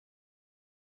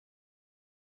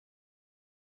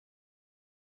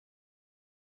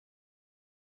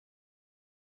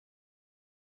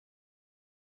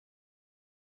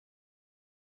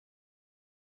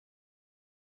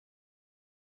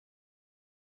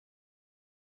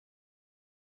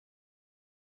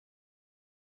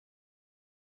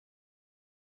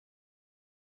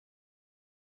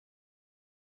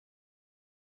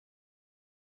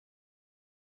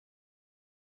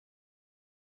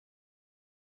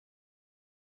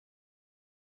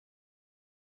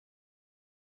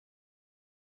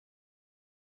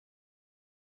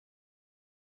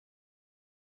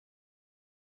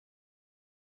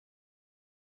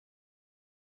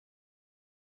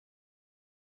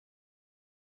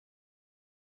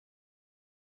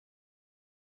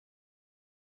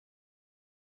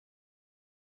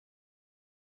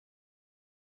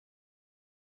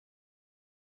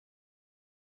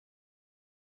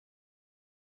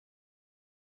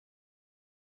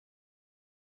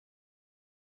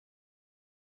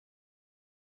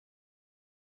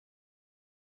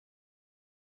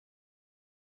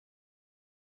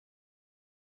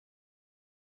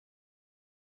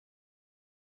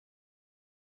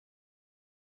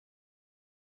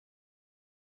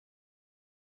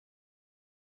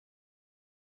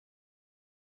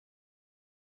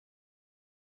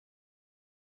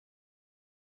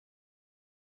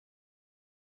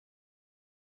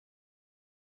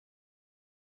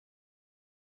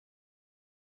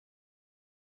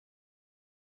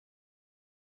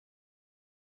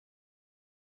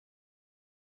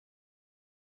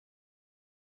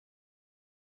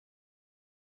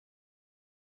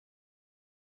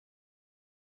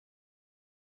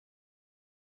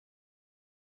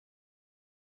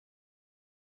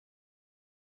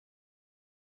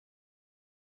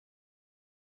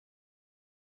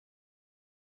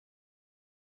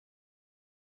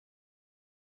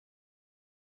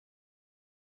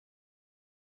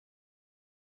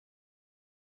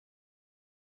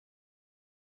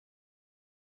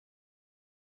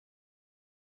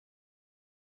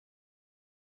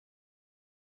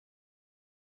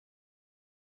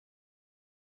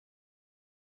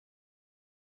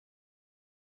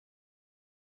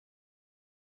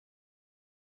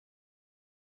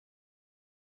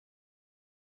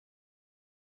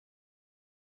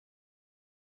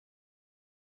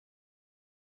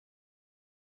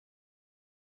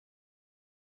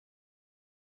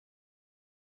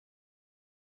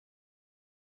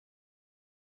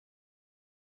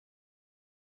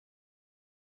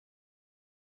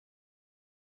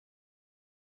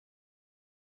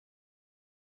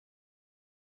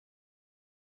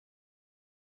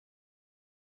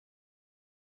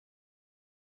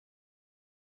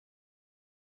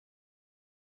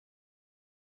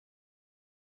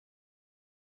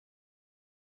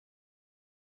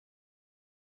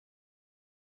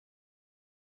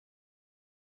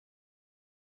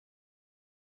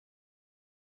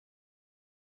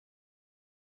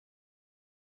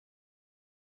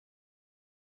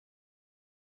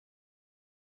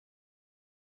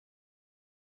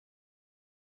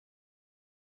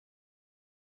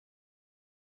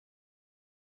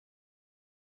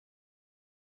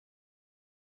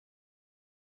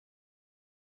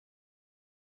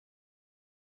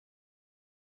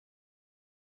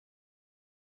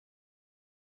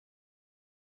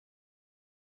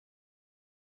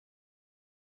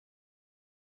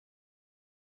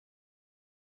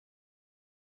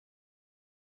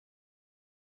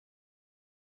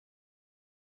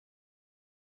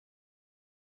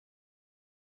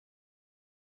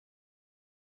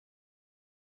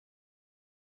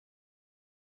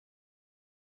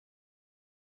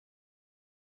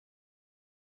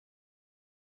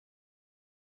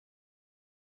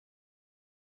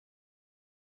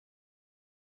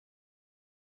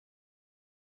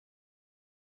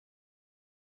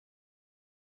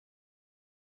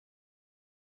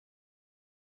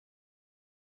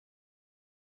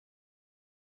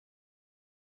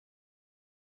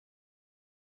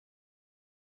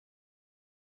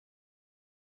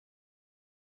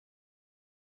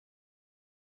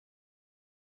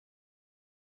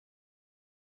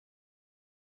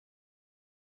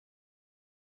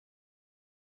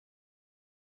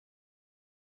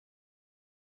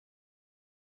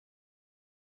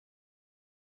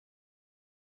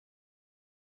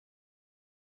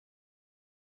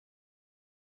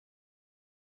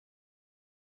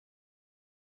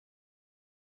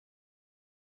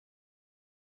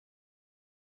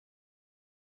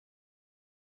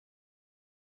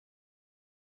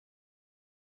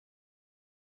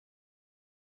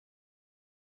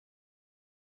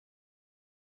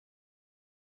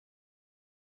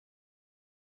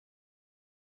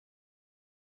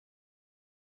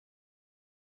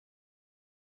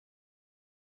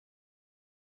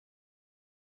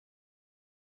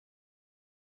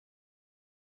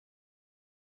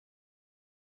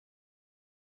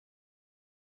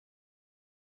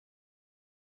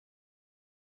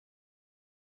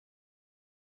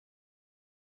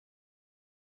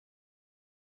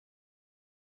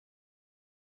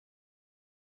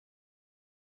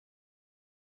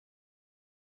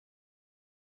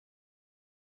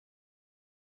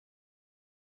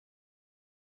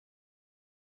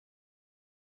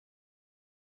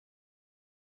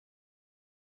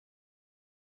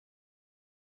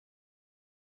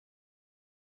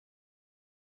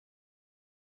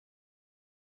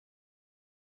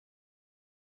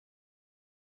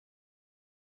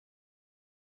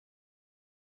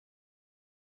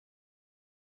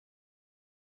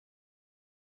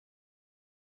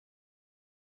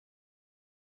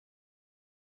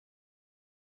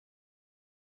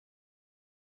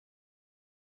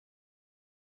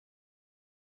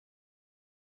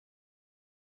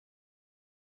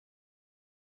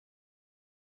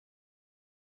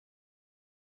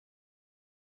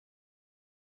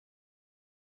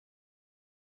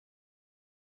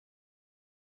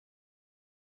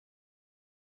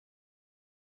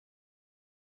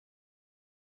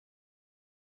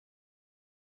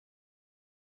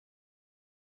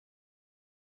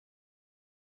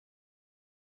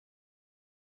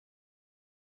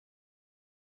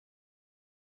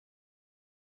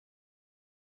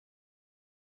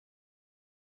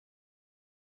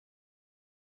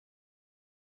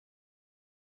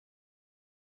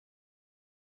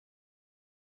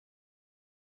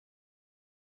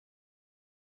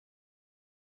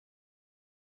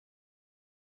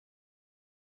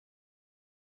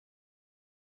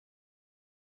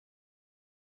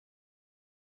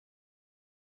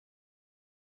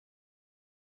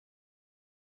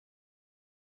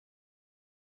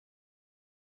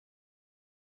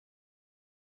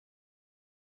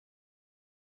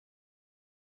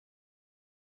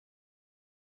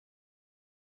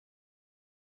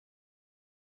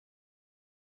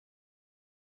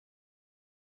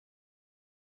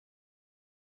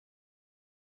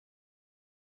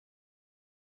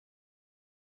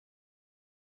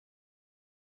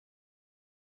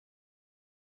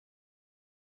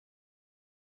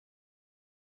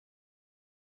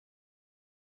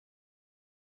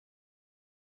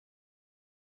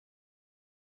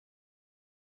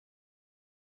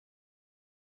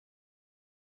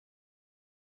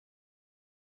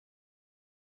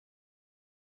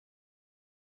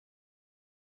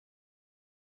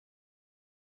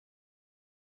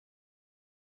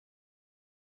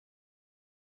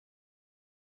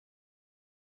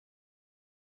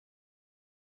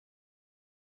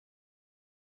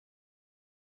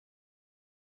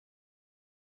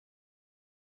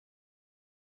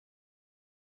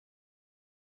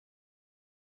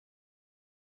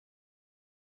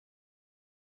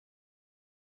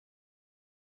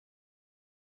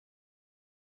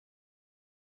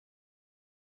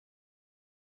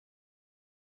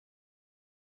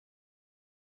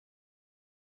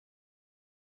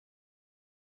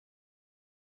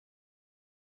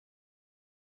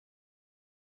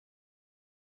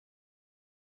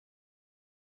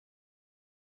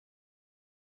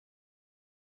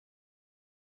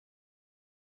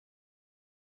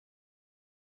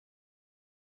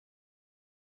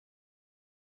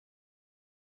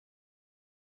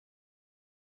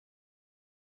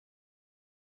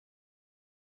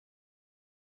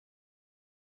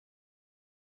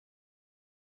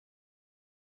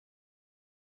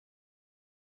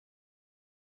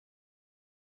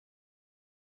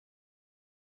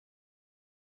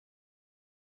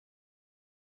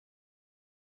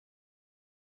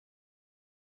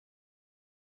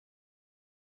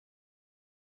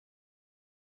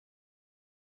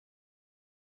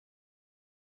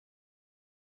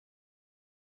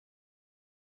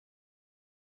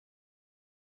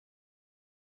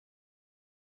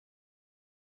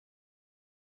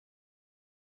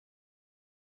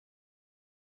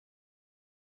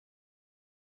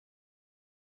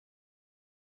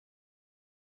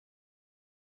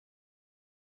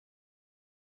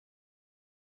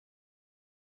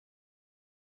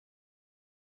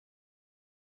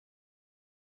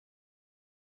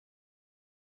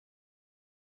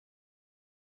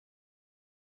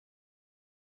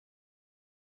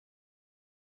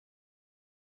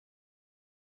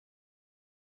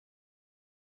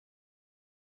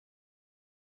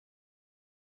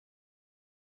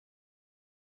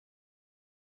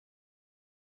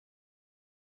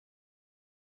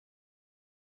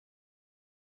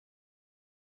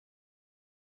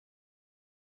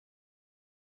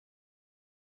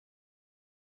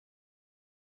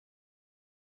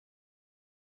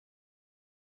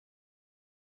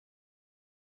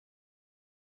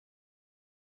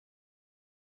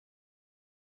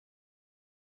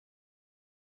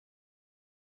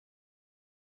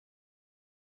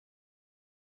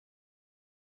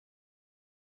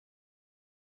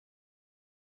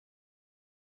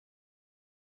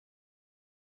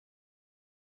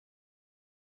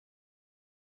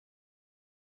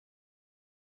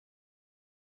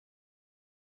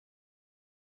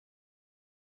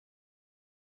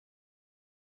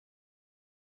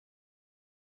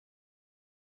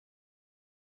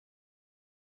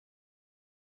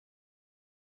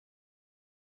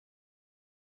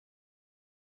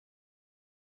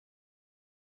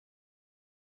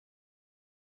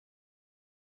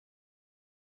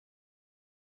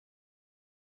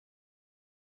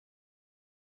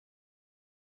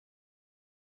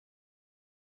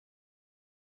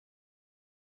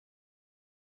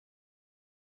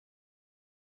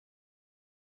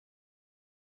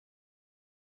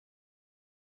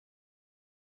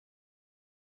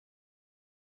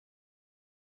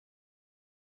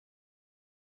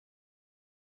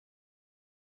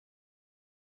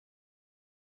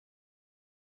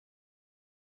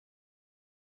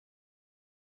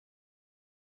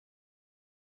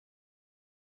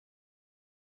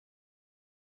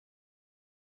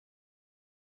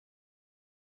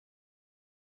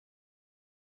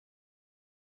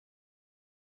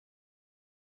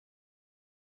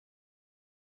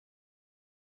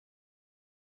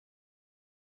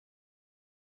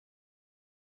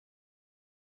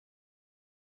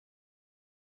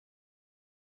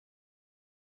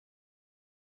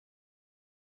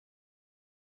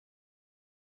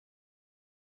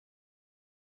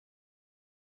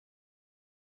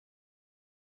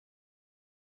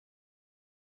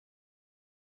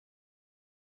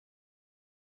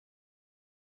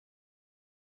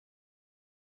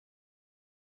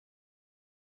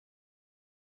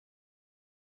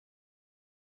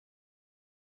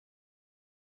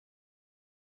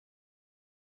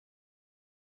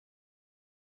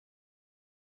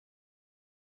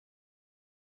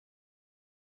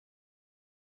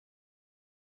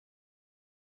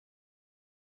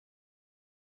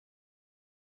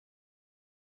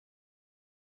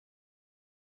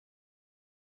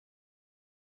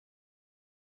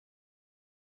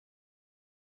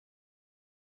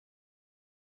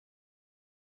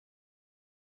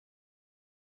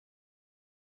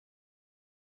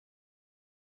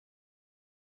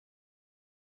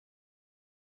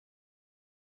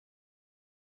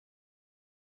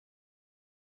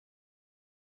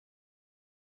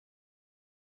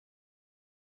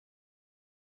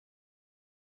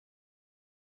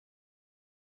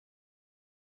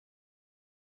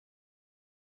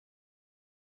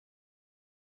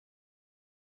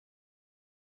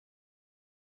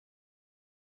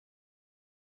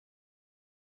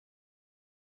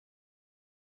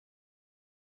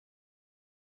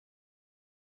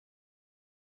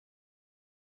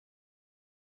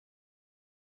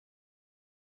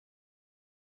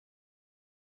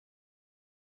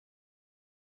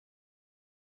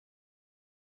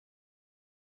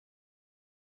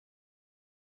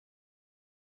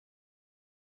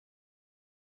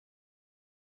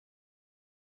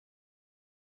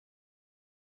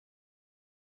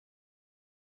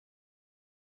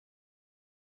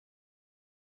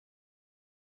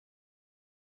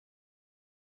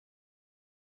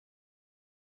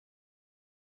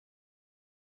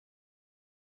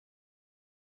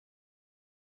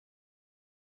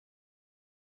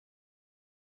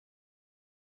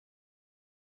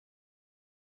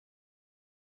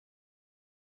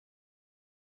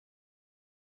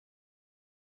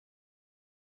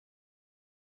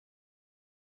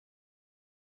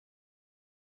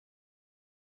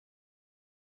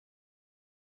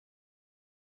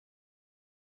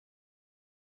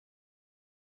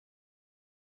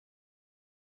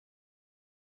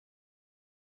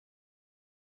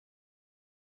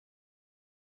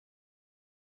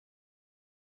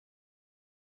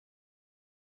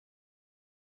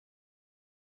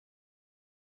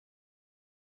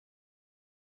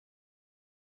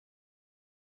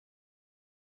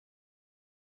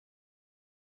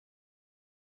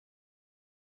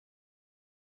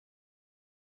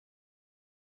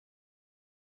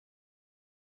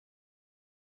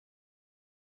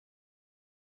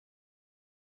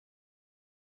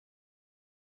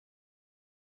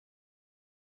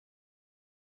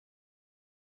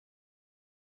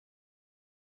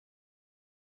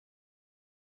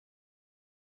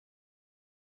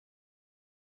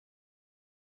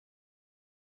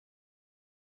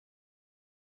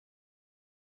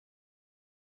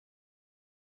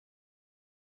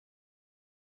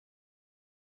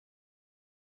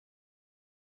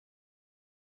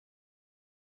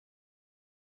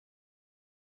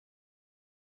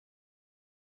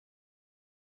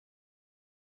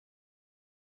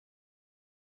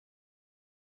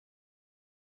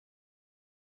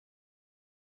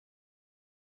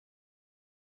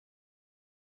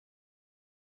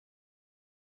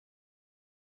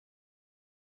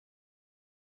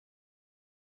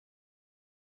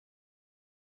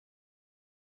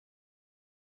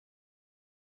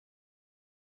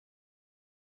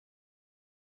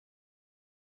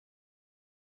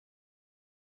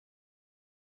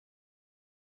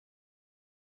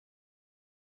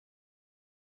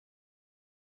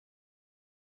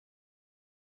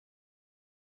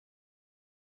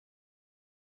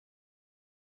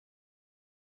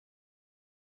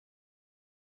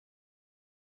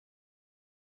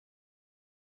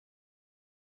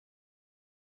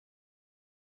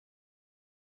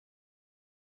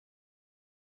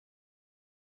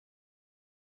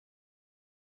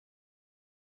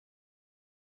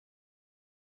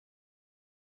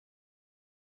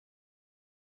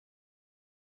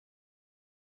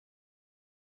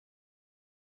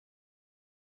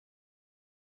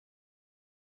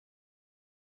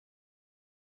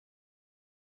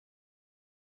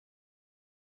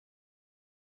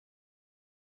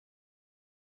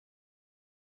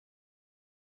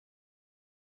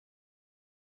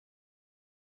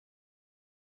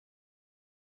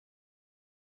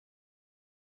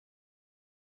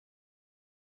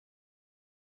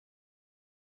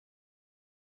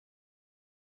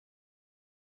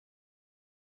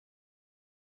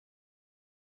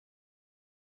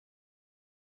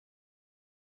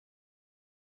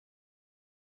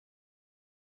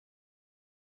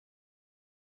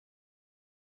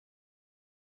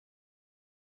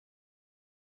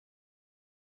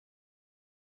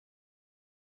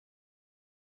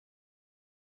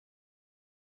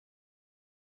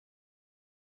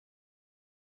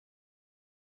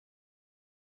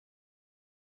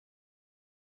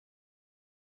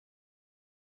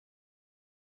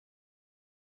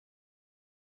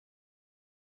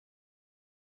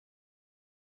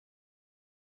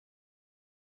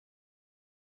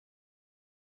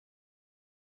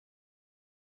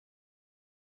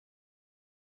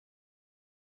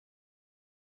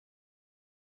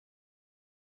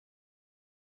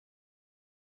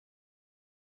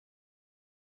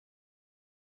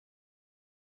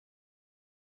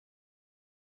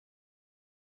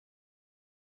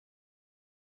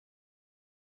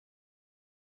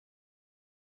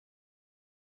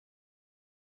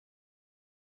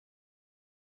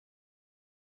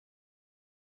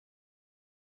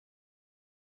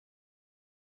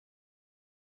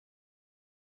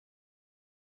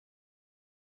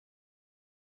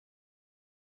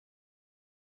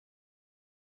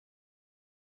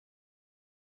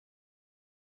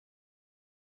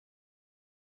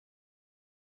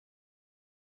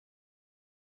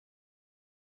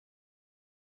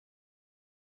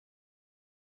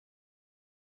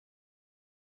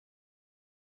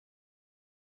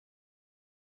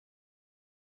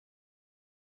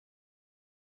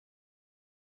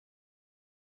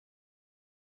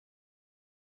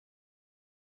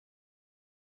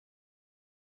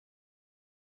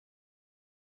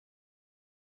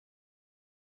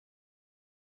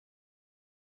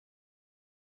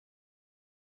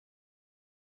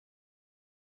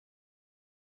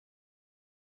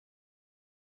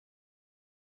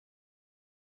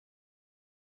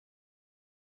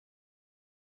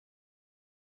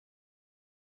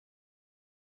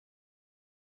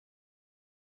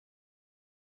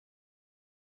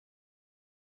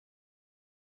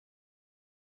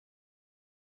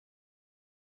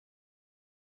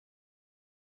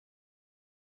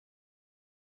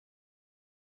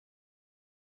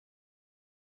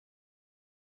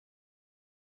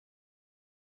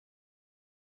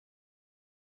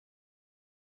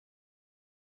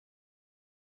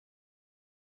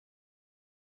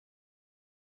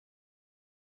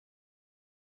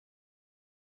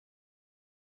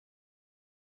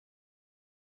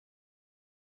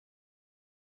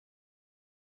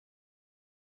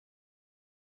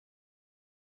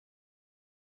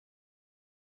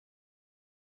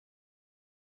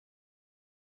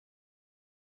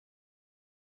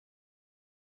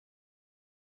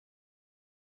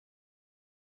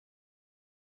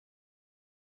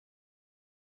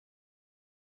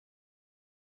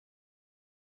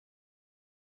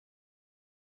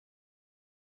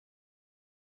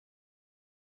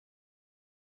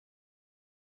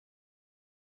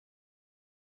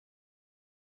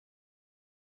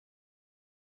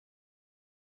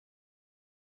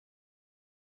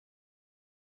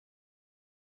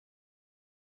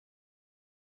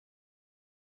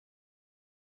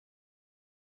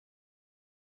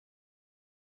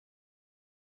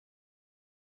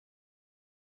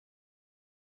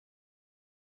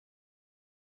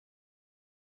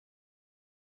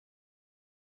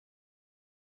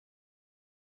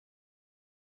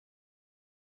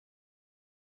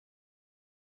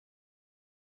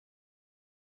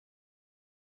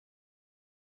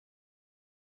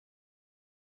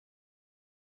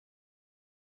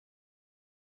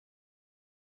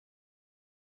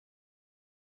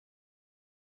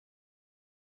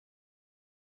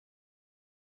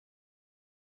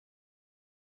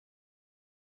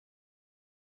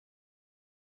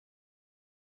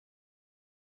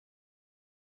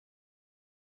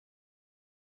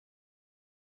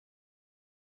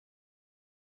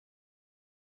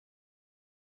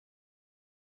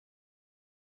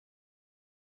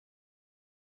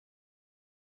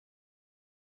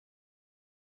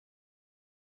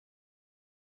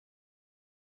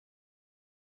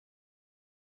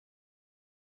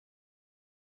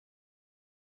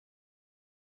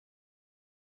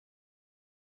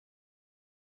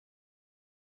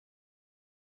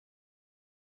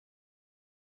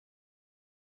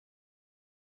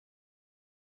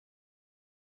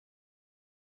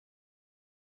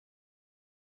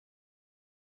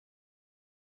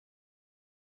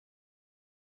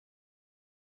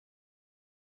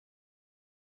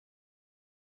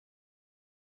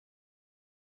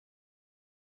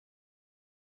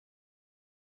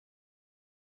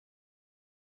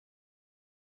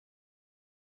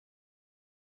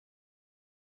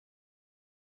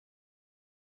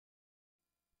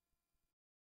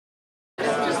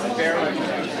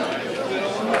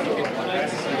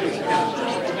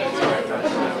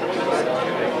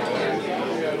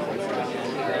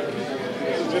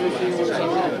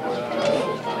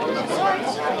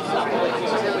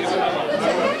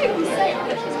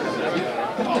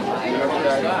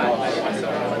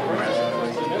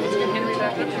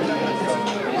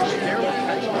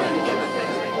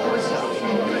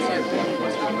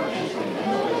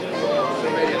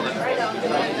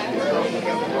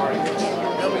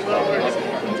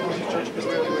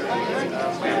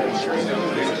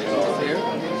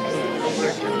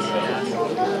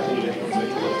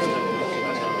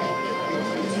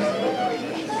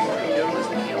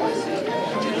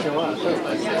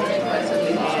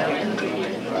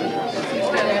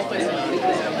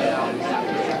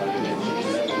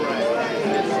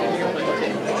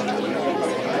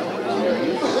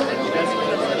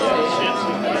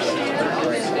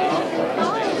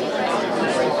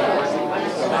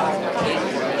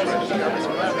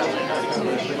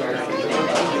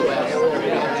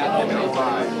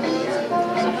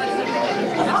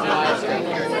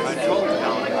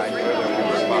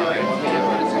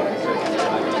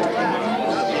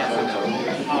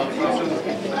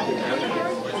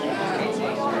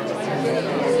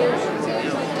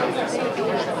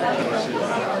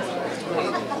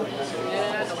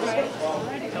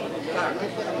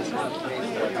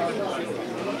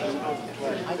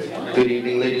Good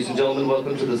evening, ladies and gentlemen.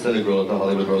 Welcome to the Cinegrill at the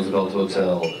Hollywood Roosevelt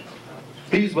Hotel.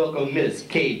 Please welcome Miss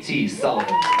K.T.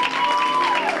 Sullivan.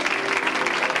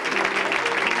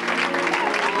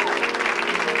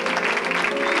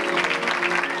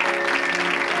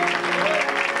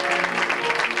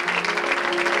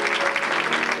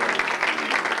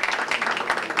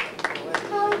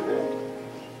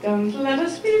 Don't let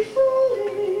us be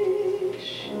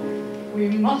foolish. We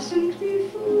mustn't be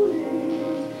foolish.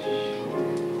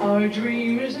 Our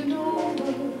dream isn't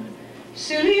over,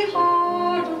 silly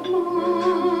heart of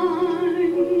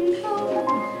mine.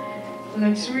 Come,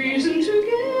 let's reason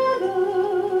together.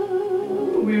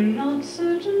 We're not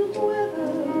certain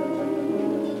whether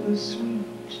the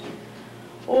sweet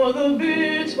or the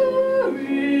bitter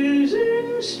is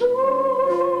in store.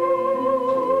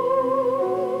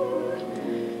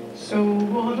 So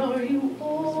what are you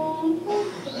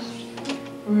almost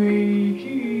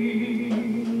breaking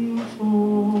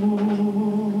for?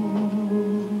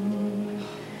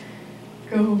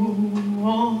 Go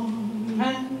on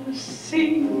and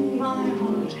sing, my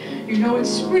heart. You know it's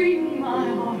spring, my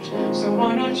heart, so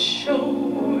why not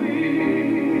show it?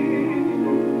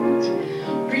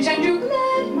 Pretend you're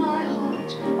glad, my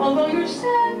heart, although you're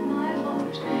sad, my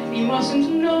heart. He mustn't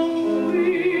know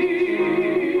it.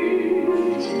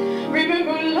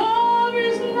 Remember, love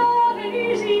is not an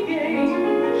easy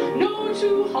game. No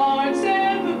two hearts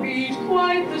ever beat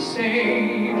quite the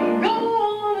same. Go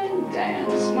on and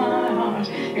dance, my heart.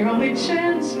 Your only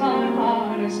chance, my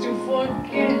heart, is to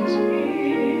forget it.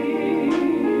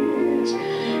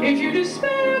 If you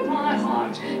despair, my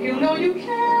heart, you'll know you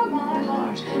care, my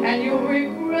heart, and you'll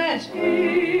regret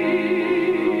it.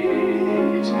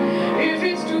 If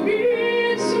it's to be,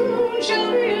 it soon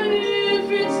shall be, and if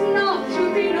it's not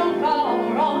to be, no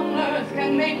power on earth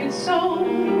can make it so.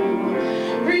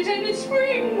 Pretend it's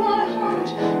spring, my heart,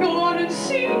 go on and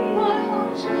sing, my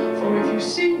heart, for if you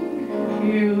sing,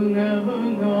 you'll never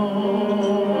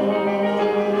know.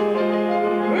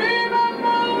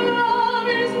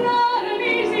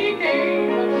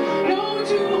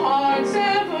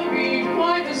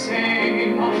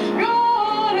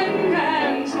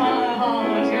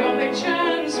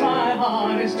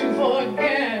 Is to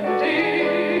forget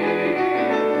it.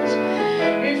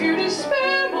 If you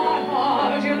despair, my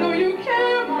heart, you'll know you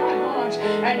care, my heart,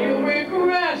 and you'll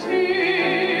regret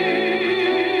it.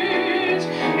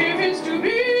 If it's to be,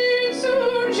 it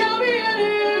soon shall be, and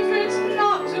if it's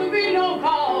not to be, no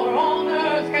power on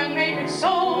earth can make it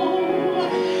so.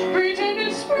 Pretend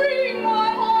it's spring,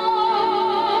 my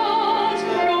heart,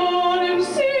 go on and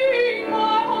sing,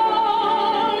 my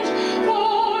heart,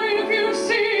 for if you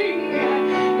sing,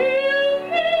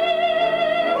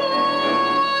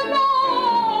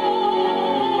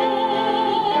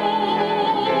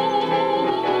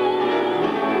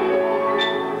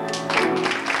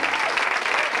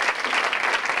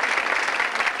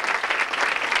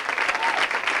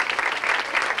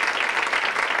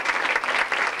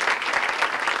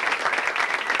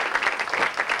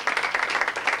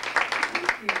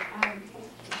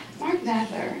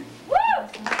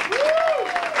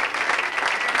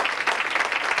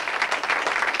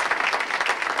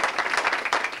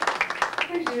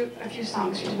 a few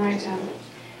songs for tonight,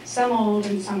 some old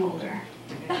and some older.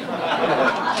 I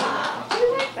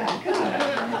like that,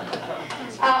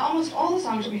 good. Almost all the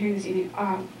songs we'll be hearing this evening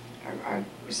are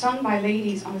sung by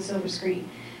ladies on the silver screen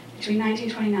between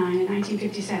 1929 and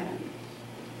 1957.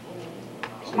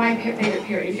 My favorite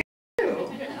period.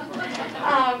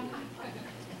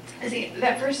 See,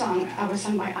 that first song was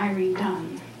sung by Irene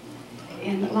Dunn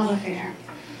in Love Affair.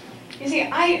 You see,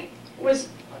 I was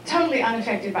totally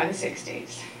unaffected by the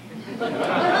 60s.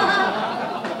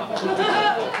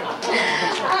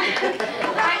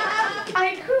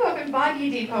 I grew up in Boggy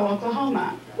Depot,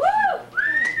 Oklahoma. Woo!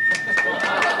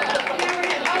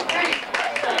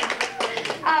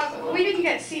 We didn't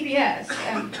get CBS,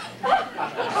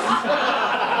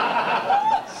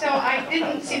 so I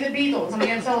didn't see the Beatles the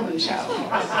Ed Sullivan Show.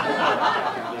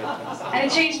 And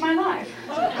it changed my life.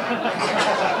 But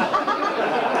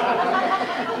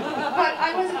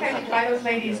I was affected by those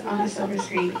ladies on the silver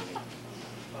screen.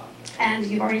 And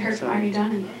you've already heard from Ivy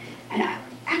Dunn. And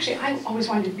actually, I always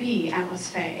wanted to be Alice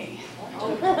Faye.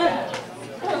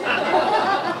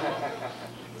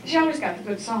 She always got the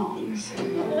good songs.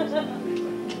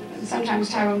 And sometimes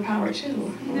Tyrone Power,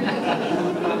 too.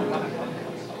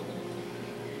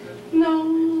 No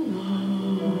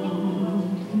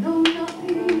love, no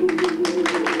nothing,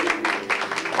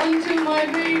 until my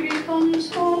baby comes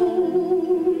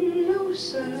home. No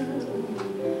sir,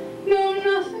 no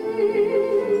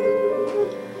nothing,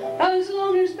 as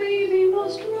long as baby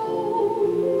must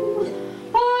roam.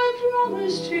 I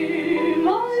promised him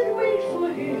I'd wait for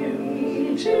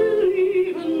him till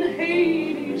even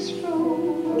Hades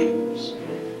froze.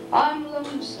 I'm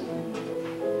lonesome,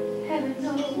 heaven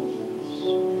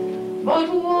knows, but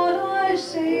what I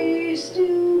say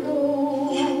still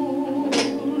goes.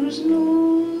 No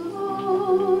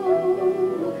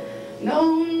love,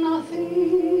 no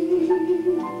nothing,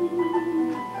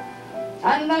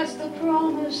 and that's the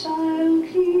promise I'll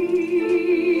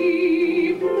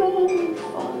keep. No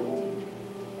fun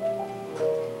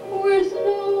with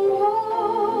no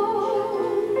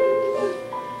one,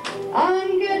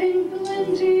 I'm getting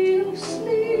plenty of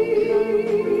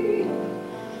sleep.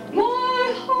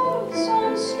 My heart's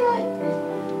on strike,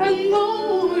 and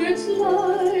though it's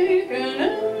like an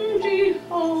empty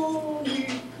honeycomb,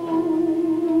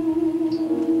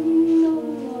 no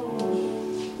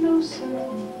love, no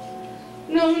sun,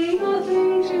 no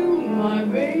nothing till my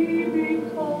baby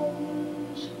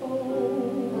comes home.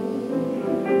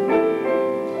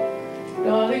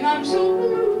 Darling, I'm so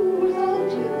blue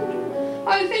without you.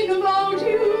 I think about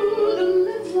you the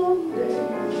livelong day.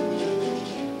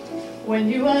 When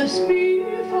you ask me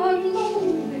if I'm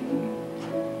lonely,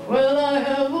 well, I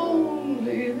have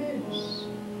only this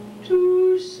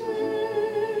to say.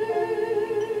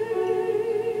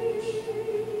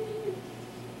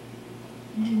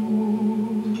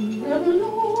 You never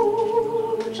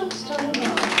know just how much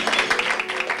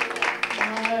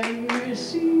I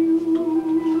miss you.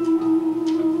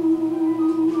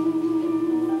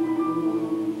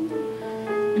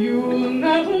 You'll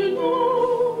never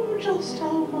know just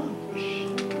how much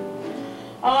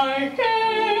I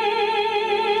care.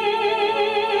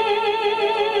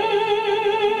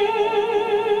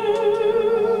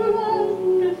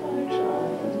 And if I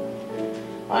tried,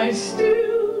 I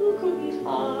still couldn't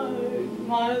hide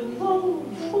my love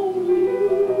for you.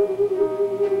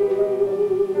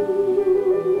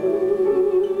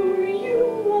 You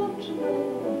want to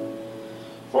know,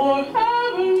 for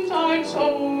haven't I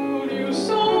told you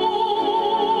so?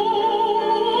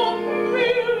 A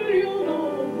million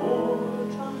or more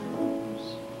times.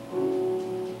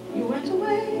 You went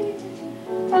away,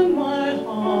 and my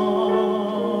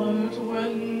heart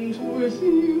went with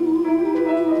you.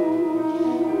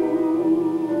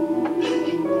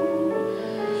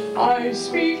 I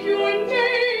speak your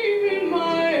name in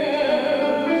my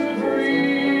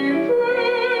every prayer.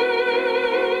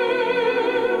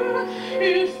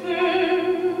 If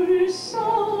there is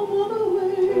some other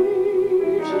way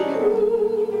to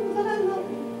prove that I love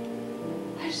you,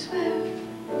 I swear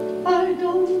I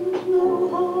don't know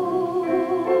how.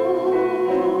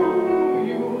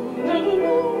 You'll never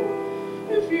know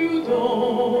if you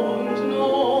don't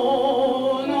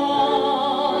know now.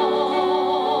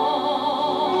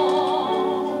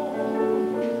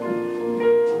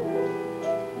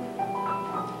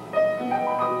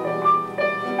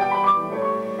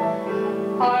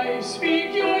 I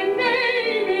speak your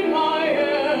name in my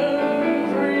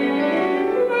every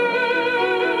prayer.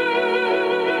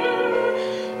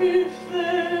 If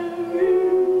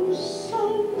there is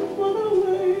some other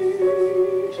way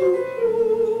to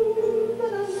prove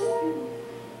that I love you,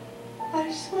 I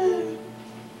swear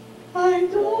I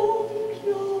don't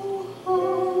know how.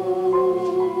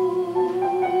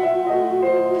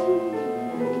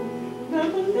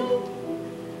 Never know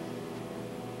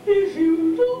if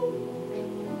you don't know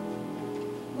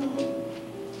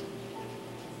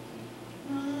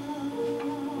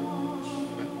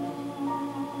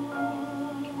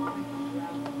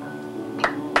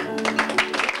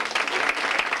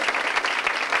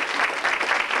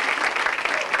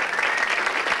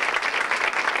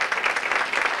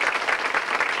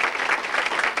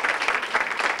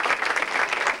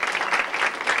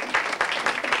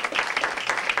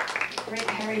Great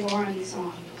Harry Warren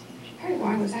song. Harry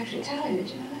Warren was actually Italian, did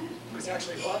you know that? It was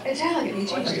actually what? Italian, he I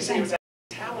changed was his going name. to say he was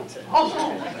talented. Oh, we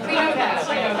know that,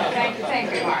 we know that. Thank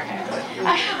you, Mark.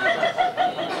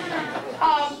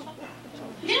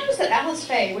 You notice that Alice Alice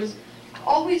Faye was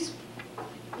always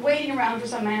waiting around for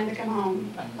some man to come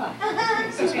home.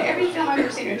 Seems to be every film I've ever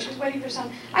seen her, she was waiting for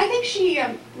some. I think she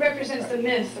represents the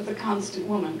myth of the constant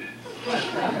woman. You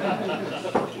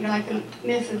know, like the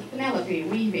myth of Penelope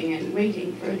weaving and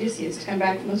waiting for Odysseus to come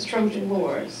back from those Trojan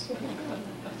wars.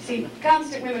 See,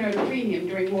 constant women are at a premium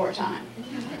during wartime.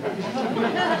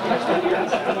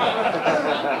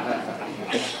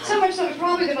 So much so,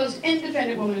 probably the most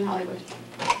independent woman in Hollywood,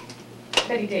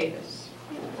 Betty Davis.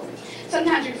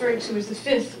 Sometimes referred to as the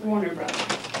fifth Warner brother.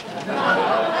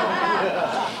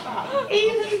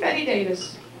 Even Betty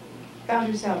Davis found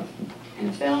herself in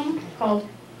a film called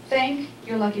Thank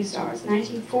Your Lucky Stars,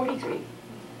 1943.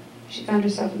 She found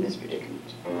herself in this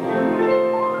predicament.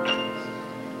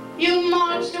 You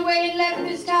marched away and left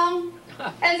this town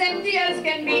as empty as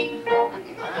can be,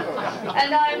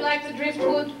 and I'm like the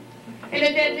driftwood in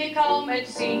a deadly calm at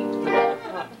sea.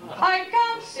 I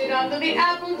can't sit under the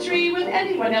apple tree with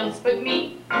anyone else but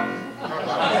me.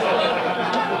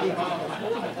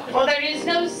 For there is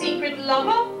no secret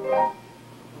lover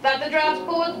that the draft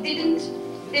board didn't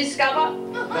discover.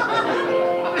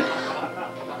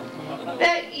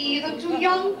 They're either too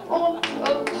young or too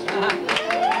old.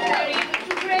 They're either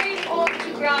too grey or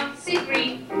too grassy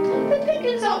green. The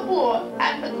pickings are poor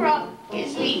and the crop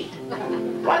is lean.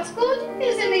 What's good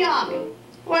is in the army.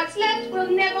 What's left will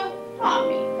never harm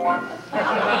me.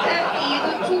 They're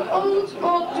either too old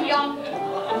or too young.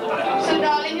 So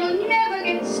darling, you'll never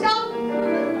get stung.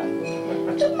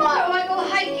 Tomorrow I go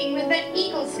hiking with that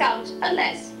Eagle Scout,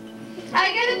 unless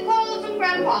I get a call from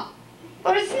Grandpa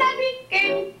for a snappy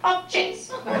game of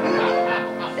chess.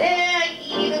 They're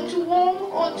either too warm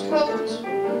or too cold.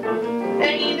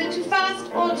 They're either too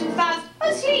fast or too fast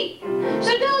asleep.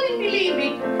 So darling, believe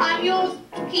me, I'm yours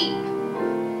to keep.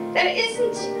 There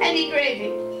isn't any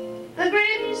gravy. The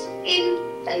gravy's in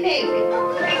the Navy.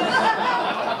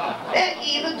 They're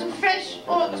either too fresh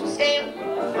or too stale.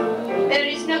 There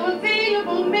is no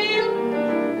available mail.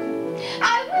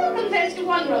 I will confess to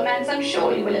one romance I'm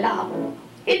sure you will allow.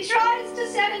 It tries to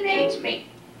serenade me,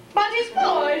 but its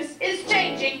voice is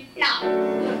changing now.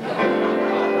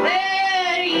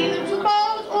 They're either too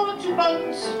bold or too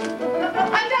bold.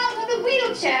 I'm down to the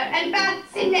wheelchair and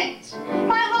bassinet.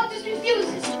 My heart just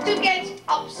refuses to get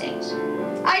upset.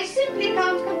 I simply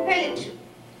can't compel it to,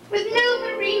 with no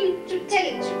marine to tell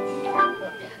it to.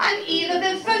 I'm either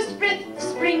the first breath of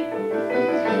spring,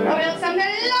 or else I'm the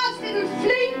last little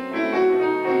fling.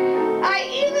 I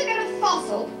either get a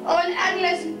fossil or an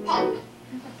adolescent pop.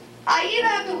 I either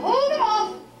have to hold them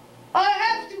off, or I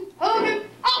have to hold them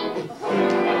up.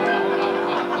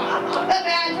 The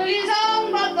battle is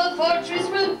on, but the fortress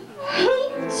will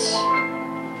hold.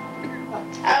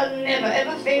 I'll never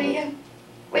ever fail you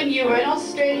when you were in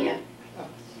Australia,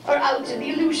 or out in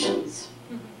the Aleutians,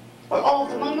 or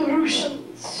off among the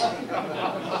Russians,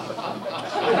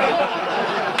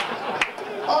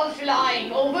 or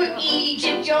flying over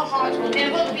Egypt. Your heart will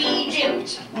never be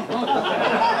gypped.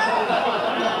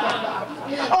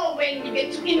 Or when you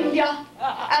get to India,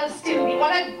 I'll still be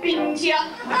what I've been to ya.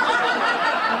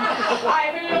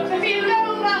 I will look for you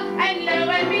lower and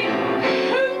lower and be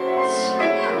hoot.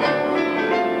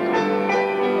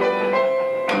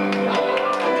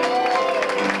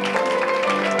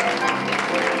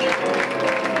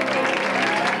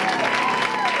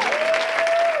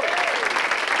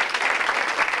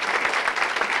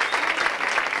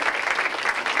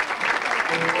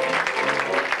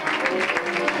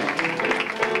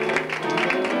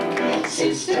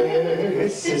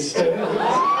 Sisters,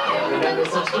 never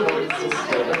such devoted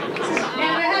sisters.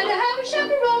 Never had to have a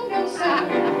chaperone, no sir.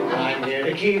 I'm here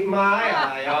to keep my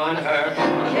eye on her.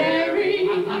 Carry,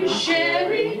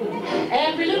 sharing,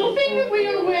 every little thing that we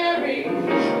are wearing.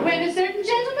 When a certain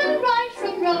gentleman arrived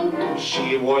from Rome,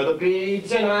 She wore the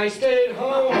beads and I stayed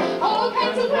home. all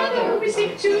kinds of weather we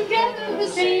stick together, the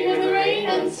same in the rain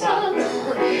and sun.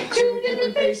 Two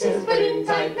different faces, but in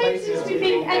tight places to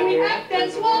think, and we act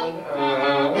as one.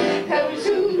 Those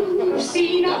who've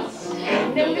seen us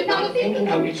know that not a thing can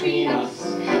come between us.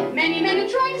 Many men have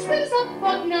tried to split us up,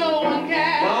 but no one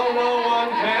can. No, no one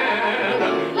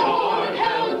can. Lord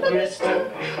help the mister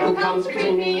who comes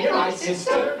between me and my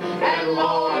sister, and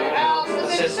Lord help the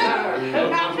sister who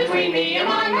comes between me and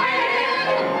my man.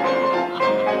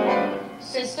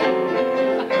 Sister,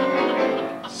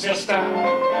 Sister,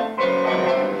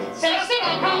 sister,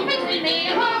 will come between me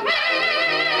and my man.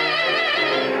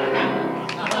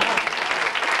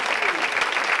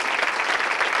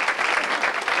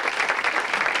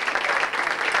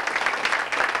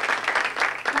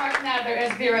 Mark Nadler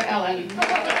as Vera Ellen.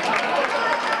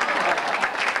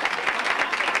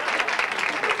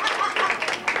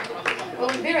 Well,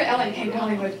 when Vera Ellen came to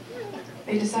Hollywood,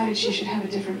 they decided she should have a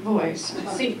different voice,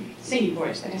 singing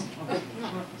voice, that is.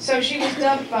 So she was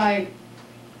dubbed by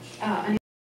Anita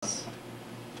Ross,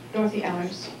 Dorothy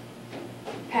Ellers,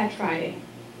 Pat Friday,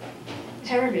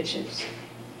 Tara Richards,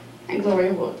 and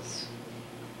Gloria Woods.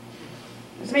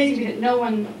 It's amazing to me that no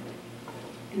one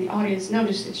in the audience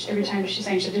noticed that every time she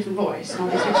sang, she had a different voice. And all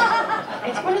these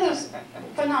it's one of those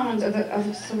phenomena of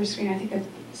the silver screen, I think, that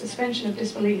suspension of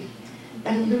disbelief,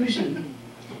 that illusion,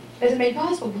 that is made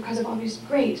possible because of all these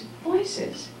great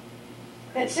voices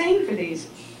that sang for these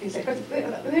things. Because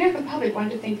the American public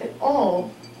wanted to think that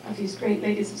all of these great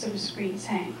ladies of silver screen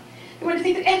sang. They wanted to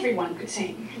think that everyone could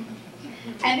sing.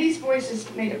 And these voices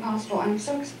made it possible. I'm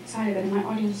so excited that in my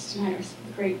audience tonight are some of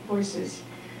the great voices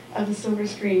of the silver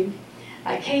screen.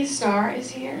 Kay Starr is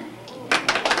here.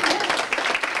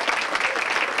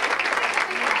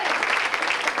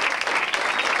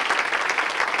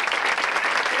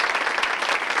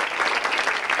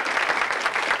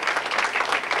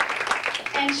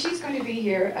 And she's going to be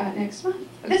here next month.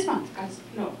 This month,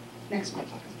 no, next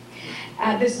month.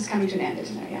 This is coming to an end,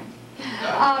 isn't it? Yeah.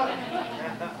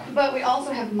 But we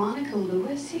also have Monica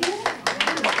Lewis here.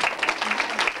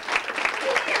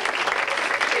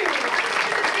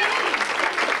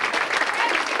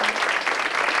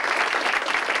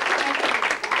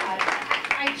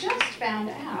 I just found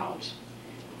out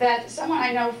that someone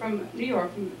I know from New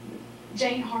York, from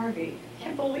Jane Harvey,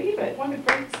 can't believe it, one of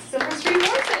the great silver screen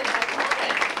voices. I love it.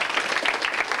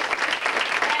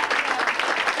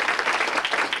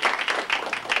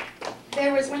 And,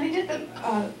 there was, when they did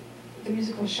the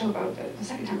musical show about the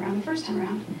second time around, the first time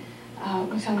around,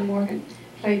 was Helen Morgan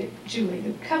played Julie,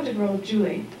 the coveted role of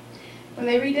Julie. When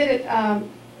they redid it,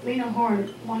 Lena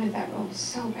Horne wanted that role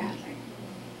so badly.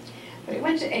 But it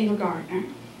went to Ava Gardner,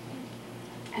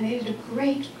 and they did a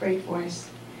great, great voice.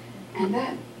 And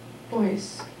that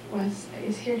voice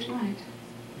is here tonight.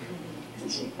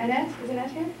 Isn't she? Annette? Is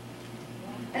Annette here?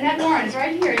 Annette Warren is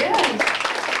right here, yes.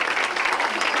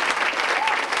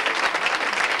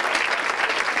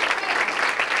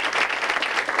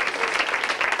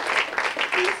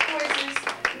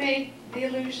 Made the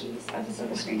illusions of the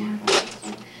silver screen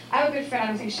happen. I have a good friend, I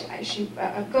don't think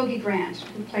Gogi Grant,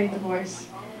 who played the voice.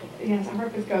 Yes, I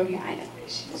worked with Gogi.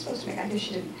 She was supposed to make, I guess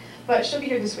she didn't. But she'll be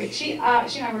here this week. She and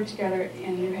I worked together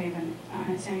in New Haven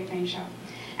at Sammy Payne show.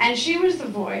 And she was the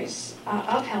voice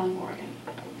of Helen Morgan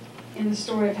in the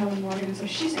story of Helen Morgan. And so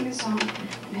she sang this song,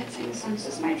 and Ed sang this song. So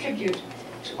this is my tribute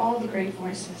to all the great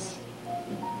voices.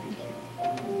 Thank you.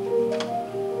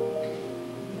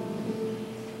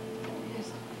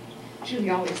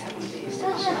 Julie always had one of these.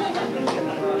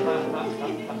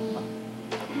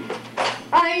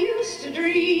 I used to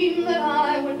dream that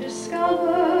I would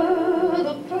discover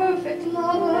the perfect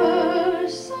lover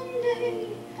someday.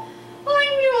 I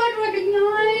knew I'd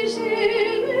recognize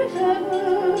him if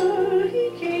ever he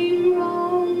came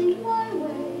round my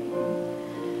way.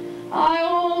 I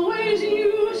always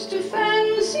used to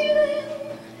fancy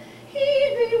then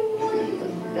he'd be one of the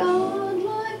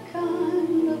godlike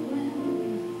kind of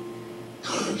men,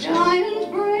 with a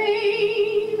giant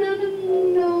brain and a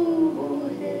noble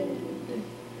head,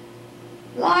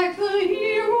 like the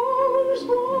heroes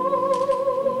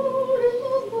born in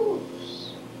the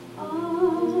books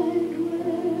I'd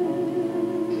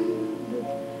read.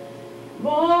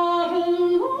 But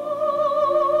along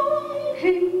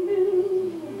came Bill,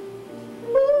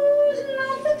 who's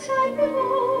not the type of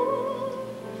all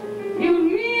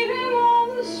you'd meet him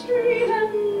on the street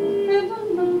and never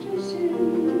notice him.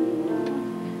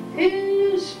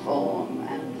 His form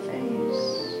and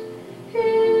face,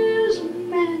 his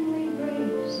manly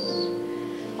grace,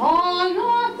 are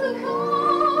not the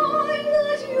kind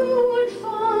that you would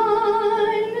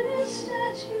find in a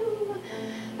statue,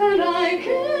 and I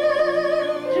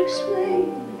can't explain.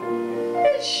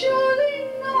 It's surely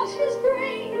not his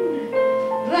brain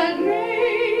that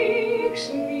makes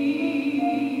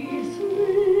me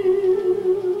thrill.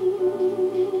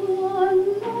 I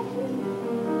love him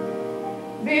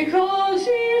because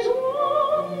he's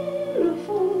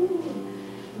wonderful,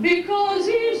 because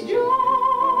he's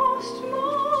just my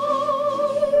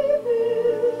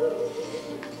Bill.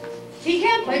 He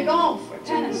can't play golf or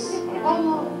tennis or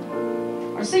polo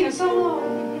or sing a solo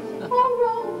or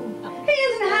row. He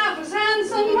isn't half as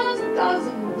handsome as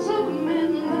dozens of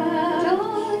men that I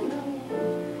know.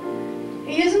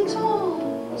 He isn't tall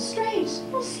or straight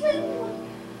or slim,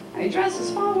 and he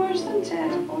dresses far worse than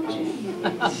Ted or Jim.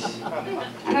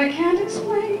 And I can't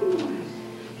explain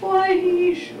why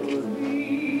he should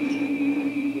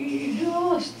be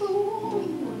just the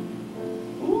one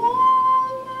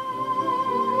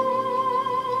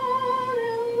man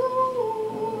in the world.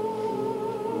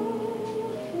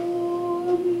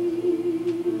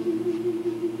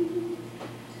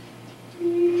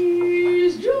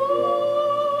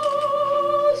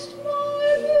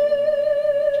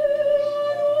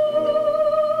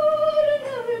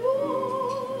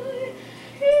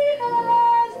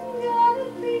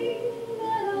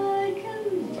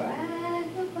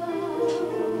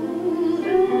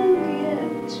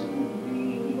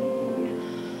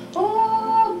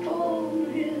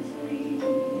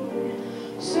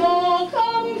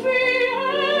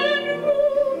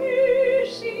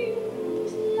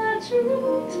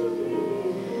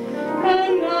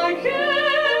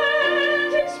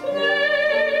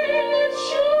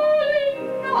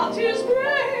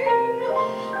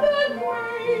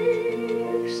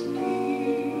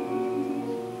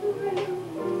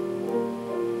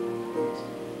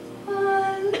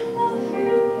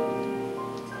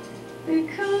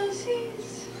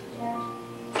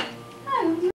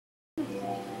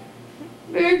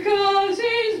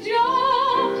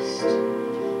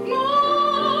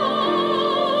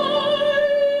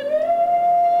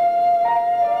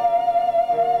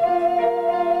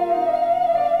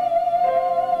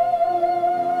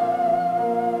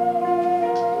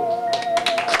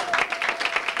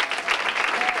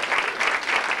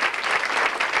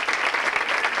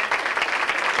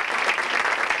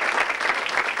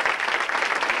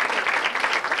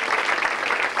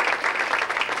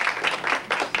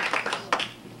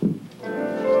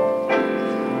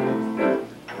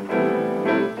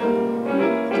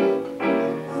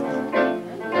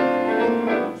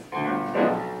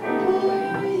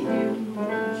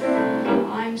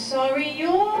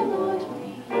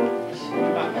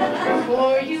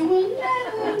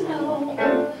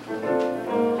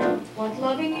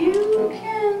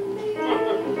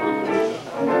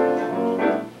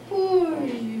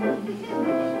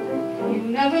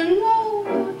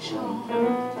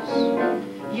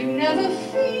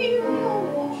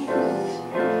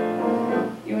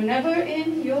 never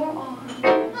in your arms.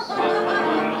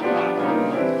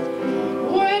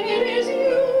 When it is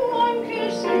you I'm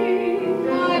kissing,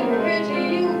 I pity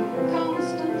you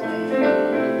constantly.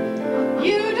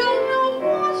 You don't know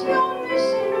what you're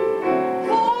missing,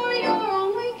 for you're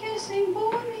only kissing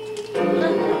for me.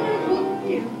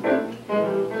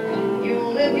 You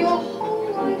live your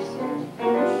whole life through,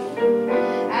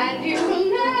 and you will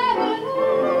never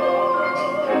know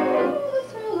the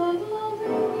thrill of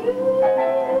loving you.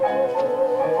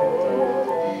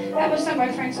 That was sung by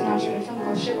Frank Sinatra in a film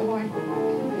called Shipboy.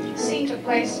 The scene took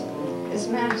place at this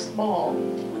masked ball,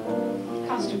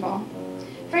 costume ball.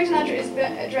 Frank Sinatra is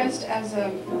dressed as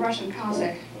a Russian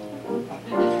Cossack.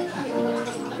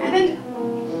 And then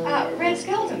Red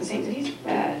Skelton sings it. He's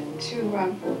to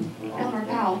Eleanor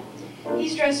Powell.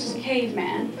 He's dressed as a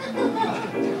caveman.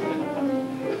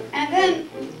 And then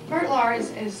Bert Lahr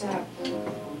is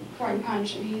pouring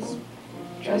punch, and he's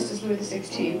dressed as Louis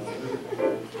XVI.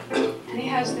 And he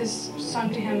has this sung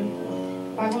to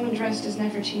him by a woman dressed as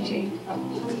Nefertiti,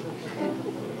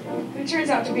 who turns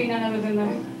out to be none other than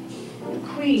the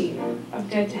queen of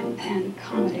deadpan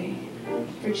comedy,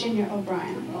 Virginia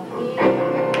O'Brien.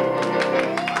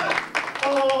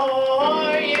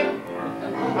 Oh, you.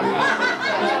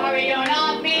 Sorry you're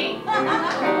not me,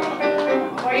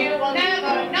 for you will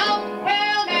never know,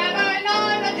 will never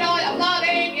know the joy of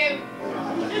loving you.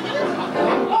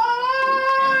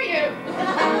 Oh, you.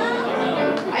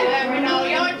 I never know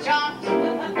your charms.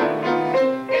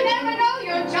 You never know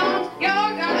your charms.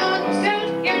 You're gonna suit.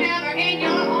 You're never in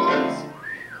your arms.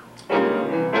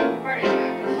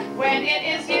 When it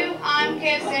is you I'm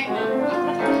kissing,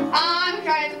 I'm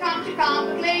trying to come to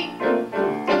complete.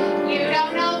 You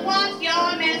don't know what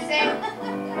you're missing,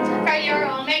 for you're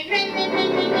only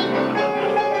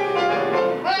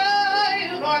oh, you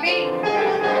for me,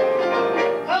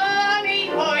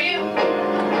 for you.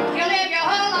 You live your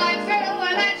whole life through,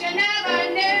 and that you never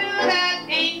knew that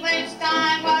English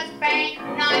time was bank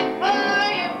night. For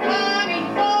you, for me,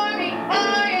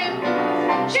 for you.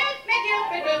 Shoot me,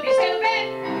 Cupid, would be stupid.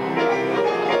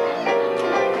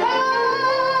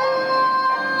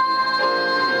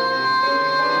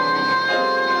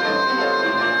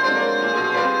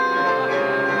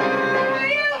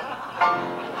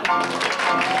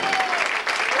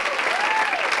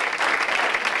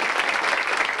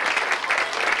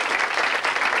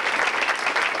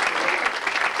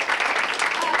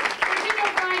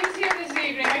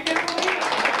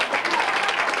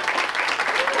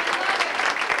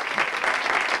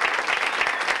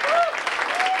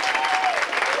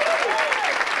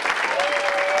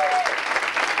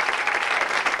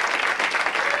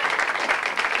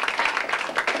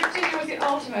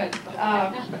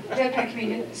 Deadpan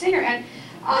comedian, singer, and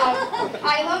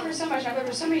I love her so much. I've loved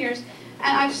her so many years,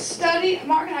 and I've studied.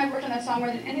 Mark and I have worked on that song more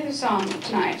than any other song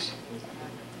tonight,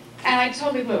 and I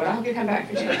totally blew it. I hope you come back,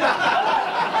 Virginia. You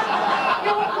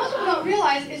know what most people don't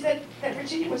realize is that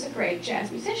Virginia was a great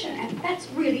jazz musician, and that's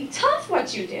really tough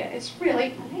what you did. It's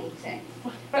really amazing.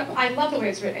 But I love the way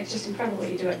it's written. It's just incredible the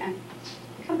way you do it, and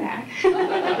come back. It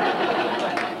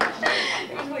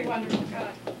was really wonderful.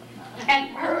 God.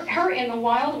 And her in the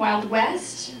Wild Wild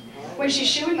West, when she's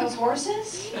shoeing those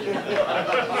horses,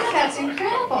 that's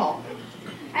incredible.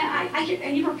 And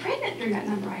you were pregnant during that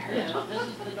number, I heard.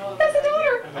 That's the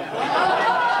daughter.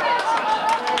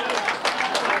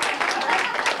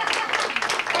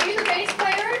 Are you the bass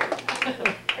player?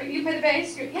 Are you play the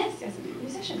bass? Yes, I'm a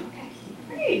musician. Okay,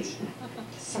 great.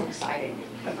 So exciting.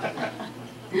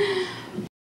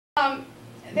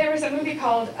 There was a movie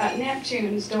called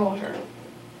Neptune's Daughter,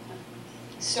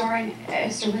 starring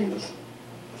Esther Lind.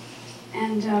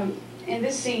 And in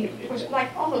this scene, which,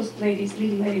 like all those ladies,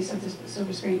 leading ladies of the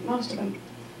silver screen, most of them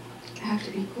have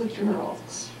to be good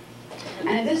girls. And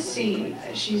in this scene,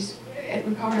 she's at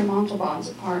Ricardo Montalban's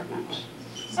apartment.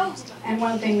 And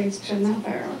one thing leads to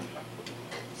another.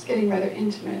 It's getting rather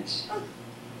intimate.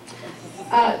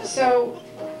 Actually,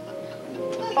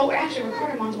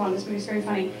 Ricardo Montalban in this movie is very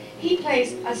funny. He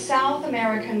plays a South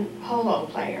American polo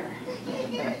player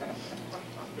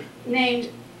named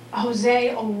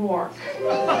Jose O'Rourke.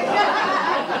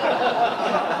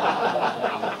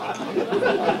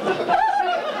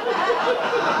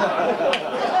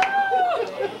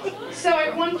 So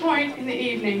at one point in the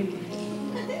evening,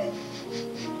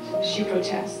 she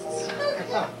protests.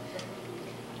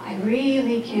 I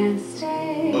really can't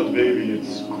stay. But baby,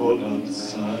 it's cold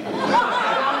outside.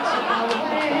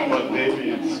 But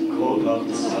baby, it's cold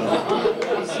outside.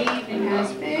 This evening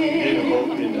has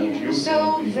been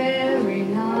so very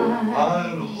nice.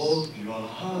 I'll hold your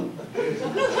hand.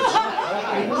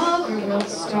 My mother will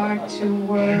start to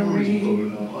worry.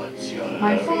 What's your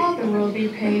My father will be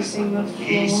pacing the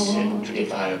floor. To the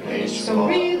fireplace. So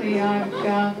really I've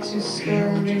got to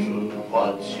scurry.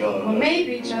 What's your Or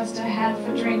maybe just a half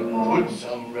a drink more. Put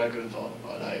some records on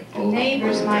while I The go.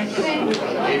 neighbors might think, It's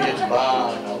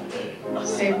bad out there.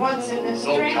 say, what's in this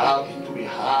No drink? cabs to be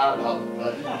had out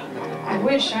there. I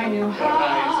wish I knew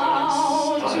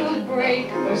how to break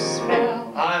the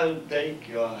spell. I'll take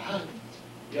your hand.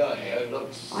 Your hair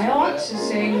looks I ought to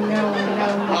say no, no,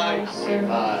 no, sir.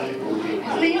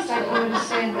 At least I could have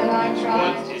said that I What's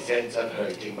tried. the sense of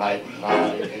hurting my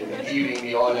pride and leaving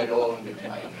me all alone with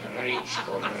my rich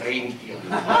Corinthian?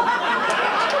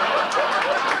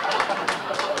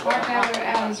 Mark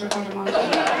Adams recorded on.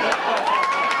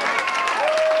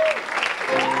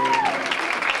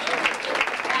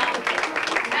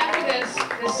 After this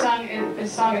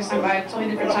song is sung by a totally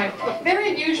different type. Very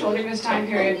unusual during this time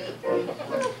period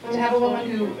to have a woman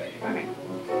who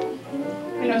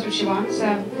knows what she wants.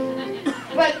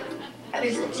 But at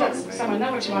least lets someone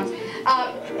know what she wants.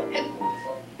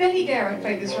 Betty Garrett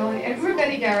played this role, and remember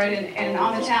Betty Garrett in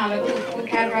On the Town, the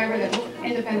cab driver, the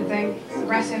independent thing,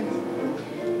 aggressive.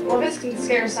 Well, this can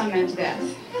scare some men to death.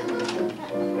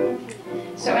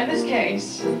 So in this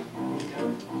case,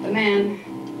 the man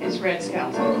is Red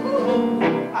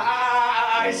Skelton.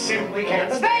 I simply can't.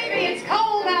 But baby, it's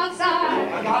cold outside.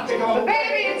 I got to go. But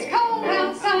baby, it's cold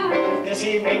outside. This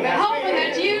evening. But hoping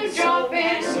that you drop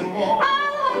in.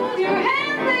 I'll hold your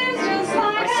hand, there's just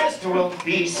like My that. sister will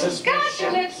be Gosh, suspicious.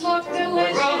 your lips look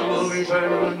delicious. Brother will return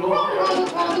to the door.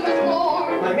 On the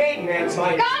floor. My maiden aunt's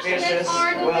might Gosh, your vicious. lips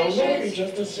are Well, maybe delicious.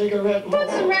 just a cigarette more. Put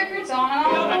some records on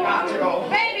and I got to go.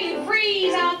 Baby,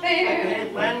 freeze out there.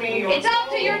 And lend me your It's up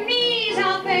to your knees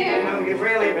out there. Now you've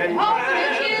really been Hope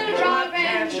that crying. you drop in.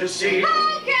 Can't you see?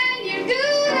 How can you do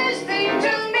this thing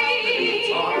to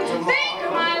me? Think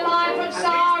of my life of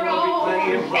sorrow.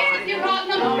 If you caught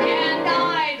pneumonia and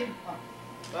died.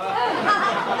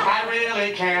 I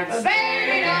really can't. But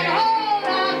baby, don't hold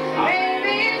out.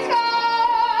 Baby, it's cold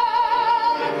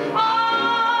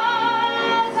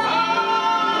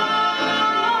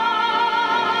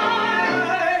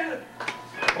outside.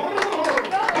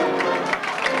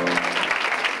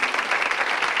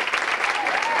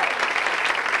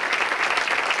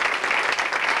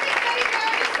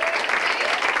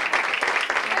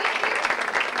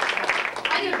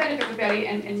 I did a benefit with Betty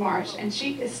in March, and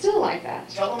she is still like that.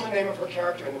 Tell them the name of her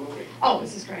character in the movie. Oh,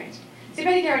 this is great. See,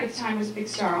 Betty Garrett at the time was a big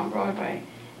star on Broadway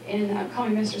in Call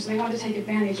Me Mistress, and they wanted to take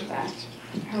advantage of that,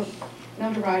 her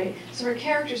notoriety. So her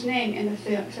character's name in the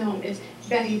film is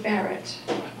Betty Barrett.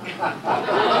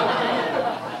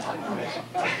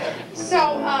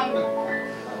 So,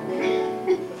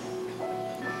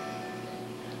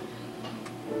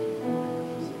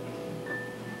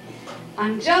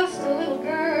 I'm just a little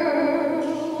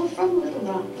girl from Little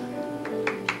Rock.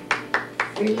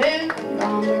 We lived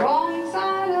on the wrong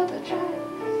side of the track.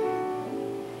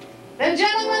 The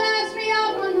gentleman asked me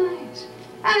out one night,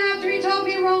 and after he told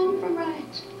me wrong from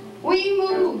right, we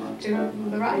moved to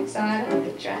the right side of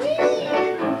the track.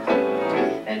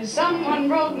 Then someone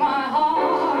broke my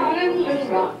heart in Little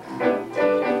Rock,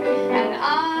 and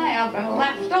I up and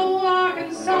left old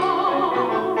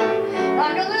Arkansas.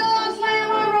 Like a little lost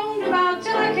lamb I roamed about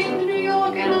till I came to New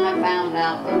York, and I found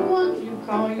out the one you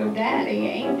call your daddy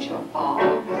ain't your pa. I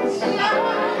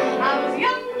was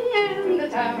young and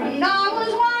determined, I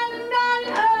was wine and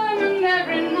dining, and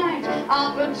every night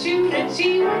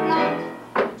opportunity would knock.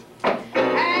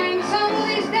 And some of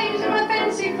these days in my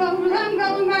fancy clothes, I'm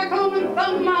going back home and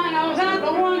thumb my nose at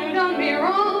the one who done me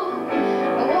wrong,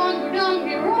 the one who done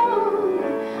me wrong,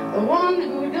 the one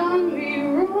who done me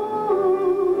wrong.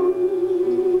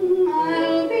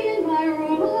 I'll be in my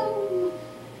room alone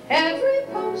every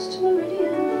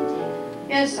post-meridian.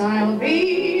 Yes, I'll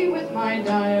be with my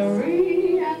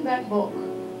diary and that book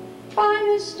by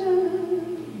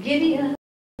Mr. Gideon.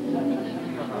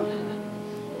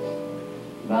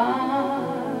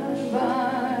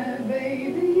 Bye-bye,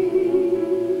 baby.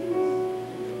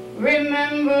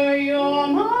 Remember you're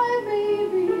my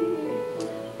baby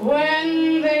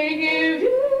when they give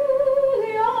you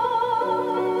the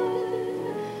eye.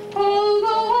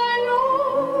 Although I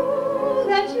know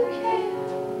that you care,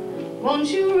 won't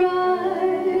you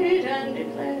write and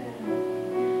declare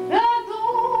that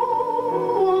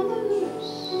though on the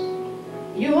loose,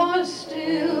 you are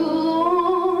still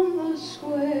on the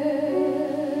square.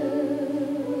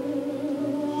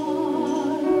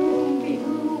 I'll be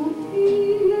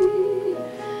gloomy,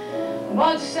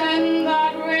 but send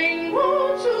that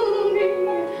rainbow to me,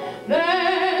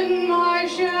 then my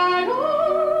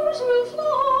shadows will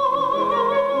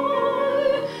fly.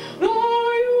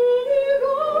 Though you'll be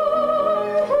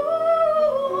gone for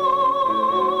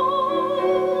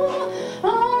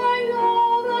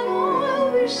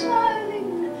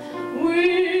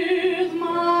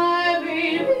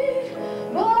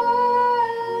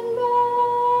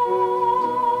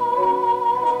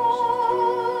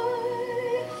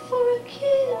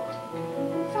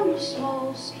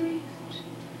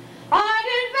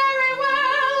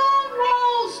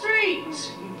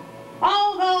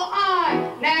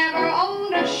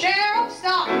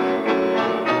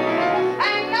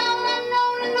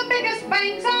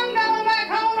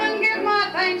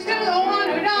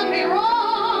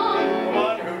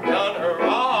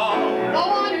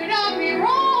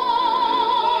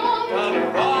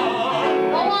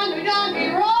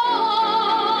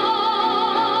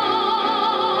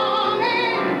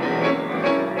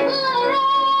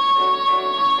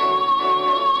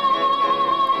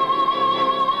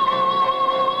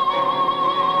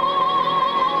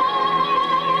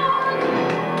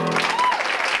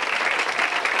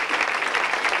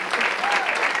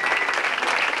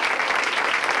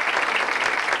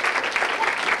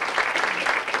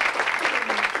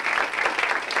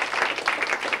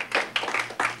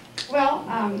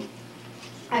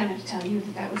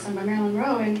sung by Marilyn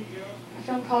Monroe in a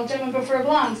film called Gentlemen Prefer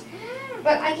Blondes.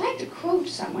 But I'd like to quote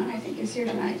someone I think is here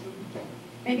tonight.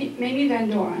 Maybe Mamie Van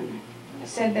Doren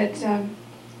said that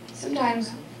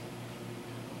sometimes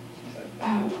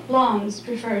blondes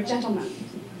prefer gentlemen.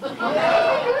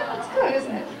 That's good,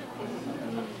 isn't it?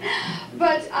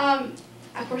 But,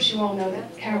 of course, you all know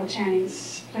that Carol Channing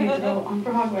played the role on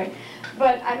Broadway.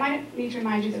 But I might need to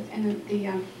remind you that in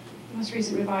the most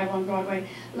recent revival on Broadway,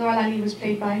 Laura Linney was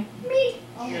played by me.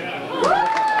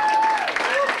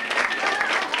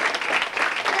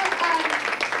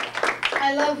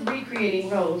 I love recreating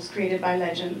roles created by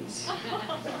legends.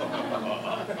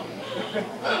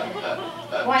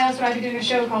 Why else would I be doing a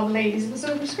show called The Ladies of the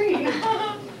Silver Screen?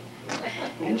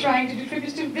 And trying to do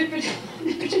tributes to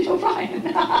Richard O'Brien.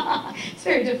 It's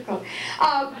very difficult.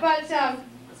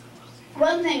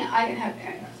 One thing I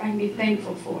can be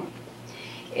thankful for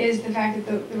is the fact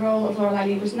that the role of Laura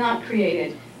Linney was not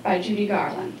created by Judy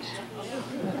Garland.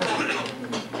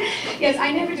 Yes,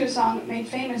 I never do a song made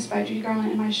famous by Judy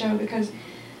Garland in my show because,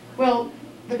 well,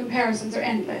 the comparisons are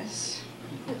endless.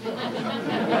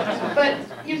 But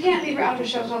you can't leave her out of a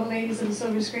show called The Ladies of the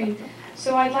Silver Screen.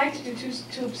 So I'd like to do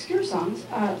two obscure songs.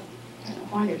 I don't know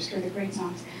why they're obscure, they're great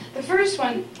songs. The first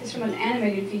one is from an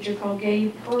animated feature called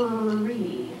Gay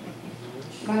Purrini,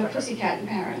 about a pussycat in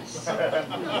Paris.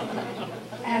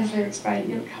 It has lyrics by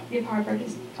Yip Harper,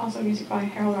 also music by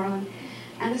Harold Arlen.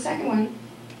 And the second one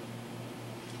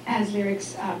has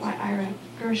lyrics by Ira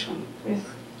Gershwin with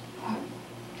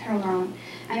Harold Arlen.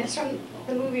 And it's from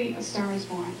the movie A Star is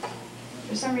Born.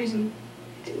 For some reason,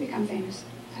 it didn't become famous.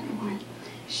 I don't know why.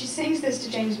 She sings this to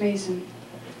James Mason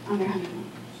on their honeymoon.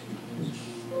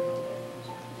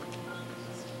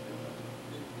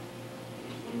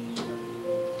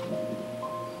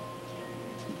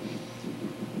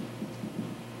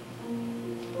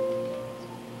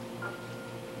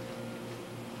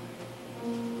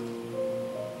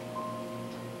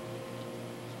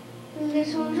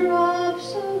 Little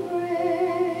drops of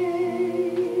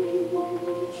rain,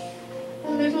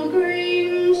 little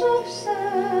grains of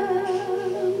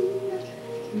sand,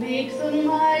 make the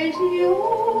mighty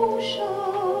oceans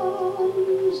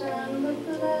and the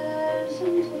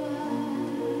pleasant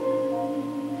land.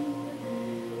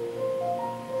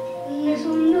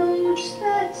 Little notes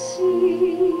that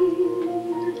sing,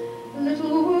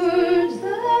 little words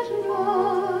that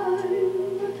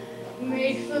rhyme,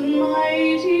 make the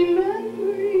mighty memories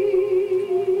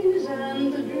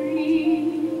and the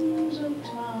dreams of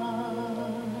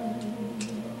time.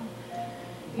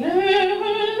 Never let a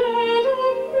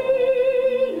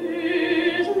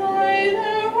minute lie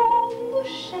there on the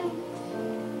shelf,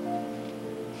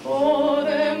 for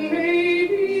there may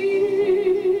be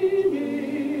in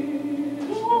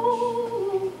it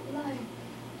all of life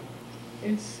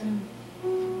itself.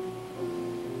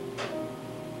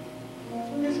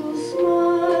 Little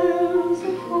smiles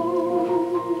of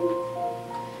hope,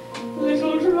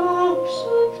 little drops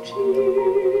of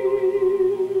tears,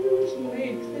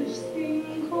 make this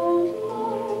thing called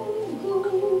love go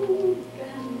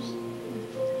dancing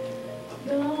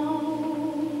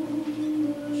down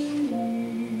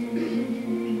the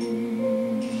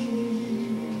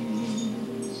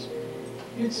years.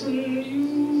 It's a new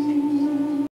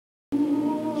world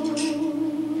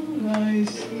I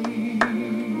see.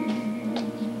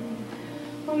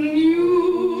 A new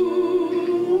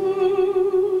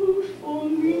world for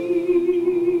me.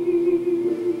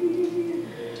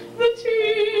 The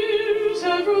tears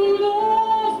have rolled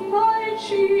off my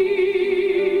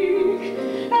cheek,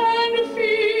 and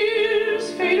fears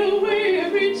fade away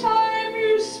every time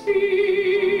you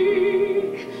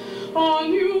speak. A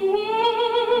new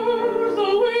world,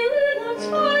 though we're in a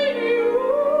tiny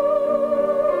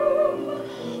room.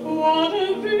 What a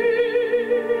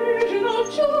vision of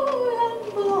joy and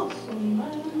blossom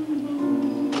and bloom.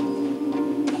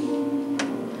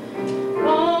 A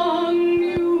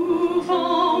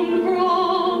new-found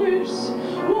promise,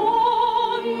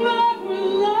 one that will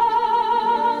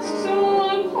last. So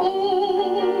I'm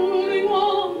holding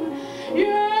on,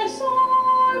 yes,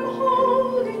 I'm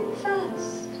holding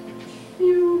fast.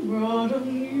 You brought a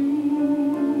new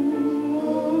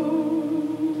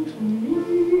world to me,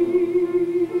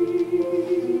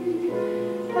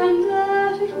 and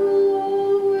that it will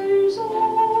always,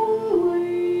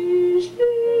 always be.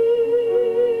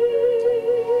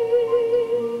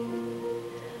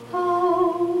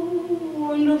 How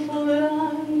wonderful that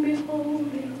I'm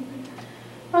beholding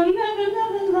a never,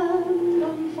 never land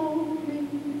unfolding,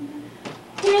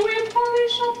 where we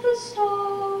polish up the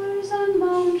stars and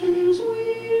mountains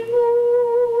we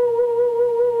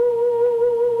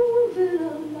move in a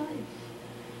life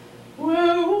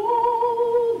where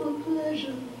all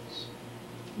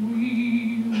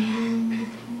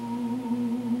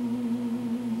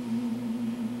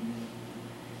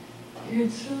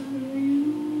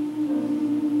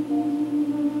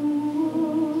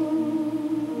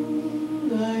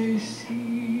I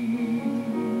see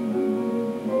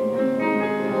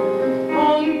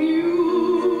a new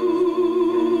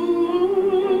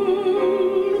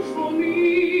world for me.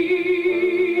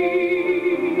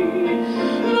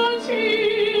 The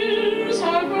tears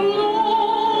have rolled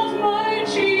off my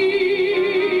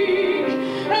cheek,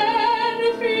 and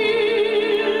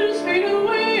fears fade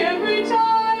away every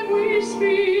time we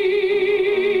speak.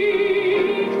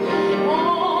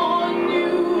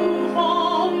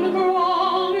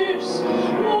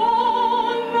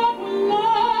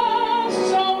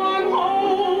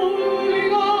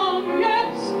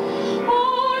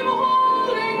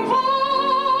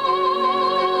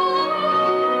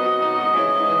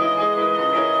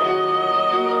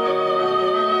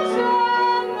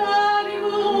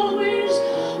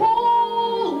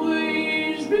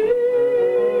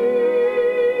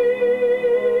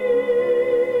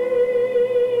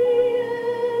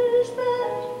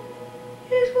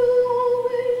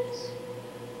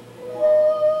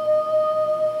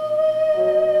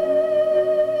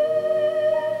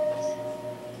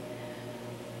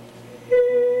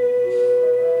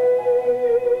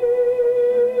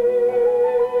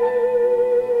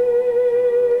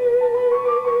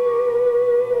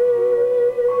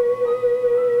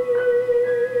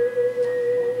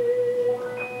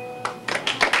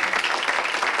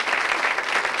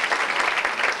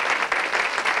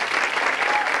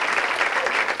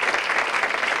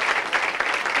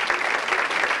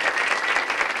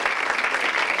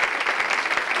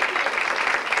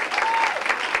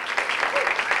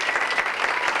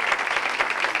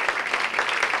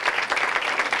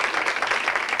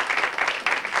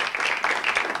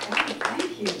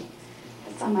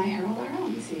 My Harold Our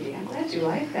Own CD. I'm glad you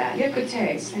like that. You have good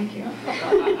taste. Thank you.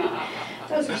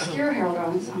 Those obscure Harold Our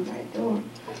Own songs I adore.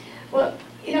 Well,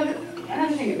 you know,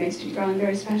 another thing that makes Judy Garland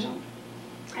very special,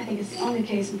 I think it's the only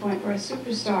case in point where a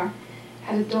superstar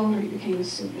had a daughter who became a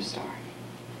superstar.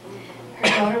 Her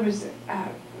daughter was,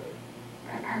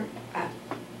 her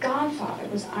godfather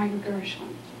was Ira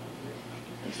Gershwin.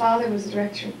 Her father was the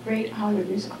director of great Hollywood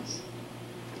musicals.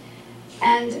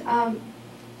 And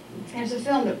there's a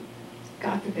film that,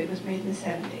 God forbid, was made in the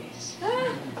 70s.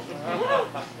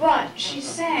 But she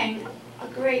sang a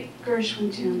great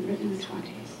Gershwin tune written in the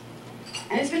 20s.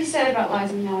 And it's been said about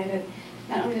Liza Minnelli that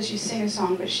not only does she sing a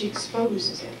song, but she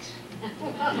exposes it.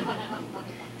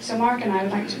 So Mark and I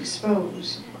would like to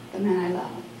expose the man I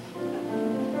love.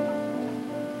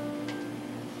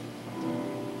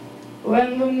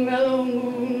 When the mellow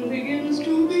moon begins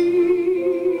to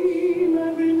beam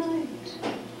every night,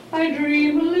 I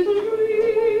dream a little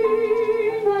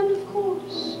dream, and of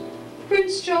course,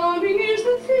 Prince Charming is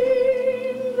the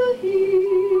theme, the he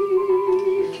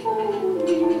for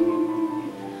me.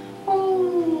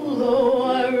 Although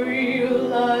I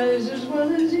realize as well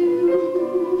as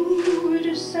you, it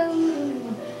is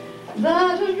seldom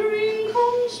that a dream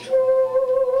comes true.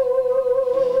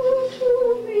 To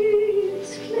me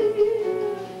it's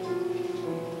clear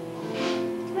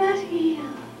that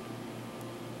he'll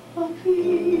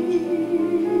appear.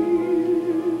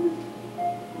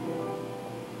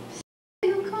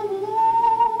 He'll come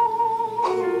along,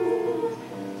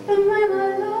 the man I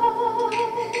love,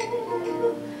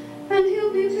 and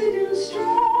he'll be big and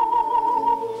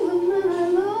strong, the man I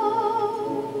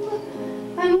love.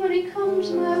 And when he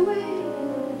comes my way,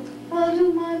 I'll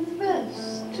do my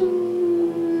best to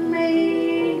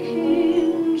make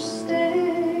him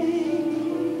stay.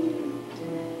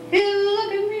 He'll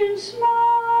look at me and smile,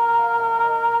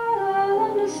 I'll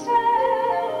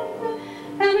understand,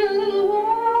 and in a little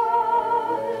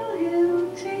while he'll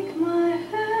take my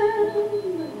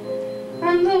hand.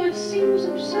 And though it seems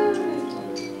absurd,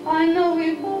 I know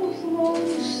we both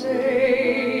won't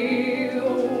say a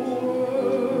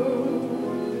word.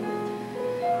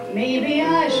 Maybe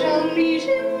I shall meet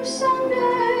him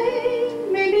someday,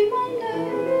 maybe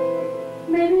Monday,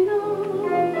 maybe not.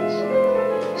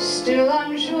 Still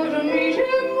I'm sure to meet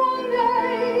him one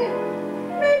day,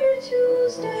 maybe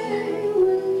Tuesday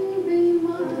will be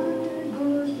my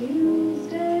good news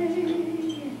day.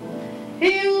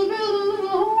 He'll build a little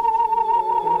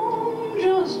home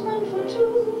just meant for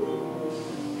two,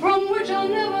 from which I'll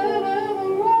never ever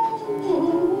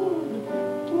roam.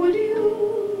 Would you?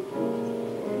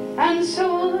 And so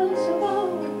that's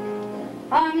about,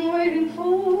 I'm waiting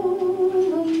for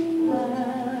the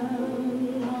man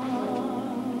I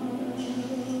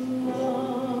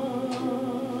love.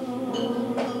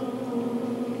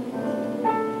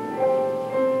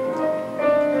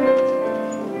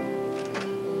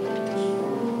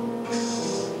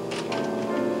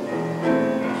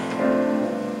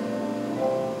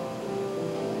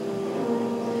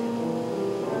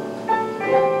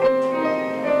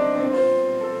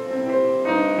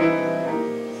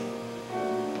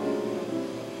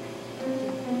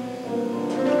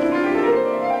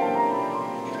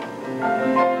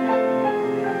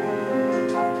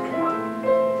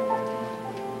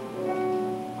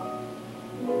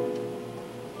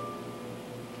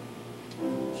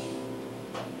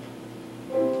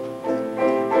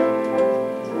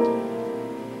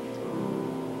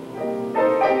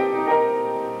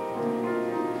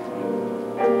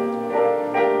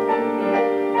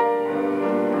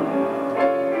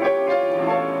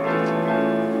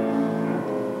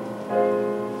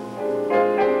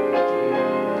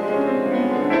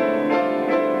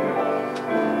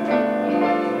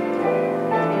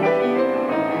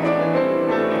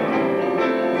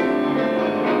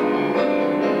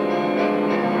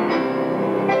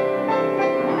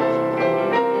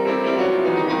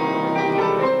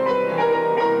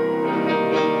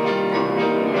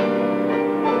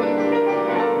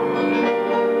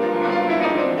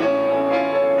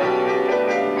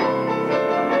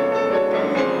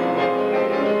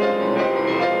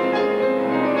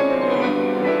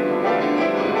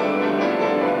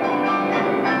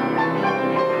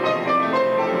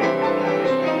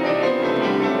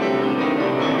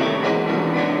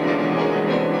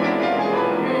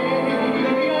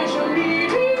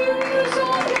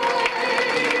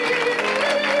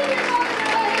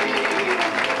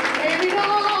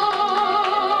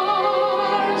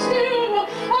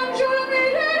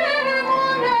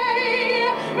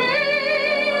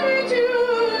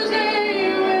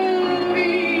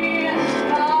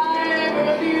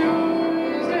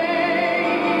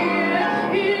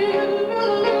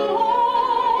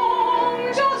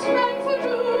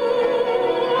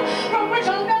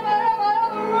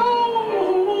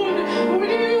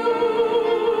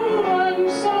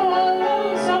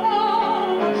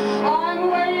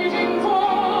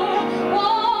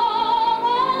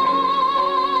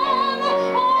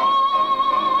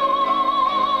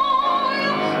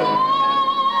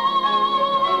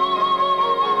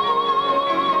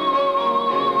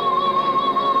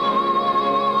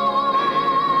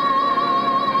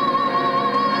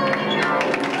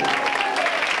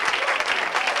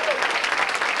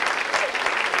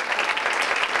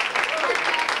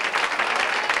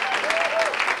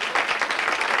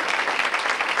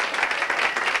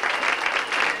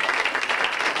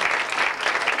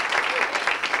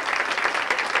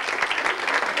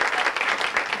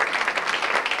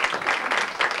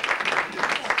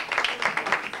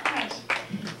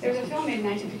 in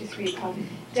 1953 called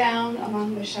Down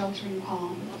Among the Sheltering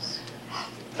Palms.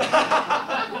 And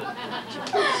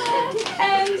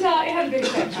it had a big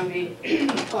effect on me.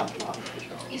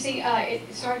 You see,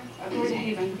 it started Gloria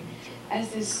Haven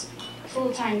as this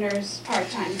full-time nurse,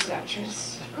 part-time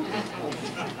seductress.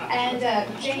 And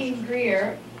Jane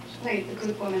Greer played the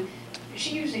good woman.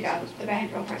 She usually got the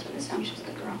bad girl parts, but this time she was a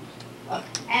good girl.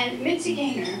 And Mitzi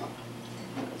Gaynor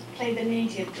played the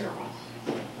native girl.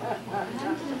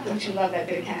 Don't you love that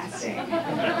bit of casting?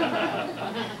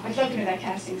 I felt into that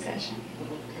casting session.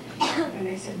 And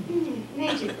they said,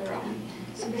 native girl. And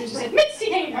some producer said, Mitzi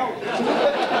Gaynor!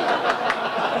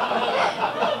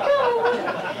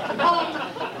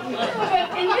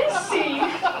 But in this scene,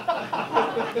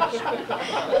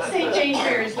 let's say Jane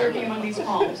Greer is lurking among these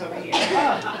palms over here.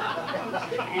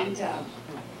 And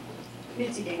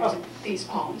Mitzi Gaynor's in these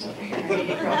palms over here in a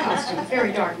native girl costume,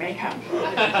 very dark makeup.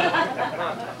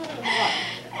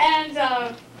 And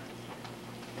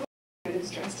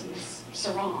is dressed in this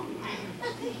sarong,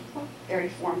 very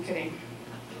form-fitting.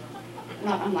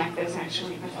 Not unlike this,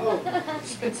 actually, but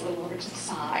splits a little over to the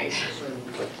side,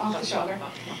 off the shoulder.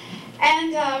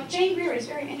 And Jane Greer is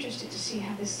very interested to see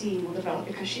how this scene will develop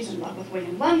because she's in love with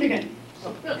William Lundigan.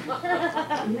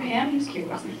 Remember him? He was cute,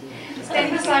 wasn't he?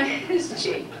 Standing beside his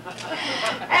cheek.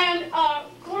 And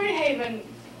Gloria Haven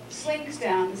slinks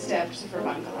down the steps of her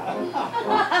bungalow.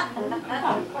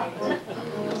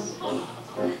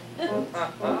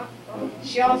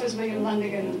 She offers William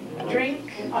Lundigan a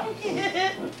drink.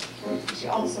 She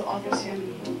also offers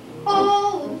him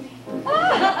all of me.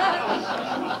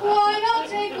 Why not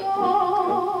take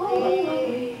all of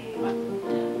me?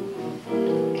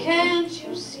 Can't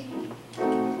you see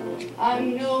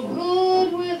I'm no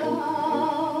good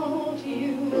without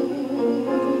you?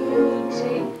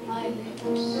 Take my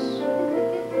lips,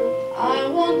 I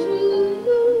want to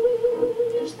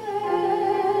lose them.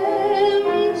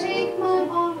 Take my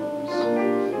arms,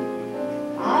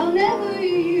 I'll never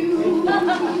use them.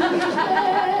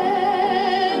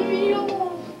 You're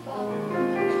wonderful,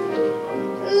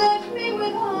 left me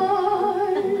with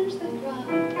arms that cry.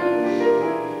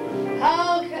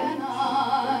 How can I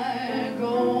go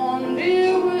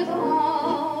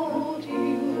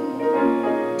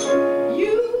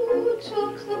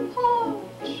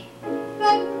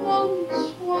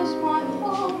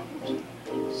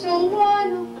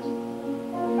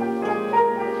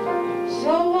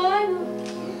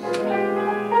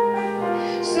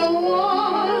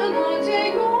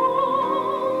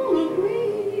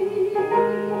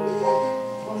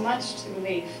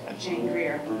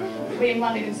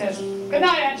London says, "Good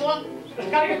night, Angela.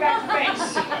 Gotta get back to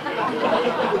base."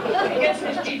 He gets in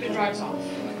his Jeep and drives off.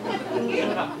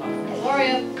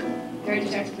 Gloria, very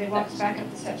dejectedly, walks back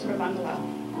up the steps of her bungalow.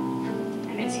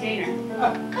 And Mitzi Gaynor,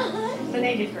 the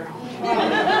native girl,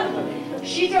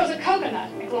 she throws a coconut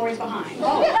at Gloria's behind.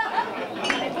 Oh.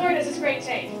 And Gloria does this great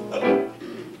take.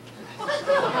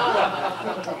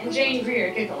 And Jane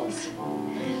Greer giggles.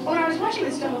 When I was watching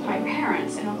this film with my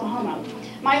parents in Oklahoma,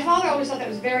 my father always thought that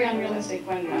was very unrealistic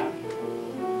when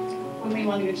Lee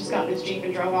London had just gotten his Jeep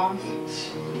and drove off.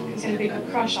 He had a big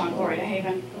crush on Gloria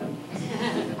Haven.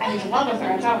 I was in love with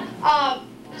her.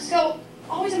 So,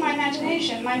 always in my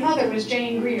imagination, my mother was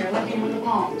Jane Greer, looking with the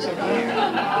palms over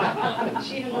there.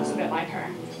 She even looks a bit like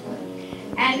her.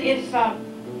 And if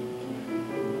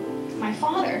my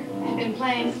father had been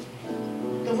playing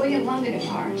the William London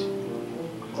part,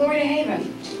 Gloria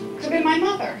Haven could have been my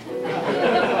mother.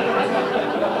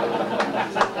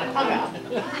 Oh, well.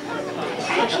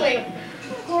 Actually,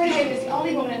 Gloria Haven is the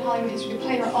only woman in Hollywood history to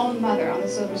play her own mother on the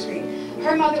silver screen.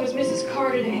 Her mother was Mrs.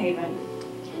 Carter de Haven,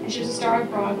 and she was a star of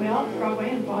Broadway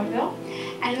and vaudeville.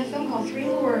 And in a film called 3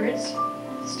 Little Words,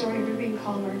 the story of Ruby and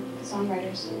Culmer, the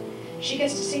songwriters, she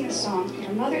gets to sing a song that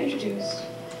her mother introduced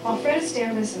while Fred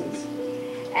Astaire listens.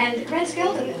 And Red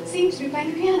Skelton seems to be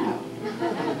playing the piano.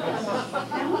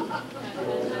 No?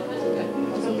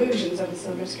 Those illusions of the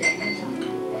silver screen.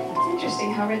 It's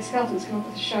interesting how Red Skelton's come up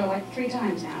with the show like 3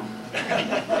 times now.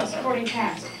 Supporting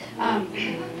cast.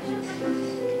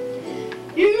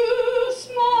 You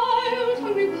smiled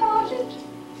when we parted.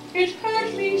 It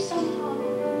hurt me somehow.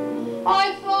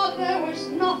 I thought there was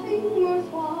nothing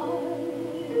worthwhile.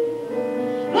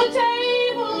 The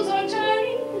tables are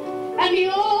turning and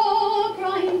you're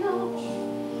crying now,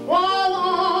 while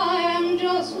I am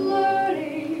just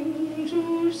learning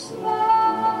to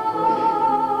smile.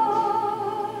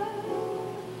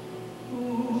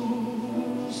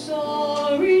 Ooh,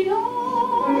 sorry now.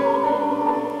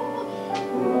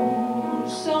 Ooh,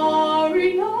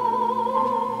 sorry now.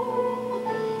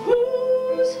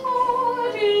 Whose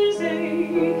heart is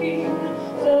aching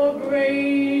for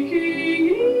breaking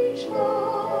each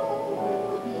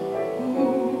vow?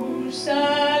 Who's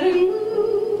sad and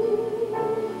blue?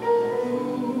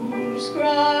 Who's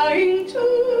crying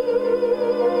too?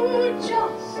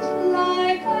 Just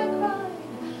like I cried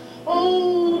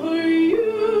over you.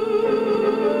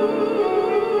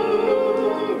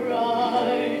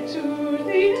 Right to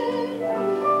the end.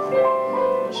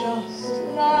 Just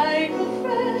like a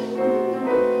friend,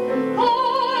 I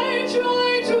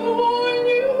tried to warn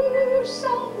you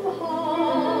somehow.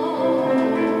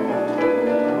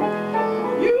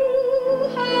 You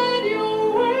had your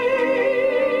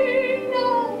way,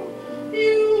 now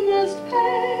you must pay.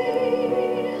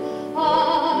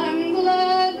 I'm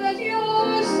glad that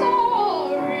you're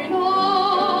sorry now.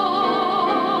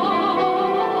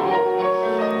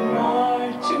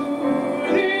 Right to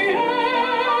the end,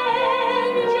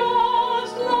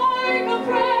 just like a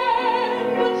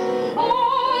friend, I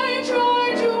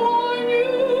tried to warn you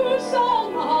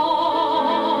somehow.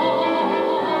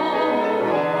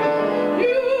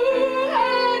 You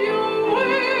had your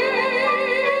way,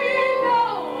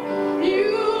 now you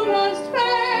must pay.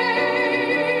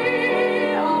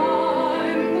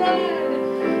 I'm glad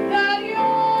that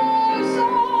you're sorry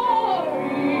now.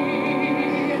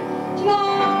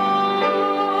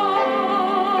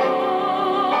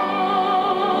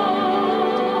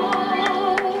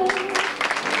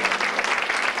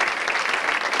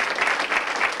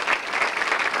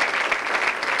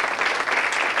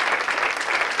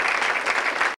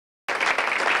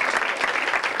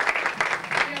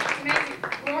 It's amazing.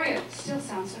 Gloria still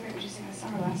sounds so great when she sang that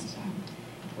summer last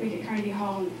week at Carnegie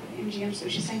Hall and MGM. So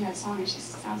she sang that song and she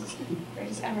sounds as great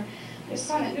as ever. There's a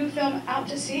song, that new film, Out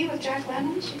to Sea with Jack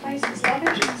Lemmon. She plays his love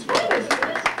interest. It's really it's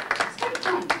quite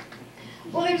fun.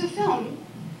 Well, there was a film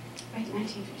back in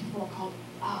 1954 called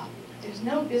There's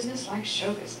No Business Like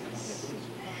Show Business.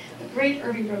 The great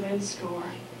Irving Berlin score.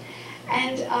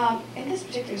 And in this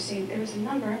particular scene, there was a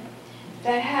number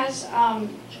that has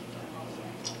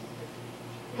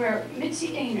where Mitzi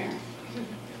Gaynor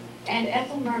and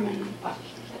Ethel Merman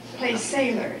play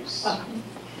sailors.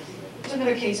 It's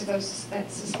another case of that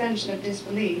suspension of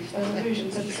disbelief, those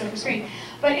illusions of the silver screen.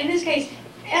 But in this case,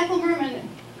 Ethel Merman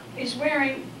is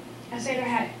wearing a sailor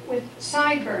hat with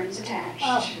sideburns attached.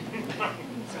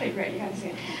 It's pretty great, you gotta see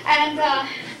it. And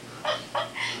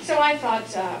so I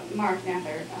thought Mark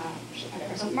Nather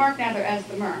as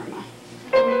the Merm.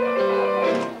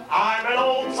 I'm an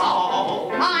old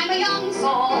salt. I'm a young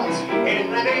salt. In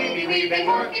the Navy we've been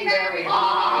working very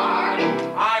hard.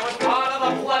 I was part of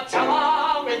the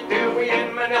flotilla with Dewey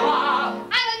in Manila.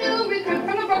 I'm a new recruit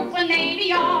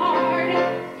yard.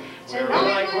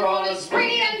 Tonight we're all as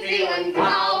free and feeling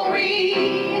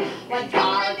flowery. We've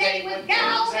got a date with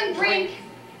gals and drink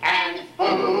and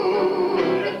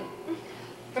food.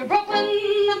 From Brooklyn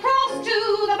across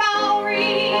to the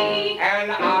Bowery.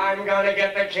 And I'm gonna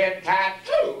get the kid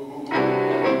tattooed.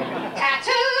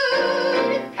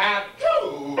 Tattooed.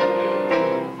 Tattooed.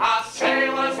 A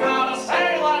sailor's not a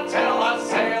sailor till a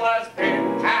sailor's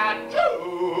been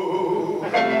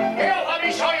tattooed. Here, let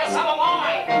me show you some of mine.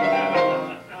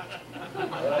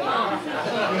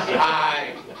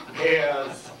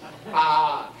 Here's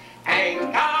a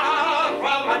anchor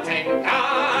from a tinker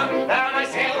that I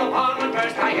sailed upon when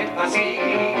first I hit the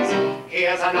seas.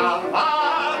 Here's another of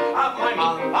my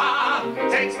mother,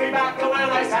 takes me back to when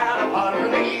I sat upon her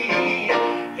knee.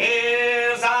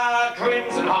 Here's a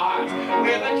crimson heart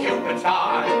with a Cupid's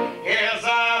dart. Here's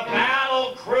a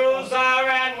battle cruiser,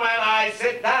 and when I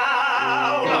sit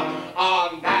down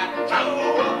on that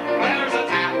too, there's a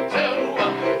tattoo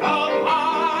of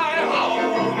my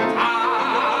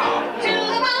hometown. To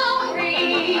the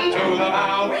Bowery. To the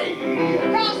Bowery.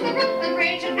 Across the Brooklyn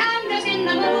Bridge and Anders in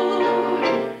the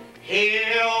mood.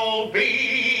 He'll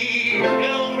be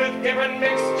filled with different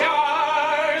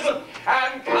mixtures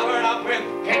and covered up with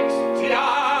picks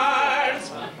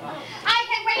yards. I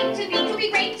can't wait to be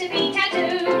great to be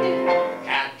tattooed.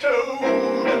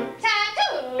 Tattooed.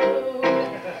 Tattooed.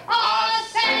 A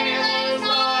sailor's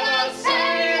not a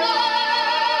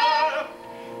sailor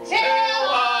till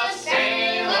a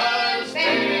sailor's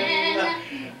been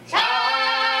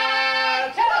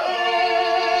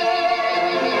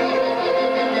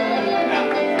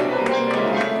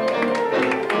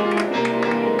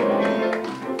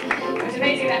It's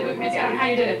amazing that movement. I don't know how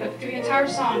you did it, but through the entire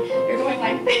song, you're going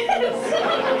like this.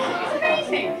 It's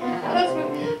amazing.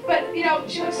 But, you know,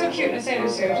 she looks so cute in a sailor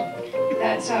suit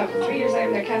that 3 years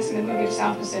later they're casting the movie of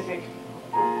South Pacific.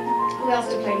 Who else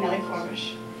to play Nellie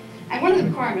Forbush? And one of the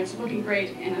requirements of looking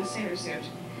great in a sailor suit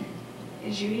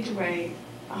is you need to weigh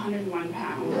 101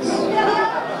 pounds.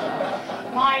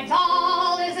 My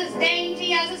doll is as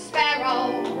dainty as a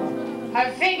sparrow.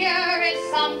 Her figure is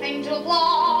something to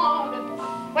applaud.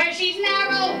 Where she's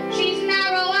narrow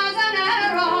as an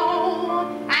arrow.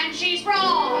 And she's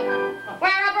broad,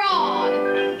 where a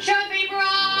broad should be broad.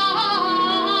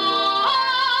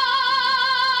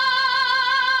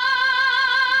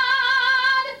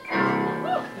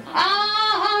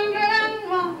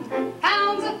 101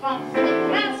 pounds of fun.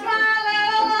 That's my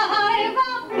little honey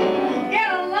bun. Get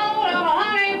a load of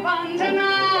honey bun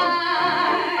tonight.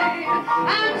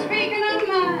 I'm speaking of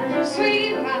my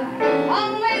sweet pie,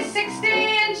 only 60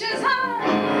 inches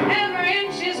high. Every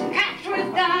inch is packed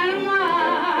with dynamite.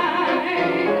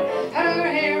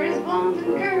 Her hair is blonde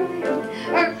and curly,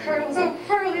 her curls are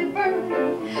curly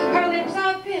burly, her lips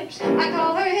are pips, I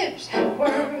call her hips,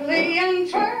 whirly and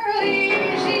twirly.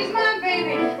 She's my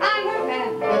baby, I'm her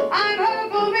pet, I'm her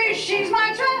booby, she's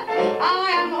my trap.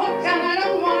 I am hooked and I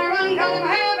don't want to run, 'cause I'm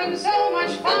having so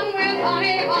much fun with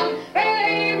honey bun.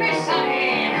 Believe me,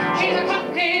 sonny, she's a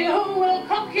cookie who will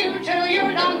cook you till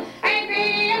you're done. Ain't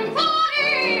being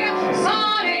funny,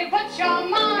 sonny, put your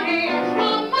money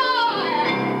on my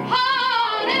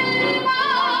honey bun.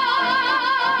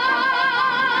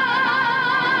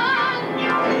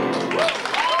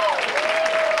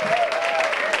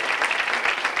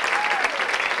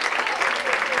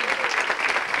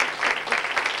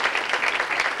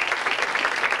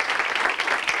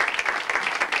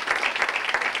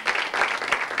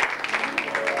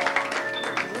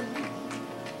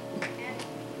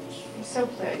 I'm so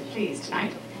pleased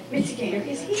tonight. Mitzi Gaynor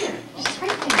is here. She's right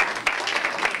there.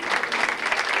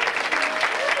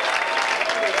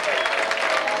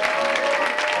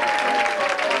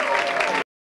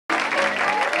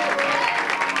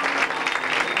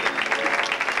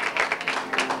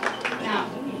 Now,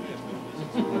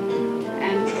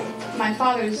 and my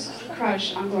father's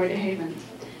crush on Gloria Haven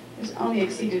was only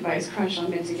exceeded by his crush on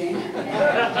Mitzi Gaynor.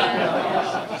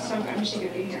 So I wish she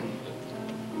could be here.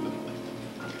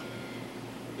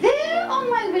 There on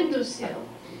my windowsill,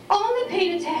 on the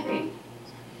painted tapping,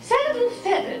 sat a little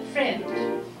feathered friend.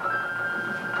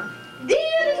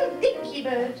 Dear little dinky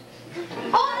bird,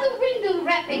 on the window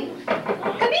rapping,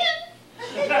 come in!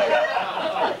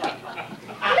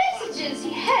 Messages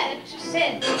he had to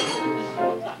send.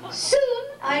 Soon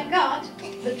I got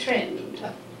the trend.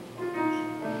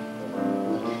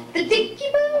 The dinky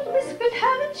bird whispered,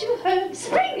 haven't you heard?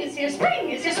 Spring is here,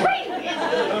 spring is here, spring is here.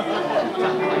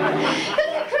 The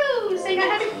little crow sang a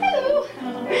happy hello.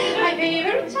 My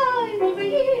favorite time of the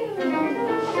year. The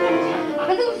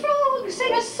little frog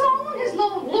sang a song, his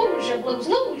long, lose your blues,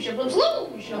 lose your blues,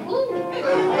 lose your blues.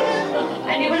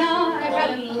 And you and I fell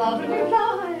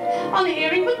on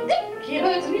hearing the Dicky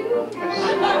Bird's news. If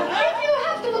you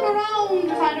have to look around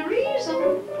to find a reason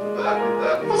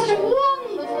for such a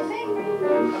wonderful thing,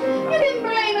 you can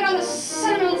blame it on the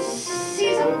sentimental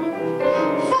season.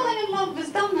 Falling in love is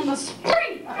done in the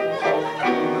spring.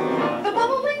 The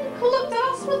bobolink who looked at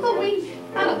us with a wink,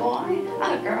 and a boy,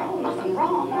 and a girl, nothing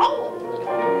wrong. Oh,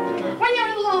 when you're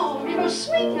in love, you go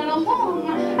swinging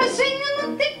along, singing the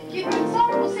Dicky Bird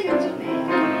song, sing it to me.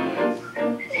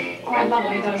 Oh, I love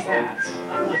when he does that.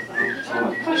 I'm a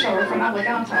pushover for an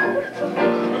obligato.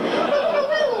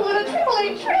 With a triple-A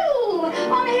trill,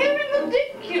 on hearing the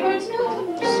Dicky Bird's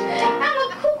news, and a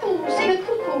cuckoo sing a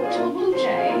cuckoo to a blue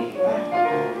jay,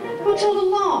 who told a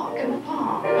lark in the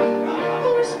park, who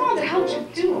responded, how'd you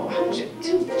do,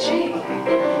 Jay?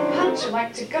 How'd you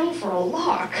like to go for a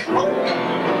lark? Oh.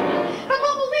 The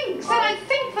bobolink said, I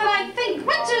think that I think,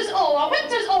 winter's over,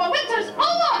 winter's over, winter's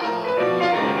over.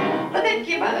 The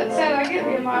Dicky Bird said, I give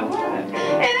you my word,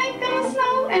 it ain't gonna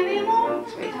snow anymore,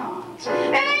 sweetheart.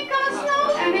 It ain't gonna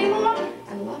snow anymore.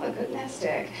 I love a good nest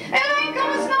egg. It ain't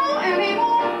gonna snow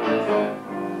anymore.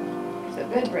 If the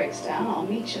bed breaks down, I'll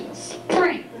meet you in the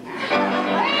spring.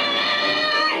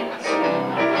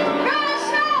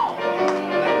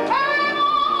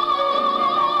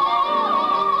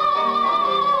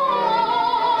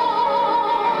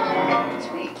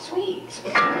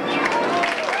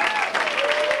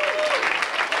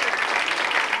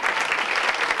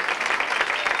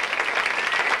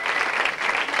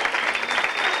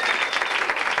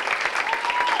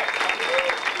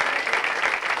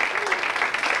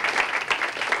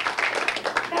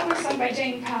 By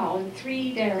Jane Powell and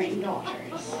 3 Daring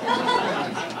Daughters.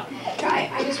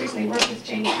 I just recently worked with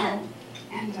Jane Powell,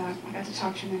 and I got to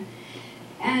talk to her,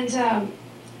 and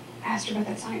asked her about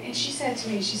that song, and she said to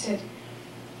me, she said,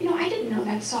 you know, I didn't know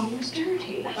that song was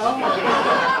dirty. Oh.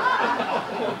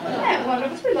 Yeah, well,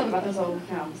 what's we love about those old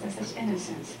films? That's such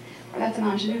innocence. Or that's an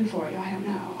ingenue for you, I don't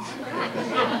know.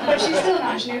 But she's still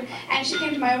an ingenue, and she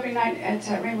came to my opening night at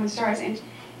Rainbow and Stars,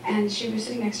 and she was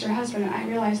sitting next to her husband, and I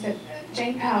realized that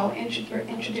Jane Powell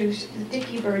introduced the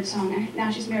Dicky Bird song, and now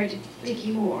she's married to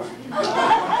Dickie Moore.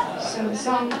 So the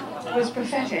song was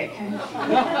prophetic.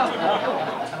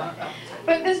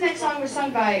 But this next song was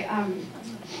sung by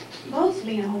both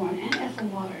Lena Horne and Ethel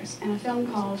Waters in a film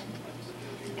called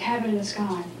Cabin in the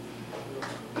Sky.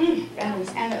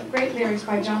 And great lyrics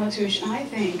by John Latouche, and I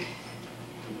think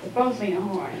that both Lena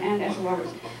Horne and Ethel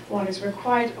Waters were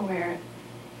quite aware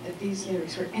that these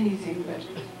lyrics were anything but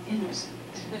innocent.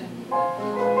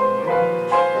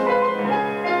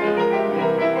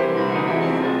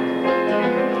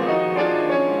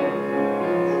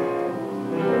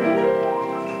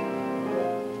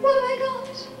 What have I got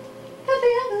that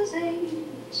the others ain't,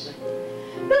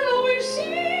 that always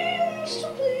seems to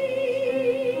please?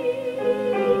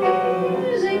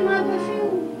 Ain't my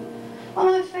perfume or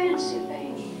my fancy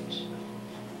paint,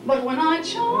 but when I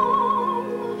charm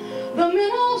the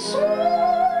men all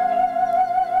swoon,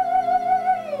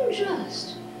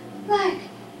 just like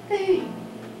they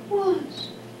was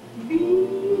bees.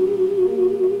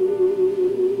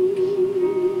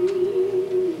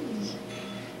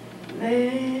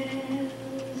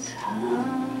 There's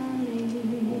honey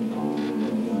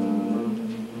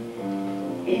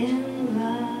in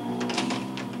the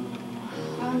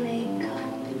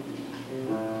honeycomb.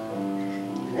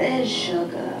 There's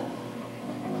sugar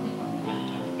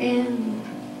in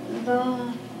the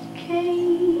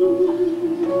cane.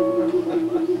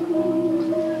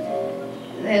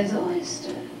 There's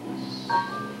oysters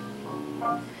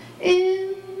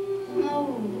in a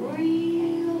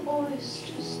real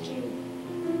oyster stew,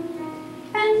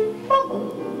 and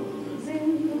bubbles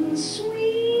in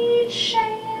sweet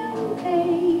champagne.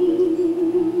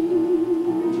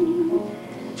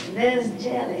 There's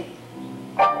jelly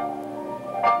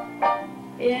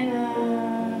in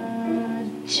a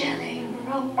jelly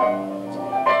roll,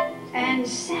 and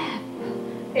sap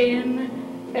in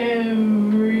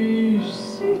every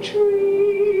tree.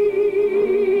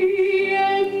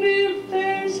 And if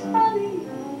there's honey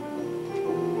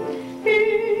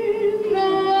in the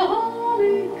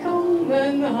honeycomb,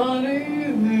 and honey,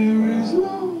 there is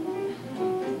love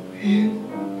in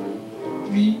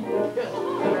me.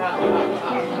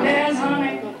 There's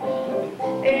honey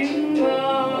in the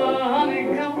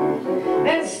honeycomb,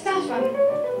 there's stuffing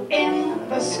in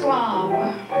the squab,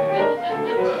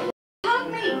 hot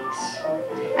meat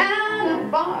and a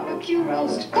barbecue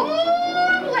roast, corn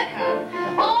liquor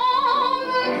on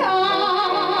the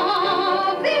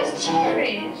cob. There's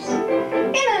cherries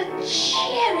in a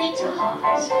cherry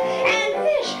tart, and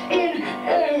fish in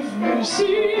every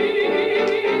sea.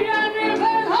 And if there's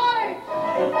honey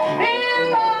in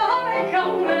the honey,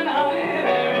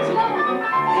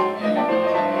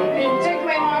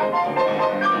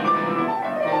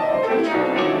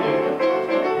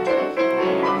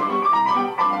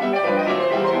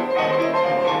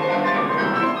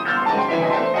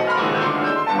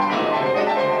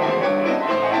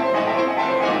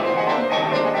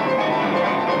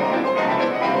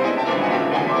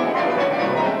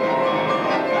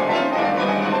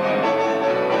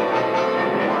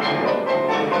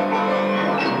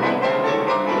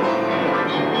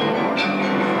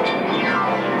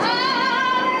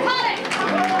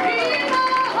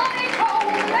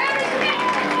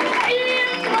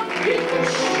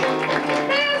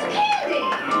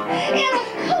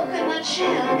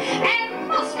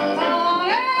 on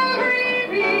every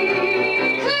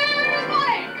beat. There's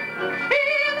money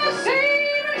in the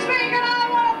scene and speaking, I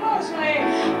want to personally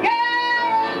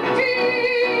guarantee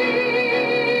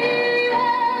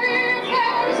that if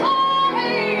there's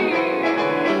honey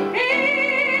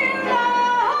in the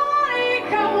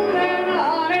honeycomb, then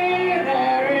honey,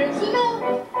 there is love.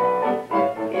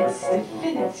 It's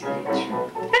definitively true.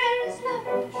 There is love.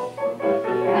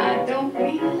 And I don't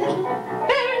mean a little.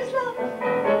 There is love.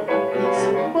 It's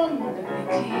abundantly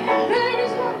clear. There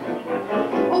is love.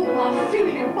 Oh, I feel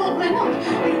it bubbling up.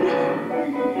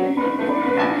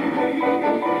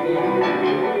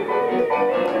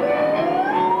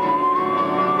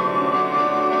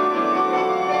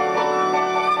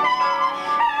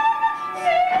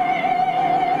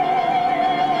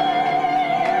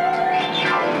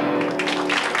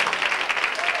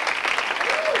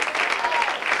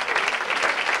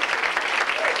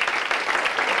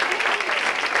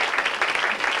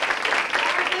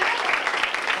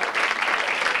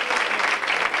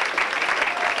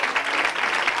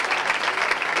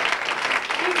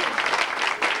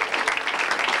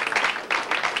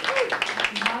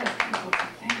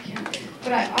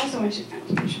 But I also want to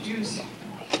introduce a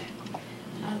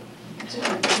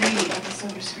different lady of the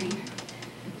silver screen.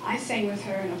 I sang with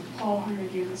her in a Paul Hunter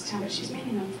review this time, but she's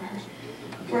mainly known for her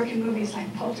work in movies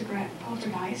like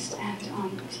Poltergeist and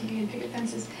on TV and Picket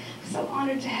Fences. So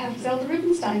honored to have Zelda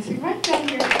Rubinstein sing right down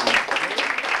here.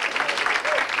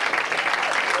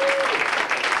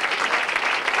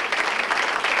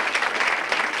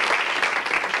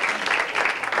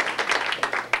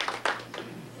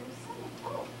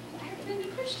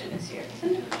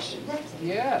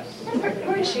 Yes.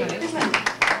 Where is she? Where's Linda?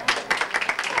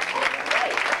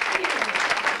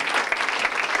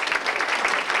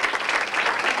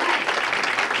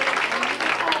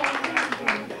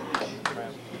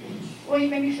 Well, you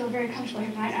made me feel very comfortable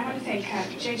here tonight. I want to thank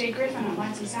J.J. Griffin on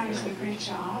Lights and Sound, who's done a great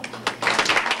job.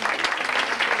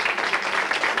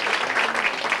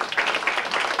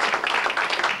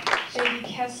 J.D.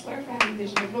 Kessler for having the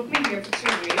vision to book me here for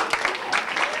 2 weeks.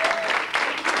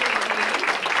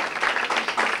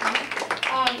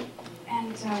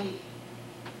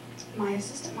 My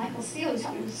assistant, Michael Seal, who's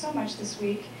helped me with so much this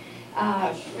week.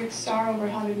 Rick Starr over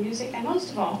at Hollywood Music, and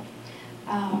most of all,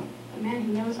 a man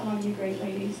who knows a lot of you great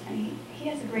ladies, and he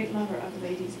has a great lover of the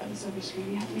ladies of the silver screen.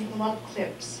 He helped me with a lot of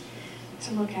clips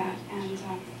to look at, and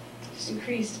just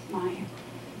increased my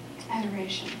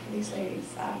adoration for these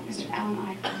ladies. Mr. Alan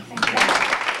Eichler, thank you.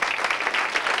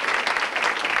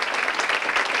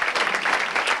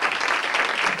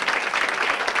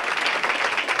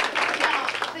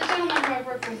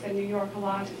 With in New York a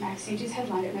lot at Maxine's. He's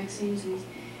headlined at Maxine's, and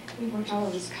we've worked all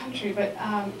over this country, but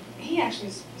he actually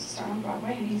is a star on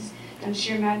Broadway, and he's done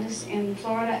Sheer Madness in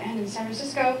Florida and in San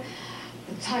Francisco,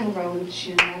 the title role in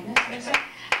Sheer Madness. But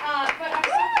I'm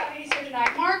so glad he's here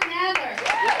tonight. Mark Nadler.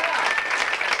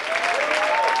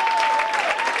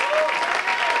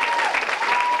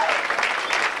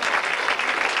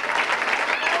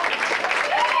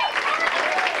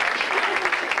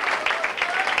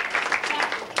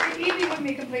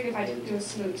 Completely if I didn't do a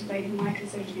salute to lady whom I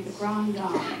consider to be the grande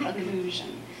dame of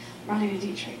illusion, Marlene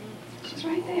Dietrich. She's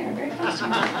right there, very close to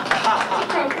me. It's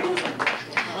appropriate, isn't it?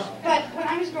 But when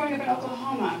I was growing up in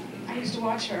Oklahoma, I used to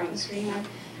watch her on the screen.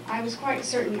 I was quite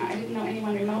certain I didn't know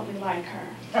anyone remotely like her.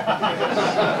 It's not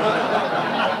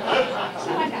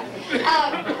like that.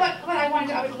 But I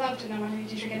would love to know Marlene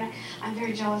Dietrich, and I'm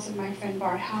very jealous of my friend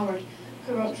Bart Howard,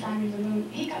 who wrote Fly Me to the Moon.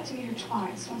 He got to meet her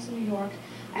twice, once in New York,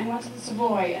 and once at the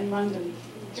Savoy in London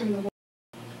during the war.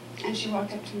 And she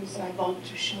walked up to me and said, "I want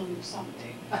to show you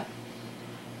something."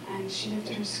 And she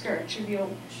lifted her skirt to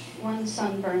reveal one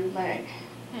sunburned leg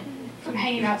from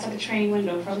hanging outside the train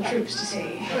window for the troops to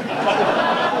see.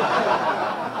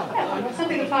 Yeah,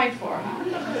 something to fight for, huh?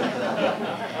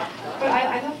 But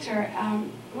I loved her.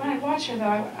 When I watched her, though,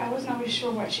 I wasn't always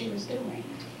sure what she was doing.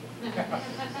 But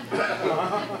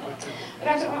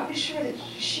I was always sure that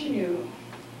she knew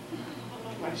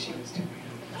what she was doing.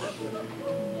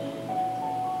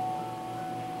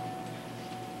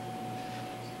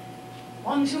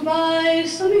 Want to buy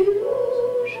some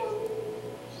illusions,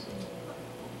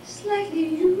 slightly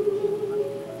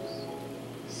used,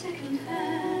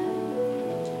 second-hand.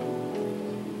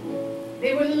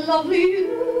 They were lovely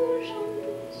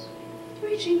illusions,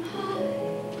 reaching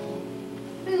high,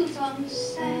 built on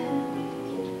sand.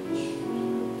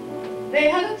 They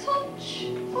had a touch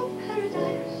of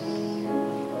paradise,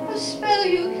 a spell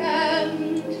you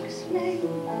can't explain.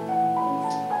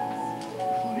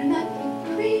 For in that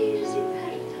crazy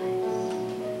paradise,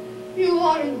 you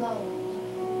are in love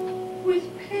with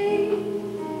pain.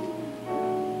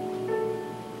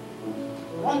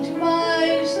 want to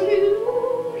buy some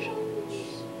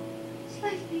illusions,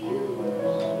 slightly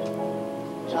used,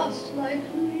 just like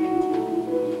you.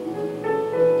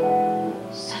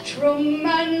 Such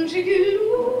romantic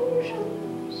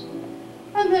illusions,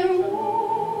 and they're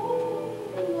all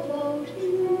about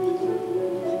you.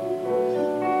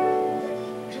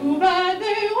 Too bad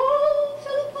they all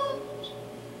fell apart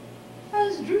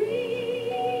as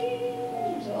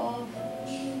dreams of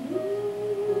you.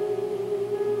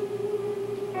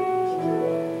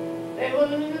 They were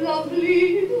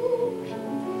lovely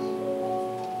illusions,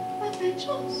 but they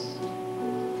just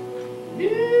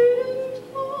didn't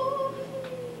come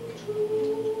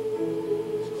true.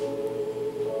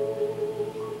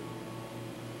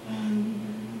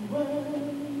 And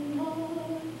when I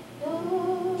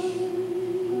die,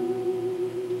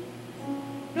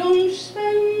 don't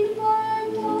spend my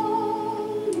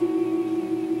money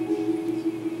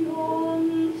on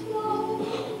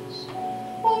flowers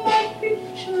or my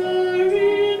picture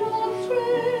in a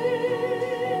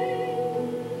frame.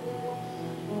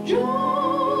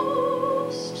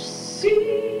 Just see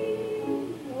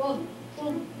what the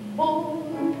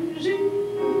boys in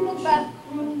the back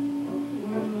room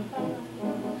will have,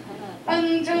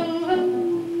 and tell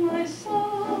them I sighed,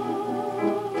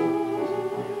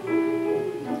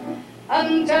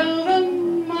 and tell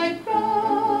them I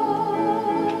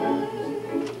cried,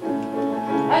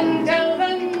 and tell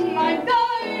them I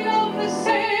die of the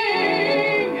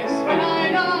same. Yes, when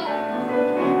I die,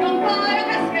 don't buy a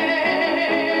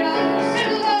casket of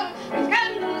silver with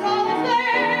candles all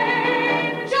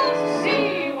aflame. Just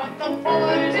see what the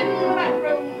boys in the back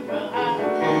room will have,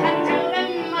 and tell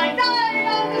them I die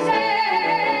of the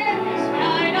same. Yes, when I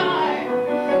die,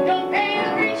 don't pay the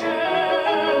preacher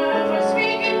for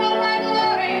speaking of my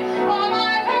glory or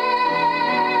my fame.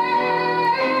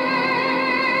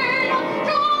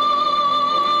 Just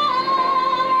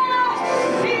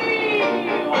see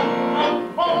what the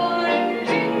boys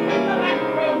in the back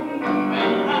room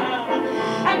will have,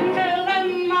 and tell them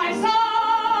I sighed,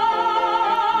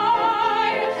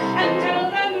 and tell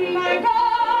them I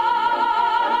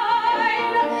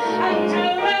cried, and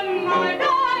tell them I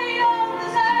die of the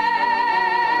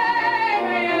same.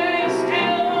 Yes,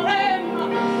 tell them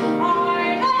I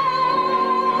died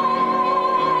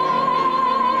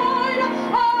of the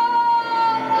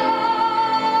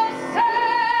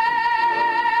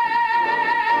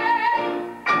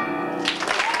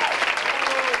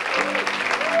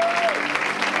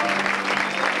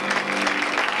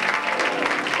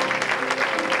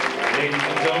Ladies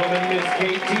and gentlemen, Miss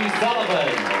K.T.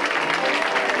 Sullivan.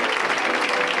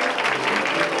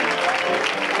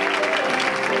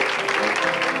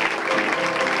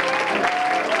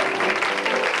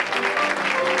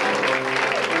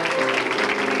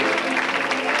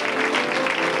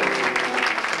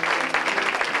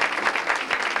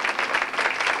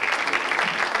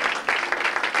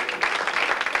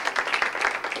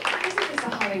 Isn't this a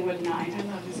Hollywood night? I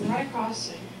love this. Right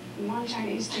across from one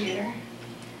Chinese theater.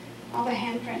 All the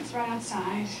handprints right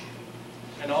outside.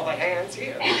 And all the hands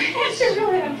here. It's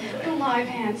really the live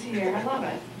hands here. I love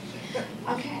it.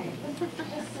 Okay,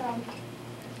 let's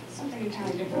something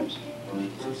entirely different.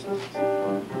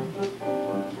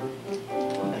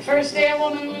 The first day a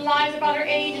woman lies about her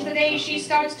age is the day she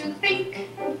starts to think.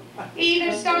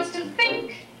 Either starts to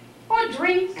think or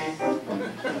drink.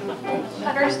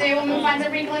 The first day a woman finds a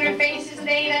wrinkle in her face is the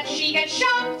day that she gets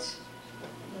shocked.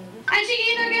 And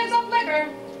she either gives up liquor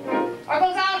or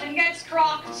goes out and gets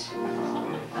crocked.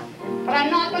 But I'm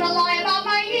not gonna lie about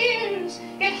my years,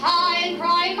 get high and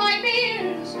cry my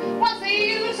beers. What's the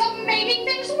use of making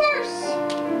things worse?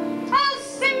 I'll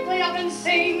simply up and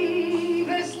sing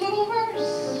this little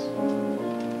verse.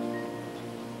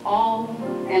 All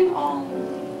in all,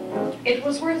 it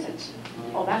was worth it.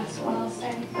 Oh, that's what I'll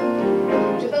say.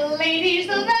 To the ladies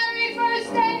the very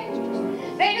first day,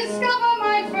 they discover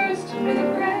my first bit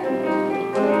of gray.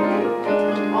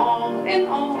 All in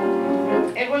all,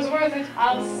 it was worth it,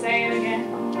 I'll say it again.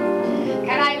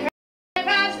 Can I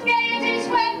past gaieties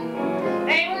when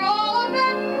they were all of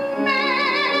them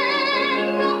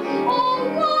men? Oh,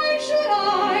 why should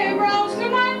I browse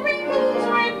through my wrinkles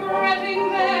regretting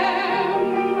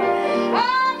them?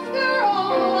 After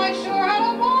all, I sure had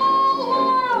a ball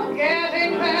while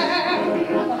getting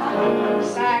them.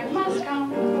 Sag must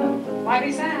come, why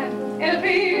be sad? It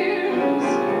appears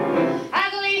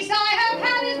at least I have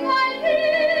had it my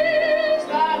years,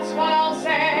 that's what I'll say.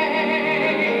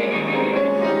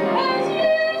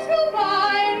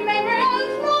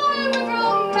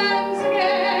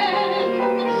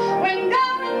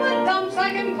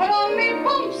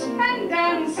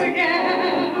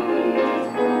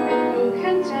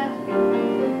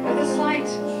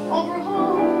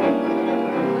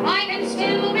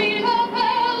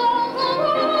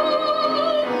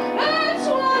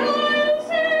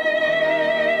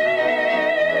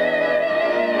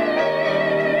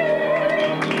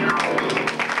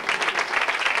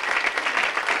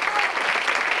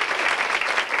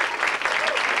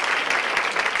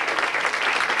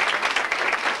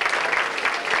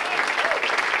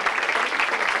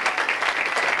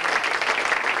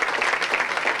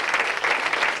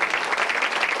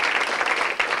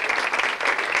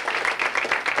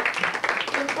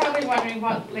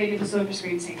 wondering what Lady of the Silver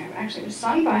Screen singer. Actually, it was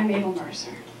sung by Mabel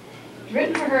Mercer.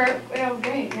 Written for her, oh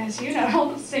great, yes, you know, all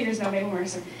the singers know Mabel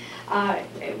Mercer.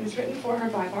 It was written for her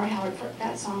by Bart Howard.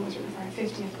 That song was written for her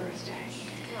 50th birthday.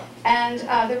 And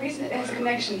the reason it has a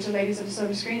connection to Ladies of the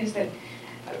Silver Screen is that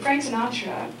Frank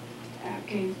Sinatra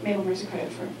gave Mabel Mercer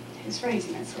credit for his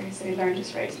phrasing. That's where he said he learned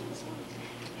his phrasing.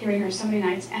 Hearing her so many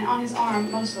nights, and on his arm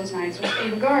most of those nights was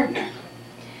Ava Gardner.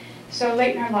 So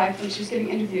late in her life, when she was giving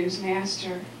interviews and they asked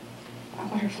her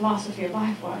what her philosophy of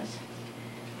life was,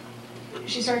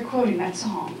 she started quoting that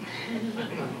song.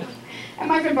 And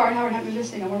my friend Bart Howard had been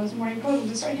listening on one of those morning programs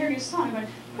and started hearing his song. I went,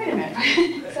 wait a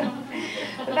minute. So,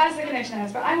 but that's the connection it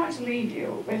has. But I want to leave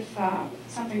you with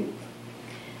something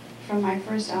from my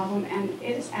first album, and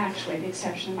it is actually the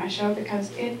exception of my show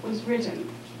because it was written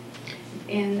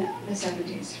in the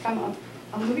 70s from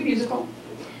a movie musical.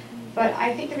 But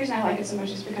I think the reason I like it so much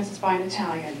is because it's by an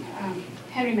Italian,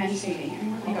 Henry Mancini. I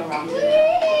mean, what can you go wrong with?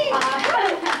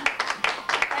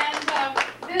 And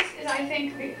this is, I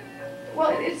think,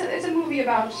 it's a movie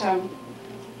about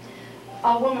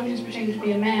a woman who's pretending to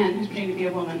be a man who's pretending to be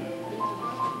a woman.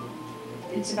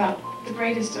 It's about the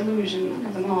greatest illusion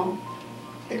of them all.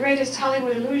 The greatest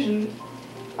Hollywood illusion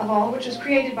of all, which was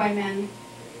created by men,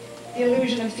 the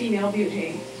illusion of female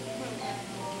beauty.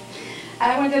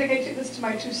 And I want to dedicate this to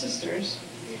my two sisters,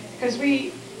 because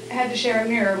we had to share a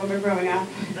mirror when we were growing up,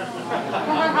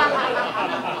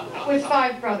 with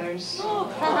 5 brothers.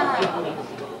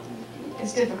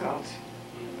 It's difficult,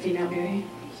 female beauty.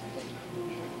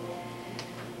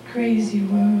 Crazy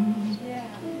world,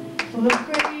 full of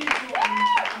crazy.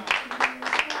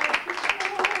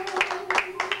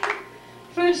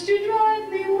 First you drive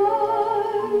me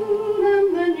wild,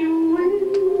 and then you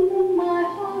win my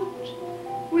heart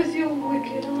with your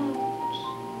wicked art.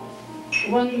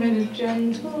 1 minute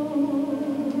gentle,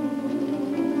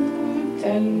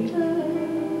 tender,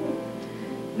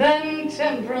 then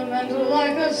temperamental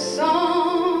like a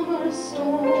summer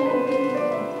storm.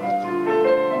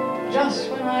 Just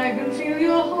when I can feel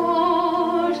your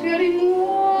heart getting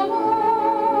warmer,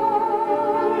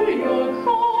 you're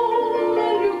cold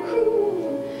and you're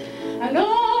cruel, and I,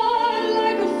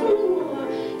 like a fool,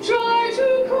 try to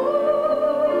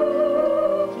cope,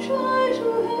 try to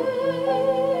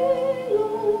hang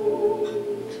on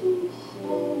to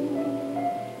home.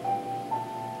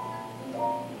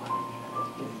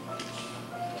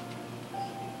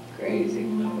 Crazy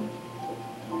love.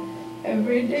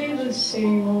 Every day the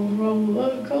same old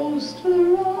roller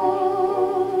coaster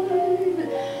ride.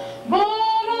 But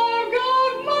I've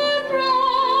got my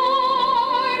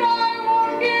pride, I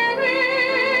won't give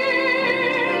in,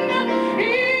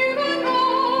 even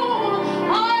though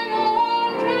I know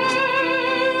I'll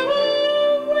never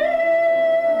win.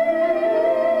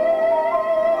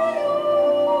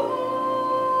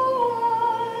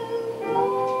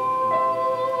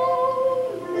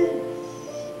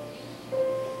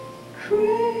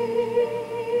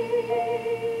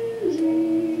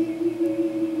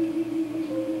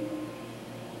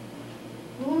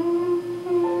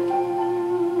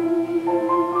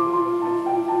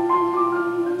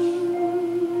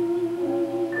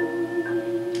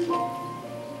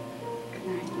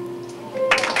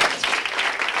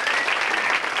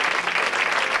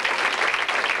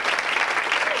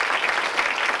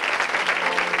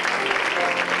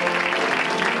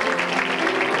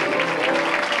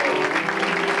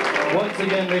 Once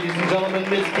again, ladies and gentlemen,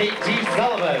 Miss K.T.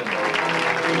 Sullivan.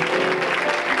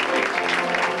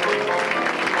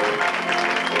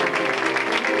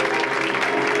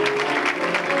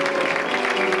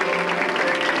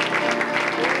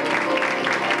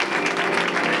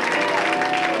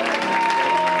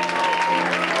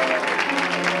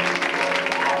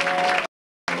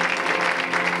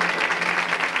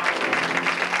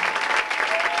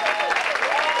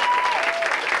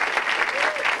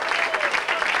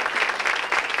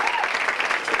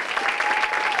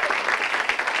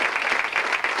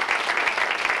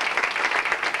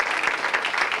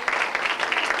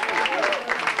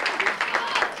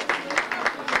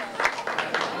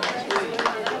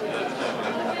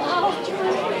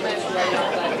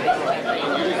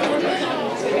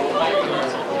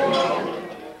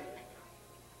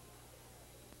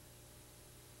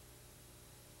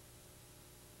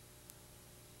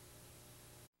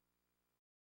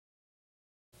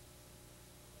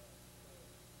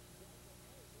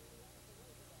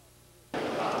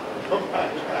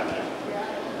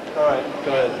 All right,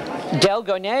 go ahead. Del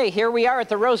Gonet, here we are at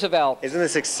the Roosevelt. Isn't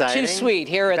this exciting? Too sweet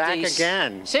here at Back the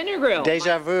again. Cinegrill.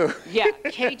 Deja vu. Yeah,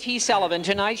 KT Sullivan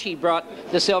tonight. She brought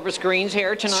the silver screens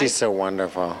here tonight. She's so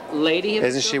wonderful. Lady of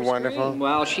Isn't she silver wonderful? Screen.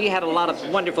 Well, she had a lot of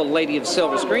wonderful Lady of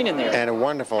Silver Screen in there. And a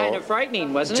wonderful. Kind of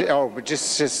frightening, wasn't it? Oh, but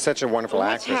just such a wonderful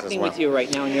What's actress happening as well. with you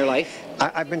right now in your life?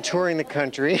 I've been touring the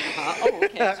country.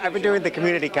 Okay. I've been doing the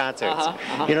community concerts.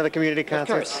 You know the community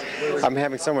concerts? course. I'm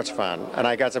having so much fun. And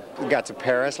I got to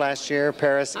Paris last year,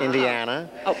 Paris, Indiana,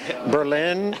 Oh,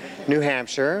 Berlin, New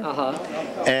Hampshire,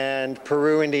 and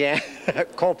Peru, Indiana,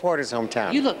 Cole Porter's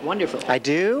hometown. You look wonderful. I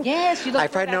do? Yes, you look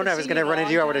If I'd known I was going to run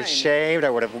into you, I would have shaved, I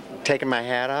would have taken my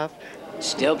hat off.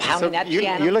 Still pounding that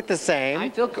piano. You look the same. I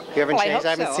feel You haven't well, changed? I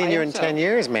haven't so. seen you in 10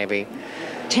 years, maybe.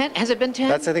 10? Has it been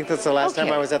 10? I think that's the last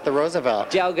time I was at the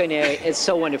Roosevelt. Del Gonet, it's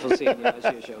so wonderful seeing you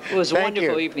as usual. It was a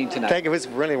wonderful evening tonight. Thank you. It was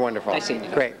really wonderful. Nice seeing you.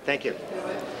 Great. Thank you.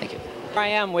 Thank you. I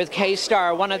am with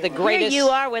K-Star, one of the greatest. Here you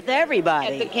are with everybody.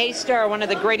 At the K-Star, one of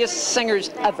the greatest singers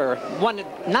ever.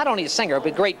 Not only a singer,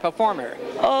 but great performer.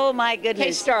 Oh my goodness.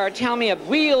 K-Star, tell me of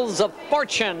Wheels of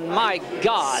Fortune, my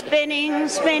God. Spinning,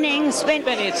 spinning, spinning.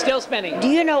 Spinning, it's still spinning. Do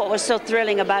you know what was so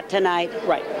thrilling about tonight?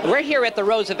 Right. We're here at the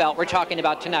Roosevelt we're talking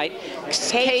about tonight.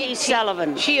 KT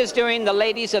Sullivan. She is doing the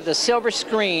Ladies of the Silver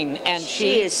Screen, and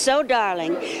She is so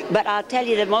darling, but I'll tell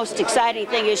you the most exciting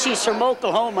thing is she's from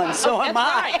Oklahoma, and so am I.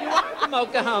 Right. From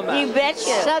Oklahoma. You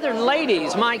betcha. Southern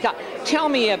ladies, my God. Tell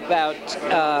me about,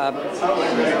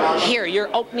 here,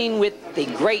 you're opening with the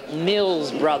great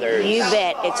Mills Brothers. You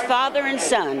bet. It's father and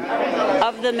son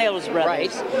of the Mills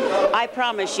Brothers. Right. I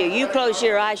promise you, you close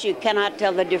your eyes, you cannot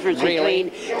tell the difference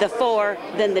between the four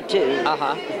than the two.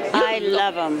 I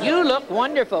love them. You look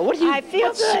wonderful. What do you? I feel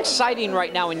what's good. exciting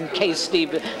right now in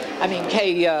K-Star's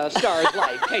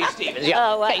life? K-Stevens,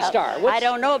 yeah. Oh, K-Star. I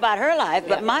don't know about her life,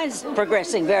 but mine's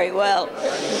progressing very well.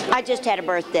 I just had a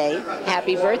birthday.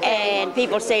 Happy birthday. And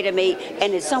people say to me,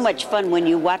 and it's so much fun when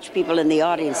you watch people in the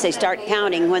audience, they start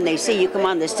counting when they see you come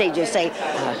on the stage. They say,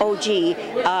 oh, gee,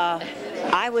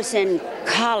 I was in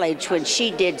college when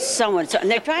she did so-and-so.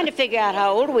 And they're trying to figure out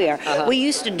how old we are. We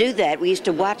used to do that. We used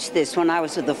to watch this when I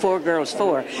was with the Four Girls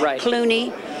Four. Right.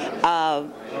 Clooney,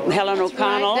 Helen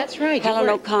O'Connell. That's right. Helen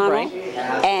O'Connell. Right.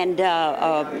 And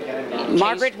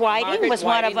Margaret Whiting was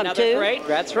one of them, too. Great.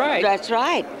 That's right. That's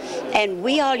right. And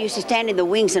we all used to stand in the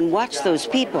wings and watch those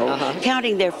people,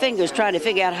 counting their fingers, trying to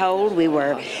figure out how old we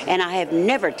were. And I have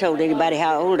never told anybody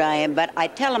how old I am, but I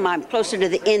tell them I'm closer to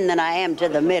the end than I am to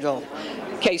the middle.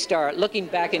 K-Star, looking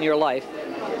back in your life,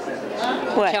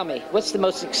 What? tell me, what's the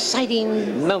most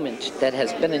exciting moment that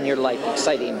has been in your life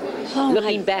exciting? Oh,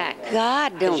 looking back.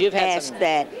 God, 'Cause don't you've had ask some-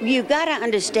 that. You got to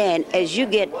understand, as you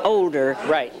get older,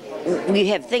 Right. you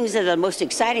have things that are the most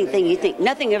exciting thing. You think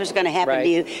nothing ever is going to happen Right. to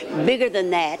you bigger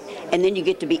than that, and then you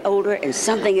get to be older and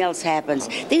something else happens.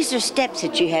 These are steps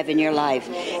that you have in your life,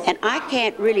 and I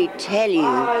can't really tell you.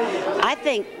 I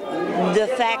think the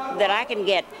fact that I can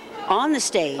get on the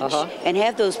stage and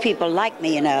have those people like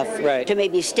me enough to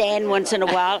maybe stand once in a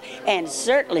while and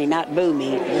certainly not boo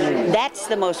me. That's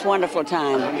the most wonderful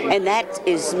time, and that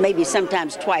is maybe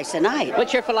sometimes twice a night.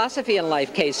 What's your philosophy in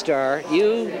life, K-Star?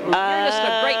 You're just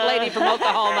a great lady from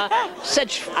Oklahoma.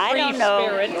 Such free I don't know.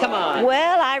 spirit. Come on.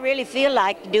 Well, I really feel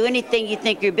like do anything you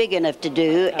think you're big enough to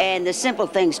do, and the simple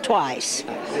things twice.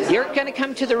 You're going to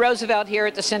come to the Roosevelt here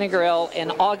at the Cinegrill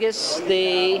in August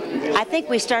I think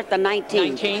we start the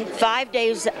 19th. 5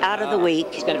 days out of the week.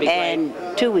 It's going to be and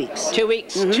great. 2 weeks. 2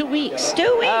 weeks. 2 weeks.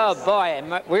 2 weeks. Oh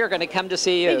boy, we're going to come to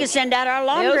see you. We can send out our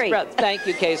laundry. Thank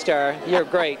you, K-Star. You're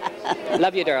great.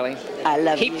 Love you, darling. I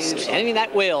love Keep you. spinning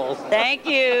that wheel. Thank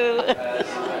you.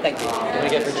 Thank you. Can we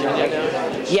get Virginia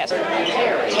now? Yes.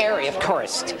 Terry, of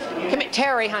course. Come here,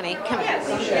 Terry, honey. Come here.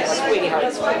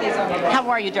 Sweetheart. How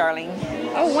are you, darling?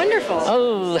 Oh, wonderful.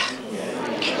 Oh.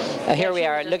 Here we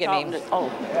are. Look at me.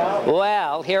 Oh.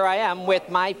 Well, here I am with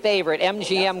my favorite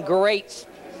MGM great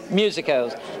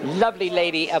musicos. Lovely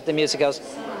lady of the musicos,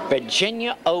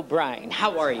 Virginia O'Brien.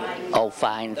 How are you? Oh,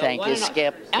 fine. Thank you,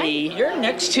 Skip. And you're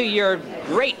next to your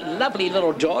great, lovely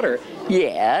little daughter.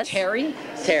 Yes. Terry?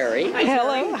 Terry. Hi,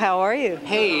 Hello, Terry. how are you?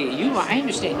 Hey, I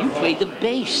understand you played the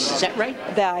bass. Is that right?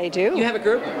 That I do. You have a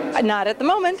group? Not at the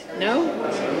moment. No?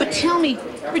 But tell me,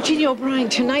 Virginia O'Brien,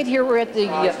 tonight here we're at the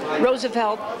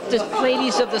Roosevelt, the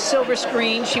Ladies of the Silver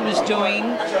Screen she was doing.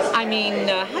 I mean,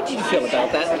 how did you feel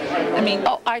about that? I mean...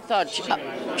 Oh, I thought she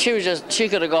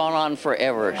could have gone on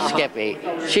forever, Skippy.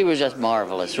 She was just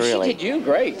marvelous, really. She did you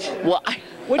great. Well,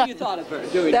 What do you thought of her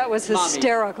doing That was Mommy?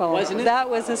 hysterical. Wasn't it? That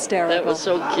was hysterical. That was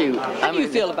so cute. How do you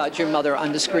feel about your mother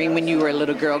on the screen when you were a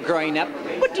little girl growing up?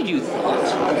 What did you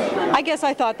thought? I guess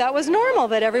I thought that was normal,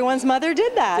 that everyone's mother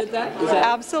did that. Did that? Is that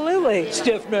Absolutely.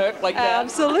 stiff neck like that?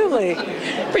 Absolutely.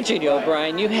 Virginia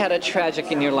O'Brien, you had a tragic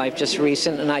in your life just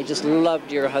recent, and I just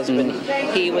loved your husband.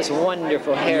 He was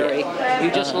wonderful, Harry.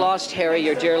 You just lost Harry,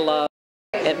 your dear love.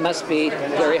 It must be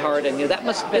very hard on you. That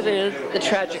must have been the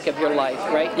tragic of your life,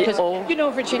 right? Because, you know,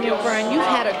 Virginia O'Brien, you've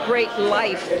had a great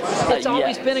life. It's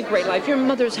always been a great life. Your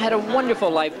mother's had a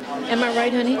wonderful life. Am I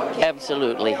right, honey?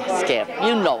 Absolutely, Skip.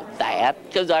 You know that,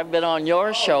 because I've been on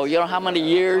your show. You know how many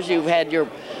years you've had your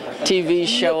TV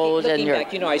shows looking and your...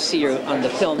 back, you know, I see her on the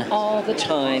film all the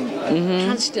time,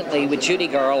 constantly with Judy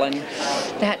Garland,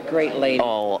 that great lady.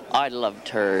 Oh, I loved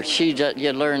her.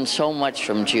 You learned so much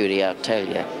from Judy, I'll tell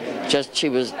you. She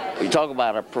was, you talk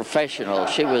about a professional,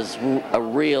 she was a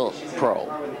real pro.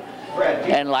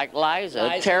 And like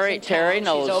Liza, Terry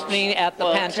knows. She's opening at the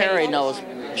Pantages. Terry knows.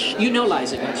 You know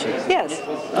Liza, don't you? Yes.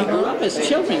 You grew up as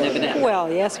children, evidently. Well,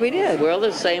 yes, we did. We're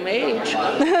the same age.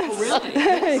 Really?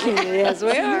 Yes,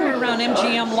 we So you are. were around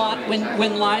MGM lot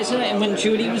when Liza and when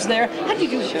Judy was there. How did you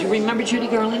do? Do you remember Judy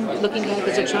Garland looking back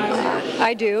as a child?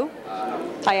 I do.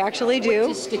 I actually do.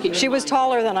 Just stick in your She was mind.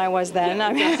 taller than I was then.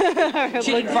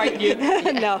 She didn't frighten you?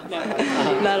 No,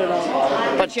 not at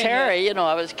all. But Terry, you know,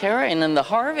 I was carrying in the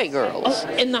Harvey Girls.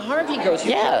 Oh, in the Harvey Girls?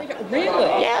 You Yeah. carried-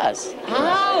 Really? Yes.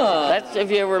 Ah. That's,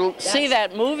 if you ever see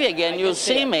that movie again, you'll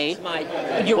see me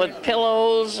with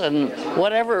pillows and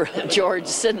whatever George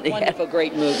Sidney had. Wonderful,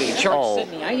 great movie. George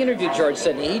Sidney. I interviewed George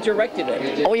Sidney. He directed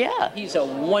it. Oh, yeah. He's a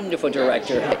wonderful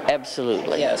director.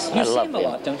 Absolutely. Yes. You I see love him a him.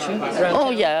 lot, don't you? Around Oh,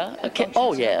 town? yeah. Okay.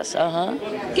 Oh, yes. Uh-huh.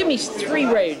 Give me three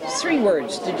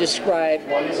words to describe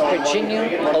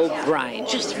Virginia O'Brien.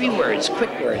 Just 3 words,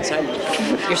 quick words.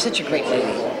 You're such a great lady.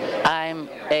 I'm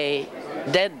a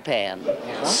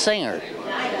deadpan singer.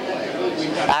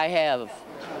 I have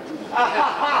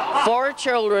 4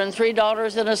 children, 3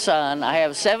 daughters and a son. I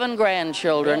have 7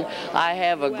 grandchildren. I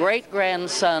have a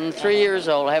great-grandson, 3 years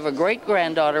old. I have a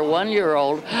great-granddaughter, 1 year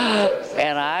old.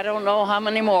 And I don't know how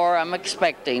many more I'm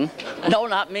expecting. No,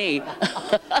 not me.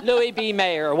 Louis B.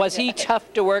 Mayer, was he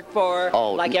tough to work for,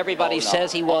 like everybody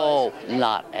says he was? Oh,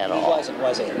 not at all. He wasn't,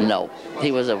 was he? No.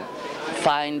 He was a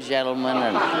fine gentleman,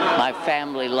 and my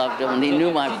family loved him, and he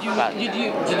knew my father. Did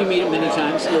you meet him many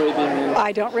times, Louis B. Mayer?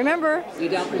 I don't remember. You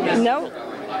don't remember? No.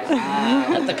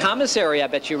 At the commissary, I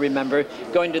bet you remember,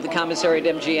 going to the commissary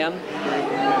at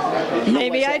MGM?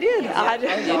 Maybe I did.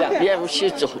 Yeah, well,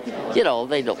 you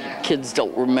know, kids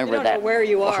don't remember I don't that. know where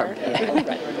you are.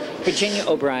 Virginia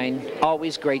O'Brien,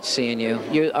 always great seeing you.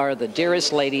 You are the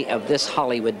dearest lady of this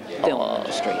Hollywood film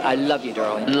industry. I love you,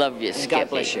 darling. Love you, And Skippy. God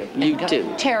bless you. You And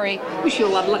too. Terry, wish you a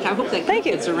lot of luck. I hope that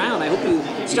gets around. I hope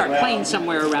you start playing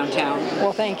somewhere around town.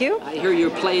 Well, thank you. I hear you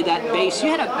play that bass.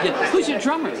 Who's your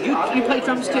drummer? You play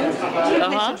drums too? You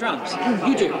play some drums.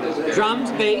 You do. Drums,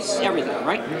 bass, everything,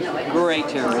 right? Great,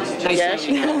 Terry. Nice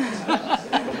meeting you.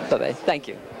 Bye-bye. Thank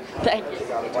you. Thank you.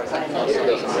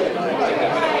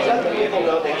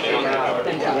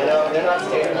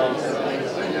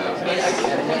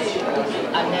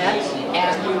 Annette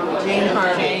and Jane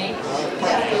Harvey.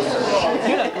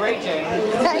 You look great, Jane.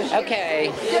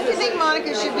 Okay. Don't you think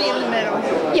Monica should be in the middle?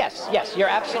 Yes, you're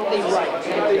absolutely right.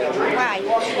 Right.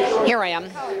 Here I am.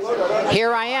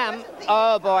 Here I am.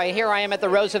 Oh boy, here I am at the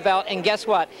Roosevelt, and guess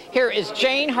what? Here is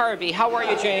Jane Harvey. How are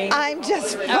you, Jane? I'm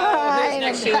just fine. Who's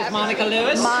next to you is Monica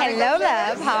Lewis. Hello,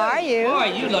 love. How are you? Boy,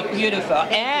 you look beautiful.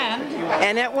 And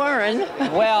Annette Warren.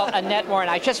 well, Annette Warren.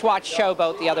 I just watched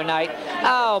Showboat the other night.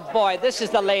 Oh boy, this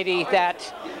is the lady that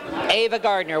Ava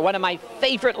Gardner, one of my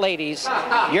favorite ladies.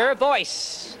 Your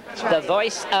voice. The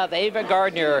voice of Ava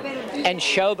Gardner and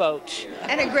Showboat.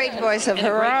 And a great voice of And a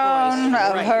her great own, voice,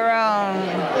 of right. her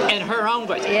own. In her own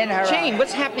voice. In her Jane, own.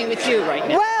 what's happening with you right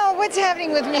now? Well, what's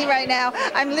happening with me right now?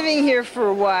 I'm living here for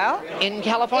a while. In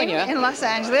California? In Los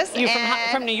Angeles. You're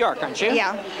and from New York, aren't you?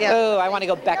 Yeah, yeah. Oh, I want to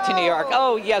go back to New York.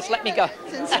 Oh, yes, let me go.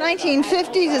 Since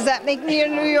 1950, does that make me a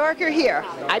New Yorker here?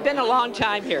 I've been a long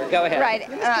time here. Go ahead. Right.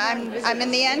 I'm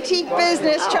in the antique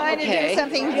business, trying to okay. do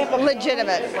something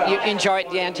legitimate. You enjoy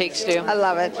the antiques too? I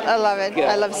love it. I love it. Good.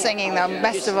 I love singing them,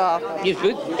 best of all.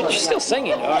 You're still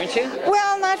singing, aren't you?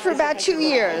 Well, not for about 2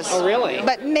 years. Oh, really?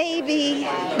 But maybe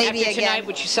After again. tonight,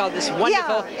 would you sell this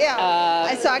wonderful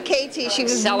I saw Katie. She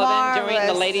was Sullivan marvelous. doing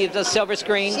the Lady of the Silver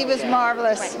Screen. She was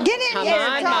marvelous. Get in Come here.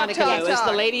 on, Monica Lowe is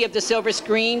the Lady of the Silver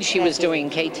Screen. She was doing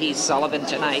KT Sullivan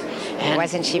tonight. And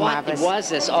wasn't she marvelous? What was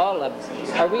this all of?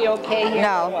 Are we okay here?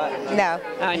 No, no.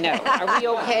 No. Are we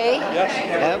okay?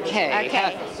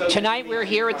 Okay. Tonight we're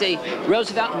here at the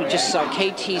Roosevelt and we just saw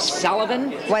KT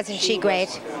Sullivan. Wasn't she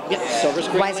great? Yeah, Silver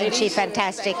Screen Wasn't she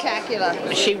fantastic?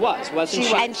 Spectacular. She wasn't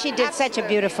she? And she did such a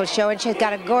beautiful show, and she's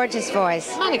got a gorgeous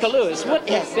voice. Monica Lewis, what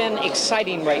has been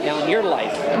exciting right now in your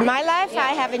life? In my life,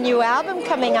 I have a new album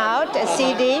coming out, a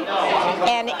CD,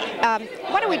 and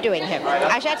what are we doing here?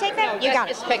 Should I take that? You got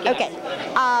it. Okay.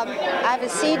 I have a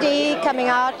CD coming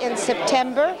out in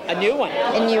September. A new one?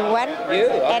 A new one.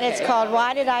 Okay. And it's called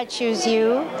Why Did I Choose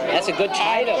You? That's a good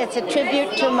title. And it's a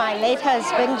tribute to my late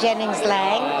husband, Jennings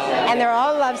Lang, and they're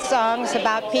all love songs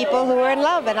about people who were in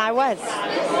love, and I was.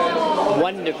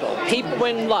 Wonderful. People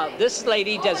in love. This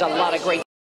lady does a lot of great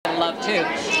love too.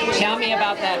 Tell me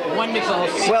about that wonderful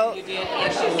song you did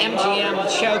MGM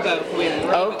Showboat with.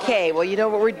 Okay, well, you know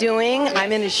what we're doing?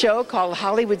 I'm in a show called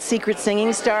Hollywood Secret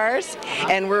Singing Stars,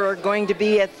 and we're going to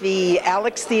be at the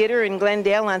Alex Theater in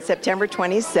Glendale on September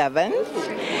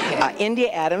 27th. India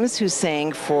Adams, who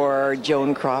sang for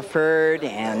Joan Crawford,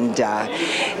 and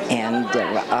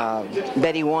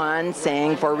Betty Wan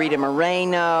sang for Rita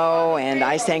Moreno, and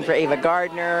I sang for Ava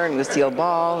Gardner and Lucille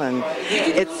Ball, and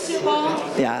it's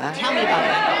Tell me about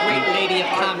that great lady of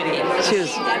comedy. She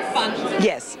was that fun.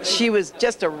 Yes, she was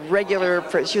just a regular.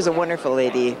 She was a wonderful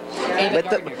lady. Ava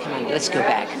Gardner, come on, let's go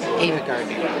back. Ava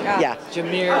Gardner. Yeah.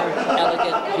 Demure,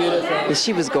 elegant, beautiful.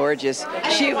 She was gorgeous.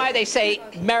 She why they say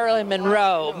Marilyn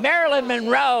Monroe. Marilyn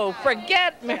Monroe.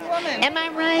 Forget. Am I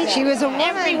right? She was a woman.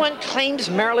 Everyone claims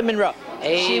Marilyn Monroe.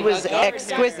 She was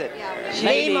exquisite.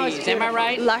 Ladies, am I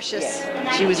right? Luscious.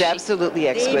 She was absolutely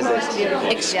exquisite.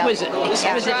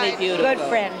 Exquisitely beautiful. Good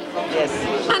friend.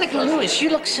 Yes. Monica Lewis, you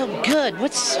look so good.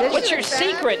 What's your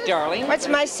secret, darling? What's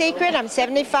my secret? I'm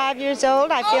 75 years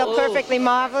old. I feel perfectly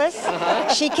marvelous.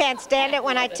 She can't stand it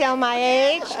when I tell my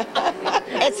age.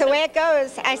 It's the way it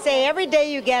goes. I say every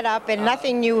day you get up and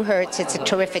nothing new hurts. It's a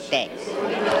terrific day.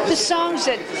 The songs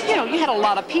that, you know, you had a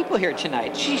lot of people here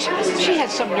tonight. She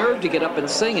had some nerve to get up and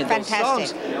sing in those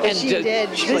songs. And she did.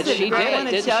 I want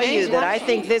to tell you that I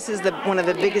think this is one of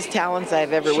the biggest talents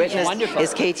I've ever witnessed. Wonderful.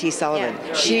 Is KT Sullivan.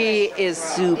 Yeah. She is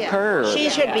superb. She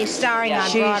should be starring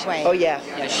on Broadway. Oh yeah.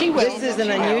 She was. This is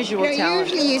an unusual talent.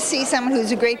 Usually you see someone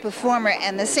who's a great performer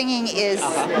and the singing is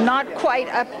not quite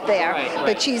up there,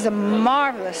 but she's a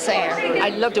marvelous singer. I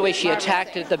love the way she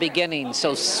attacked at the beginning,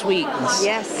 so sweet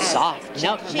and soft.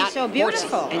 No, She's not so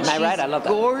beautiful. Am I right? I love that.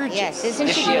 Gorgeous. Yes, isn't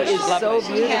she? She is so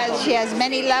beautiful. She has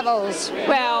many levels.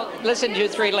 Well, listen to you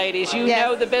three ladies. You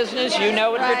know the business. You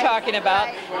know what we're talking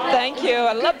about. Thank you.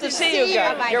 I love to see you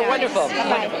guys. You're wonderful.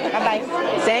 Bye-bye.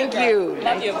 Thank you.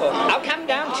 Love you. I'll come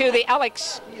down to the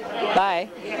Alex. Bye.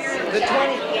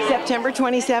 September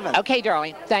 27th. Okay,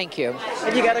 darling. Thank you.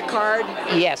 Have you got a card?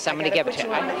 Yes, I'm going to give it to you.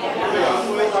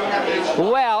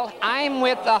 Well, I'm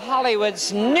with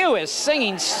Hollywood's newest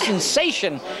singing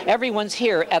sensation. Everyone's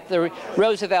here at the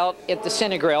Roosevelt at the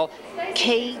Cinegrill.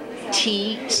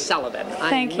 KT Sullivan.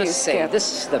 Thank I you, must say, Skip.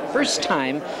 this is the first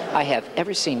time I have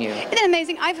ever seen you. Isn't it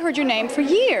amazing? I've heard your name for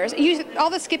years. All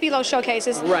the Skippy Lowe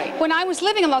showcases. Right. When I was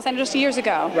living in Los Angeles years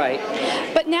ago. Right.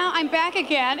 But now I'm back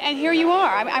again, and here you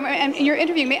are. And you're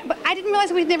interviewing me. But I didn't realize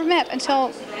that we'd never met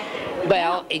until.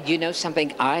 Well, you know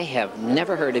something? I have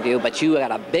never heard of you, but you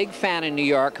got a big fan in New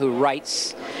York who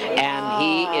writes, and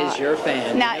he is your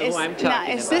fan. Now, you know who I'm talking now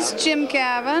is about. this Jim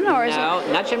Gavin or is No,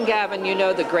 not Jim Gavin. You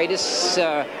know, the greatest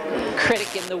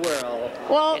critic in the world.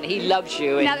 Well, and he loves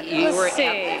you. And now, let's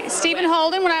see. Stephen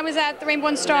Holden when I was at the Rainbow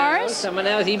and Stars. No, someone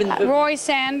else, even Roy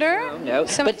Sander. No,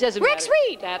 but it doesn't Rex matter.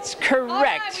 Reed. That's correct.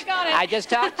 Right, we got it. I just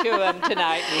talked to him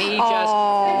tonight, and he just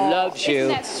loves you. Isn't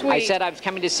that sweet? I said I was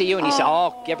coming to see you, and he said,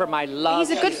 "Oh, give her my love."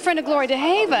 He's a good friend of Gloria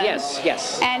DeHaven. Yes,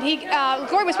 yes. And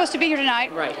Gloria was supposed to be here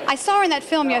tonight. Right. I saw her in that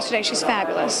film yesterday. She's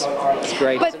fabulous. It's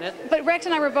great, isn't it? But Rex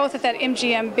and I were both at that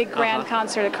MGM big grand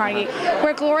concert at Carnegie,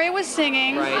 where Gloria was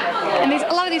singing, and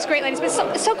a lot of these great ladies. But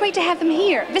it's so great to have them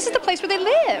here. This is the place where they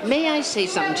live. May I say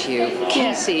something to you,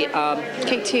 Casey?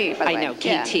 KT. By the I way. know,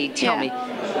 KT. Tell me.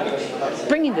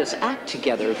 Bringing this act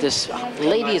together, this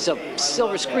Ladies of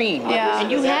Silver Screen,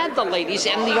 and you had the ladies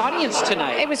in the audience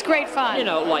tonight. It was great fun. You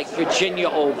know, like Virginia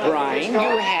O'Brien,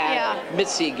 you had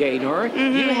Mitzi Gaynor,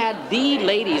 you had the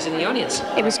ladies in the audience.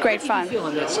 It was great fun. How did you feel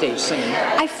on that stage singing?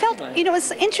 I felt, you know,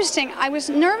 it's interesting. I was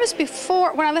nervous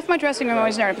before. When I left my dressing room, I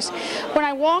was nervous. When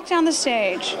I walked down the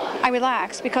stage, I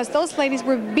relaxed because those ladies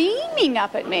were beaming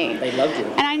up at me. They loved you.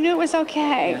 And I knew it was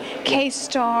okay. Yeah. Kay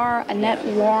Starr, Annette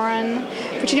Warren,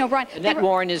 Virginia O'Brien. Annette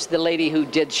Warren is the lady who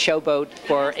did Showboat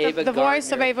for Ava Gardner. The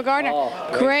voice of Ava Gardner.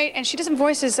 Oh, great. And she does some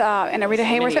voices in Rita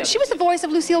Hayworth. She was the voice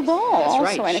of Lucille Ball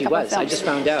also in a couple of films. I just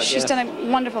found out. She's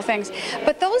done wonderful things.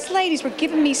 But those ladies were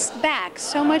giving me back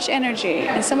so much energy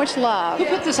and so much love. Who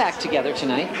put this act together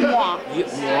tonight? Moi.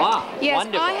 Moi. Yes,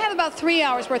 Wonderful. I have about 3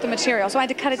 hours worth of material, so I had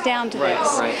to cut it down to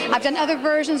this. Right. I've done other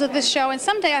versions of this show, and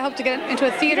someday I hope to get into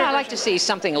a theater. I'd like to see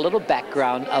something, a little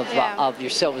background of your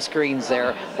silver screens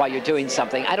there while you're doing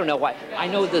something. I don't know why. I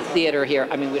know the theater here.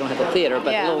 I mean, we don't have a theater,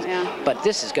 but but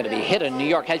this is going to be hit in New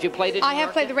York. Have you played it? I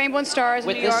have played the Rainbow and Stars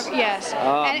in New York. Yes,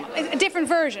 and a different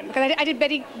version because I did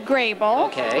Betty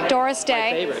Grable, Doris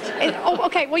Day. My favorite.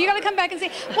 Okay. Well, you got to come back and see.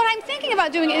 What I'm thinking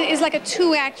about doing is like a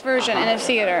 2-act version in a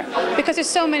theater because there's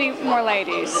so many more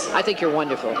ladies. I think you're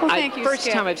wonderful. Well, thank you, First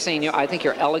Skip. time I've seen you, I think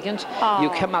you're elegant. Oh. You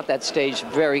come out that stage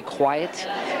very quiet,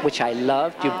 which I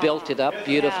loved. You built it up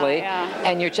beautifully,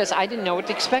 and you're just, I didn't know what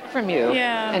to expect from you.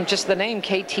 Yeah. And just the name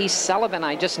K.T. Sullivan,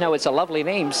 I just know it's a lovely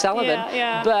name, Sullivan.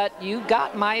 Yeah. But you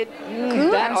got my,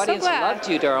 Good, that I'm audience so glad. loved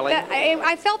you, darling.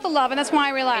 I felt the love, and that's why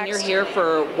I relaxed. And you're here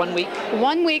for 1 week?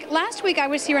 1 week. Last week I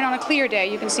was here, and on a clear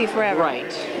day, you can see forever.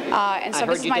 Right. And so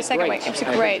this is my second week. It was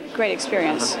a great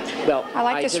experience. Well, I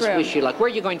like this room. I just wish you luck. Where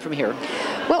are you going from here?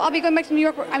 Well, I'll be going back to New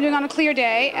York. I'm doing on a clear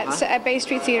day at Bay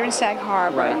Street Theater in Sag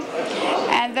Harbor. Right.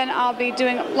 And then I'll be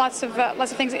doing lots of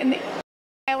things in the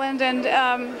island and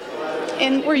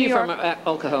in Where are you New York. from?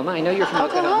 Oklahoma. I know you're from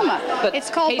Oklahoma. But It's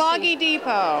called Casey- Boggy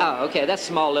Depot. Oh, okay. That's a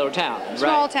small little town.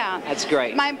 Small right. town. That's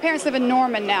great. My parents live in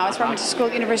Norman now. It's where I went to school at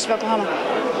the University of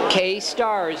Oklahoma. Kay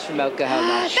Starr's from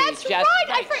Oklahoma. That's right.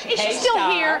 Is she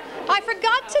still here? I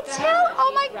forgot to tell.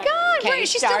 Oh my God. Where is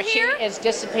she still here? She has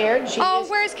disappeared.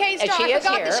 Where's Kay Starr? She I is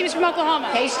forgot here. that she was from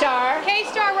Oklahoma. Kay Starr. Kay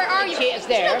Starr, where are you? She is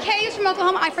there. You know Kay is from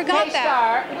Oklahoma. I forgot Kay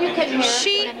that. Starr. You can hear.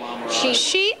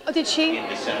 Did she?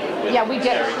 Yeah, we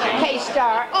did. Kay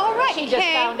Starr. All right. She just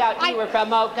found out you were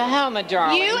from Oklahoma,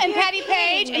 darling. You and Patty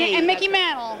Page and Mickey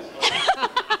Mantle.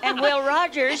 And Will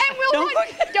Rogers. And Will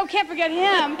Rogers. Can't forget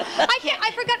him.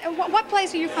 I forgot. What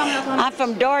place are you from in Oklahoma? I'm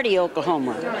from Doherty,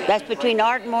 Oklahoma. That's between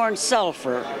Ardmore and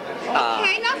Sulphur.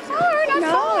 Okay, not far, not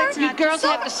far. You girls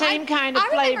have the same kind of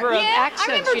flavor of accents.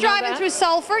 I remember driving through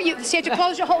Sulphur. You have to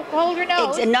close hold your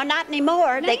nose. No, not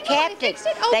anymore. They capped it.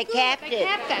 They capped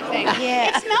that thing.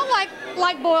 Yeah. It smelled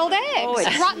like boiled eggs. Oh,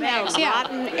 it rotten eggs. Yeah.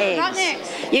 Rotten eggs. Rotten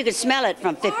eggs. You could smell it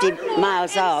from 50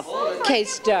 miles off. Kay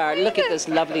Starr, look at this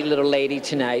lovely little lady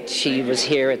tonight. She was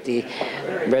here at the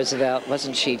Roosevelt.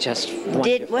 Wasn't she just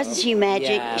wonderful? Wasn't she magic?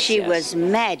 Yes, She was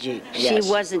magic. Yes.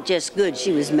 She wasn't just good.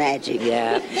 She was magic.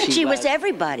 Yeah, she was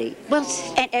everybody. Well,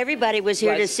 and everybody was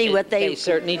here to see what they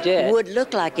certainly did. would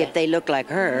look like if they looked like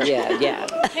her. Yeah.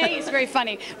 Hey, it's very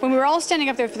funny. When we were all standing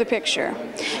up there for the picture,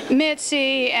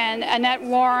 Mitzi and Annette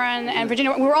Warren and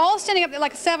Virginia, we were all standing up there,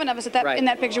 like 7 of us in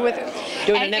that picture with her.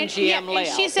 Doing an MGM layout.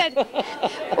 And she said,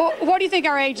 well, what do you think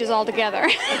our age is all together?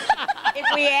 If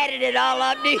we added it all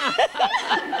up,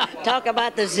 talk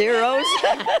about the zeros.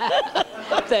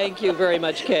 Thank you very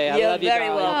much, Kay. I love you, very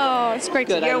darling. Oh, it's great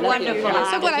to You're wonderful.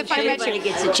 I'm so glad I finally met Everybody you.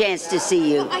 gets a chance to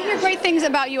see you. I hear great things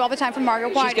about you all the time from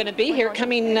Margaret White. She's going to be here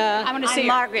coming. I'm going to see I'm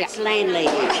her. Margaret's landlady.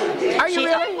 Are you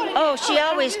really? Oh, she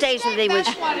always stays with me. That's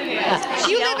what it is.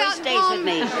 She always stays with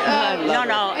me.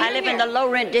 No, I live in the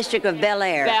low-rent district of Bel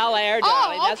Air. Bel Air,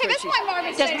 darling. Oh, okay, that's why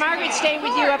Margaret Does Margaret stay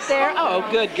with you up there? Oh,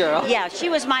 good girl. Yeah, she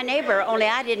was my neighbor, only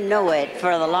I didn't know it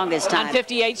for the longest time. On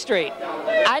 58th Street.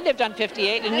 I lived on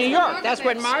 58 in New York. That's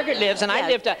where Margaret lives, and I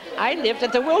lived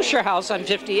at the Wilshire House on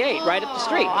 58, right up the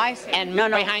street. Oh, I see. And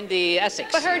behind the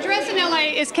Essex. But her address in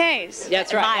L.A. is Kay's.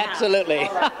 That's right, absolutely.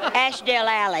 Ashdale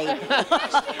Alley. I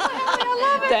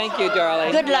love it. Thank you,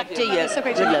 darling. Good luck to you. So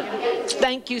great Good to luck.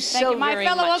 Thank you so My very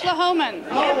fellow much. Oklahoman.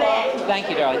 Thank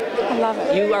you, darling. I love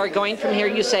it. You are going from here,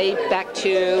 you say, back to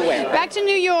where? Back to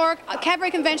New York.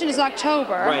 Cabaret convention is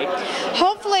October. Right.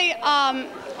 Hopefully,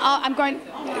 I'm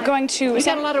going to. We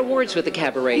got a lot of awards with the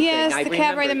cabaret Yes, thing. the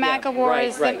Cabaret, the MAC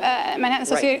Awards, right. the Manhattan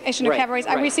Association of Cabarets.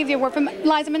 I right. received the award from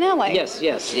Liza Minnelli. Yes.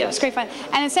 It's great fun.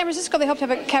 And in San Francisco, they hope to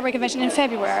have a cabaret convention in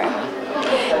February.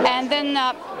 And then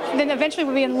eventually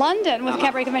we'll be in London with a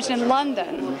cabaret convention in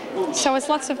London. So it's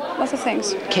lots of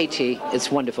things. KT,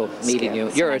 it's wonderful meeting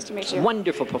you. You're nice to meet you. a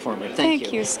wonderful performer.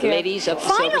 Thank you, Skip. Ladies of the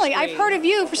Silver Finally, I've heard of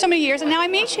you for so many years, and now I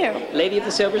meet you. Lady of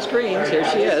the Silver Screens, here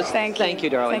she is. Thank you,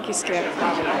 darling. Thank you, Skip.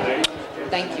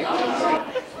 Thank you.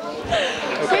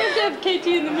 We have to have KT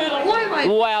in the middle. Why am I?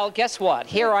 Well, guess what?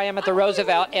 Here I am at the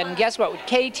Roosevelt, and guess what?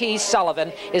 KT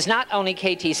Sullivan is not only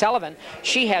KT Sullivan,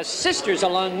 she has sisters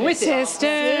along with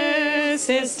Sisters.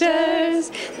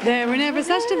 sisters. There were never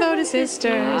such devoted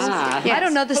sisters. I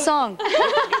don't know the song.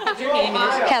 Your name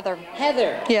is Heather.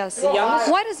 Heather. Yes. The youngest?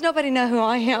 Why does nobody know who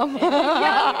I am? The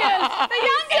youngest.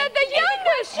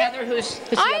 Heather, who's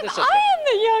the other sister? I am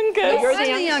the youngest. You're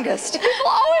I'm the youngest. People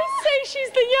always say she's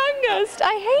the youngest.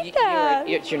 I hate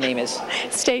that. Your name is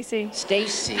Stacy.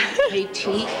 Stacy, KT,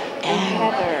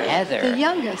 and Heather. The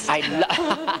youngest.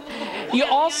 You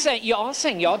all sing. You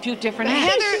all do different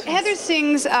acts. Heather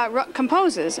sings,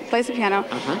 composes, plays the piano,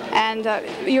 and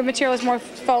your material is more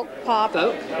folk pop.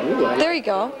 There you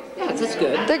go. Yeah, that's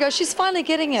good. There you go. She's finally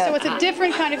getting it. So it's a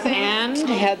different kind of thing. And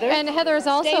Heather. And Heather is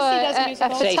also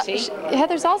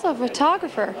Heather's also a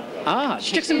photographer.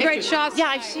 She took some great shots. Yeah,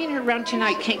 I've seen her around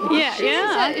tonight. She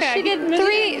did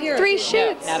three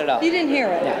shoots. Not at all. You didn't hear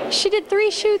it. No. She did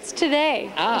 3 shoots today.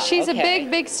 She's a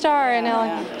big star in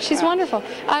LA. She's wonderful.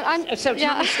 So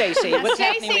tell me, Stacy, what's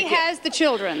happening with you? Stacy has the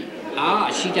children.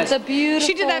 She does. The beautiful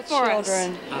She did that for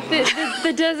children. us.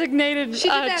 The designated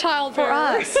child for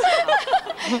us.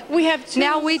 We have two.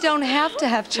 Now we don't have to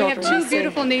have children. We have 2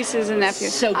 beautiful nieces and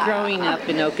nephews. So growing up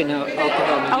in Okinawa.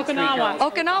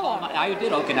 I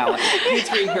did Okinawa. You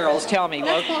 3 girls, tell me.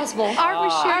 That's possible.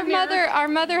 Our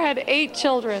mother had 8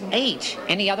 children. 8.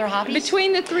 Any other hobbies?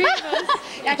 Between the 3 of us.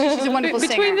 Actually, she's a wonderful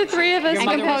singer. Between the 3 of us. Your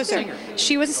mother was a singer.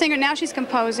 She was a singer. Now she's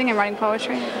composing and writing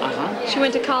poetry. She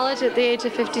went to college at the age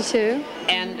of 52.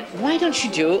 And why don't you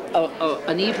do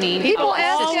an evening? People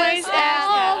always ask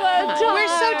all the time. We're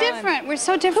so different. We're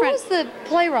so different. Who was the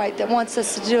playwright that wants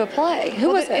us to do a play? Who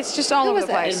was it? It's just all over the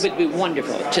place. It would be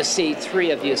wonderful to see 3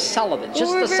 of you Sullivan,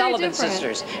 just the Sullivan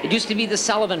sisters. It used to be the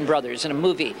Sullivan brothers in a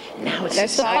movie. Now it's the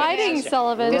fighting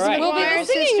Sullivan. Right. We'll be the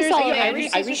singing Sullivan.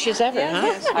 Irish as ever, huh?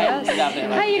 Yes. I love it.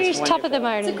 Irish top of the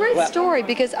mountain. It's a great story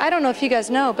because I don't know if you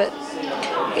guys know, but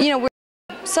we're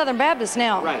Southern Baptists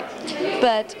now. Right.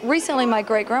 But recently my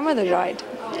great-grandmother died,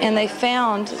 and they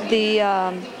found the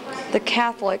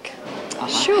Catholic.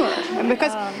 Sure,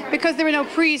 because there were no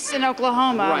priests in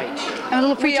Oklahoma. Right. And a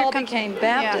little preacher we all became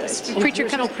Baptist. Yeah, preacher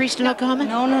no priest in Oklahoma?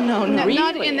 No.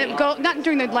 Really? Not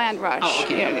during the land rush. Oh,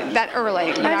 okay. That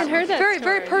early. I haven't heard that.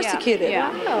 Very persecuted.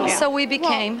 Yeah. So we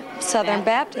became Southern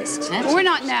Baptists. We're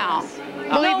not now.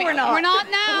 Believe me, we're not. We're not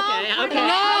now. Okay. No,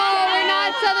 we're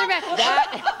not Southern Baptists.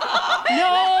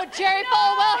 No, Jerry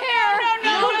Falwell here.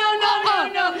 No.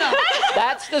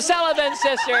 That's the Sullivan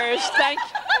sisters.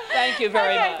 Thank you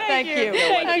very much. Thank you.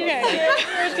 Okay.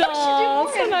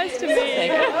 So nice to meet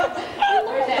you.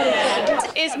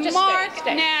 Is Mark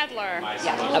Nadler.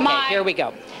 Okay, here we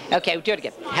go. Okay, do it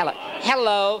again.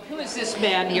 Hello. Who is this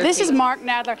man here? This is Mark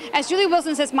Nadler. As Julie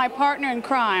Wilson says, my partner in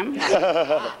crime.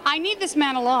 I need this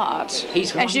man a lot.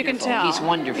 He's as you can tell. He's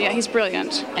wonderful. Yeah, he's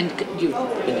brilliant. And you've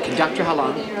been a conductor how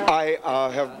long? I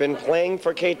have been playing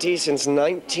for KT since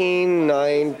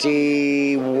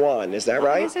 1991. Is that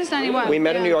right? This is 91. We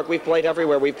met in New York. We've played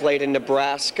everywhere. We've played in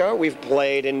Nebraska. We've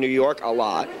played in New York a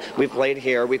lot. We've played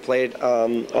here. We played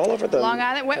all over the Long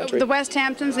Island, country. the West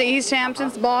Hamptons, the East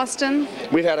Hamptons, Boston.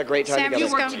 We've had a great time San together.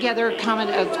 You work together,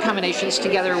 combinations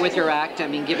together with your act. I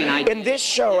mean, giving ideas. In this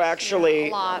show,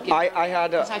 actually, I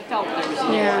had I felt there was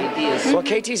ideas. Well,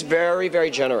 KT's very, very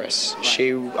generous.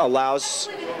 She allows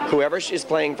whoever is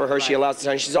playing for her, she allows the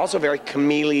time. She's also very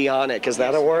chameleonic. Is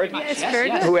that a word? It's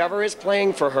very good. Whoever is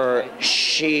playing for her,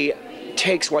 she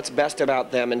takes what's best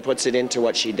about them and puts it into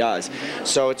what she does.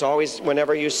 So it's always,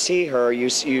 whenever you see her, you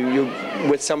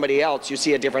with somebody else, you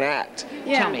see a different act.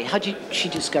 Yeah. Tell me, how did she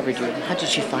discover you? How did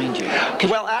she find you?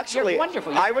 Well, actually,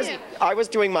 wonderful. I was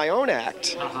doing my own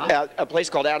act at a place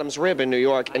called Adam's Rib in New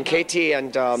York, and KT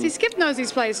and See, Skip knows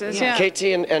these places. Yeah. KT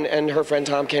and her friend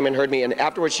Tom came and heard me, and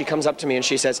afterwards she comes up to me and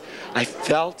she says, "I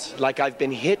felt like I've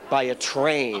been hit by a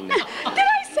train." Did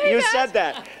I say You that? said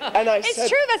that, and I It's said,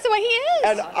 true. That's the way he is.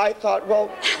 and I thought, well,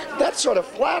 that's sort of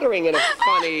flattering in a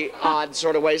funny, odd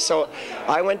sort of way. So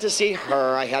I went to see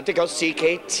her. I had to go see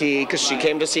KT because she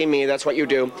came to see me. That's what you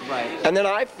do. Right. And then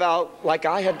I felt like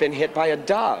I had been hit by a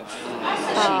dove.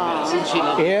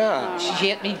 Yeah. She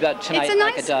hit me tonight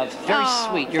like a dove. Very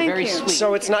sweet. You're very sweet.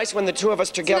 So it's nice when the two of us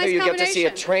together, nice you get to see a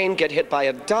combination. train get hit by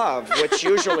a dove, which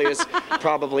usually is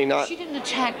probably not. She didn't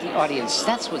attack the audience.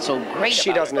 That's what's so great She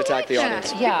about doesn't her. attack the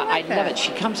audience. Yeah, I love it.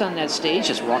 She comes on that stage,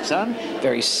 just walks on,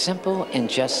 very simple, and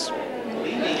just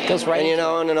goes right. And you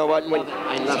know what? When,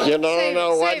 I love it. you don't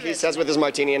know what save he it. says with his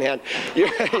martini in hand.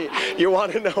 You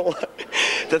want to know what?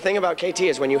 The thing about KT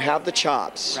is when you have the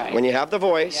chops, Right. when you have the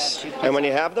voice, and when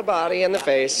you have the body and the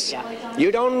face, Yeah.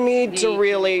 you don't need to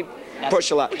really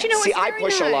push a lot. But you know, See, it's I very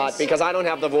push a lot nice. because I don't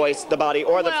have the voice, the body,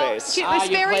 or the face. It was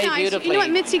you very played nice. beautifully. You know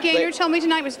what Mitzi Gaynor told me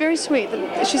tonight was very sweet.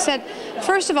 She said,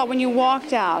 first of all, when you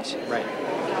walked out, Right.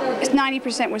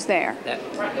 90% was there.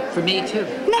 For me too.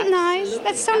 Isn't that nice?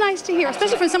 That's so nice to hear,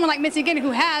 especially from someone like Mitzi Ginney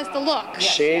who has the look.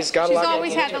 She's got a lot. She's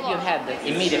always had the look. You had the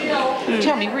immediately.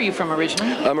 Tell me, where are you from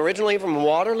originally? I'm originally from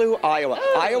Waterloo, Iowa.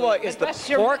 Iowa is the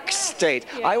pork state.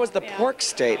 Iowa's the pork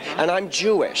state, and I'm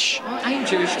Jewish. I'm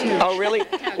Jewish too. Oh, really?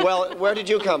 Well, where did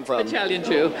you come from? Italian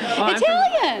Jew.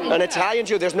 Italian! An Italian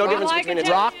Jew. There's no difference between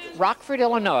a Rockford,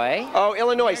 Illinois. Oh,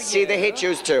 Illinois. See, they hate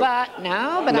Jews too. But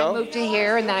I moved to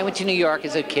here, and then I went to New York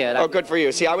as a kid. Oh, good for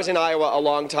you. See, I was in Iowa a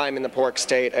long time in the pork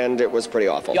state, and it was pretty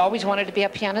awful. You always wanted to be a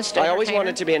pianist? I always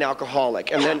wanted to be an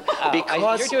alcoholic, and then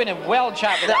because you're doing a well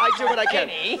job. I do what I can.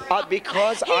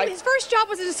 Because his first job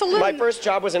was in a saloon. My first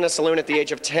job was in a saloon at the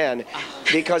age of 10,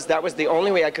 because that was the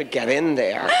only way I could get in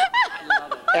there.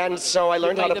 And so I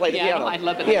learned how to play the piano. I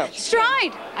love it. Yeah.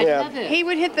 Stride. I love it. He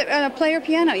would hit the player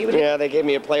piano. You would Yeah, they gave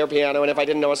me a player piano, and if I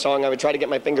didn't know a song, I would try to get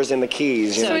my fingers in the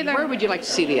keys. So where would you like to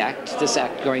see this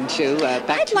act going to?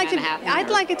 Back to Manhattan? I'd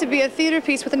like it to be a theater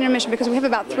piece with an intermission, because we have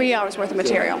about 3 hours worth of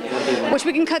material, which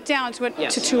we can cut down to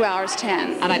 2 hours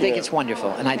 10. And I think it's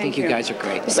wonderful, and I think you guys are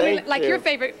great. So like your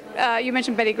favorite, you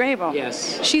mentioned Betty Grable.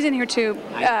 Yes. She's in here too.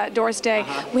 Doris Day.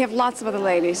 We have lots of other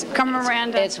ladies. Carmen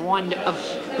Miranda. It's wonderful.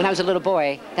 When I was a little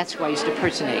boy, that's who I used to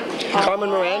impersonate. Carmen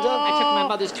Miranda? I took my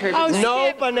mother's turbans.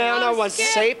 No banana was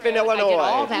safe in Illinois. I did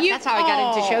all that. That's how I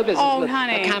got into show business. Oh,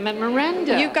 honey. Carmen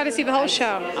Miranda. You've got to see the whole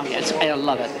show. Oh, yes, I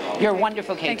love it. You're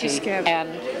wonderful, Katie. Thank you, Skip. And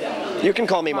you can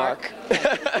call me Mark.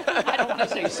 I don't want to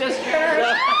say sister.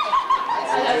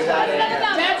 That's not it.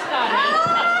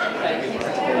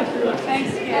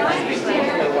 Thanks,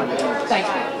 Skip.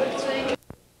 Thank you.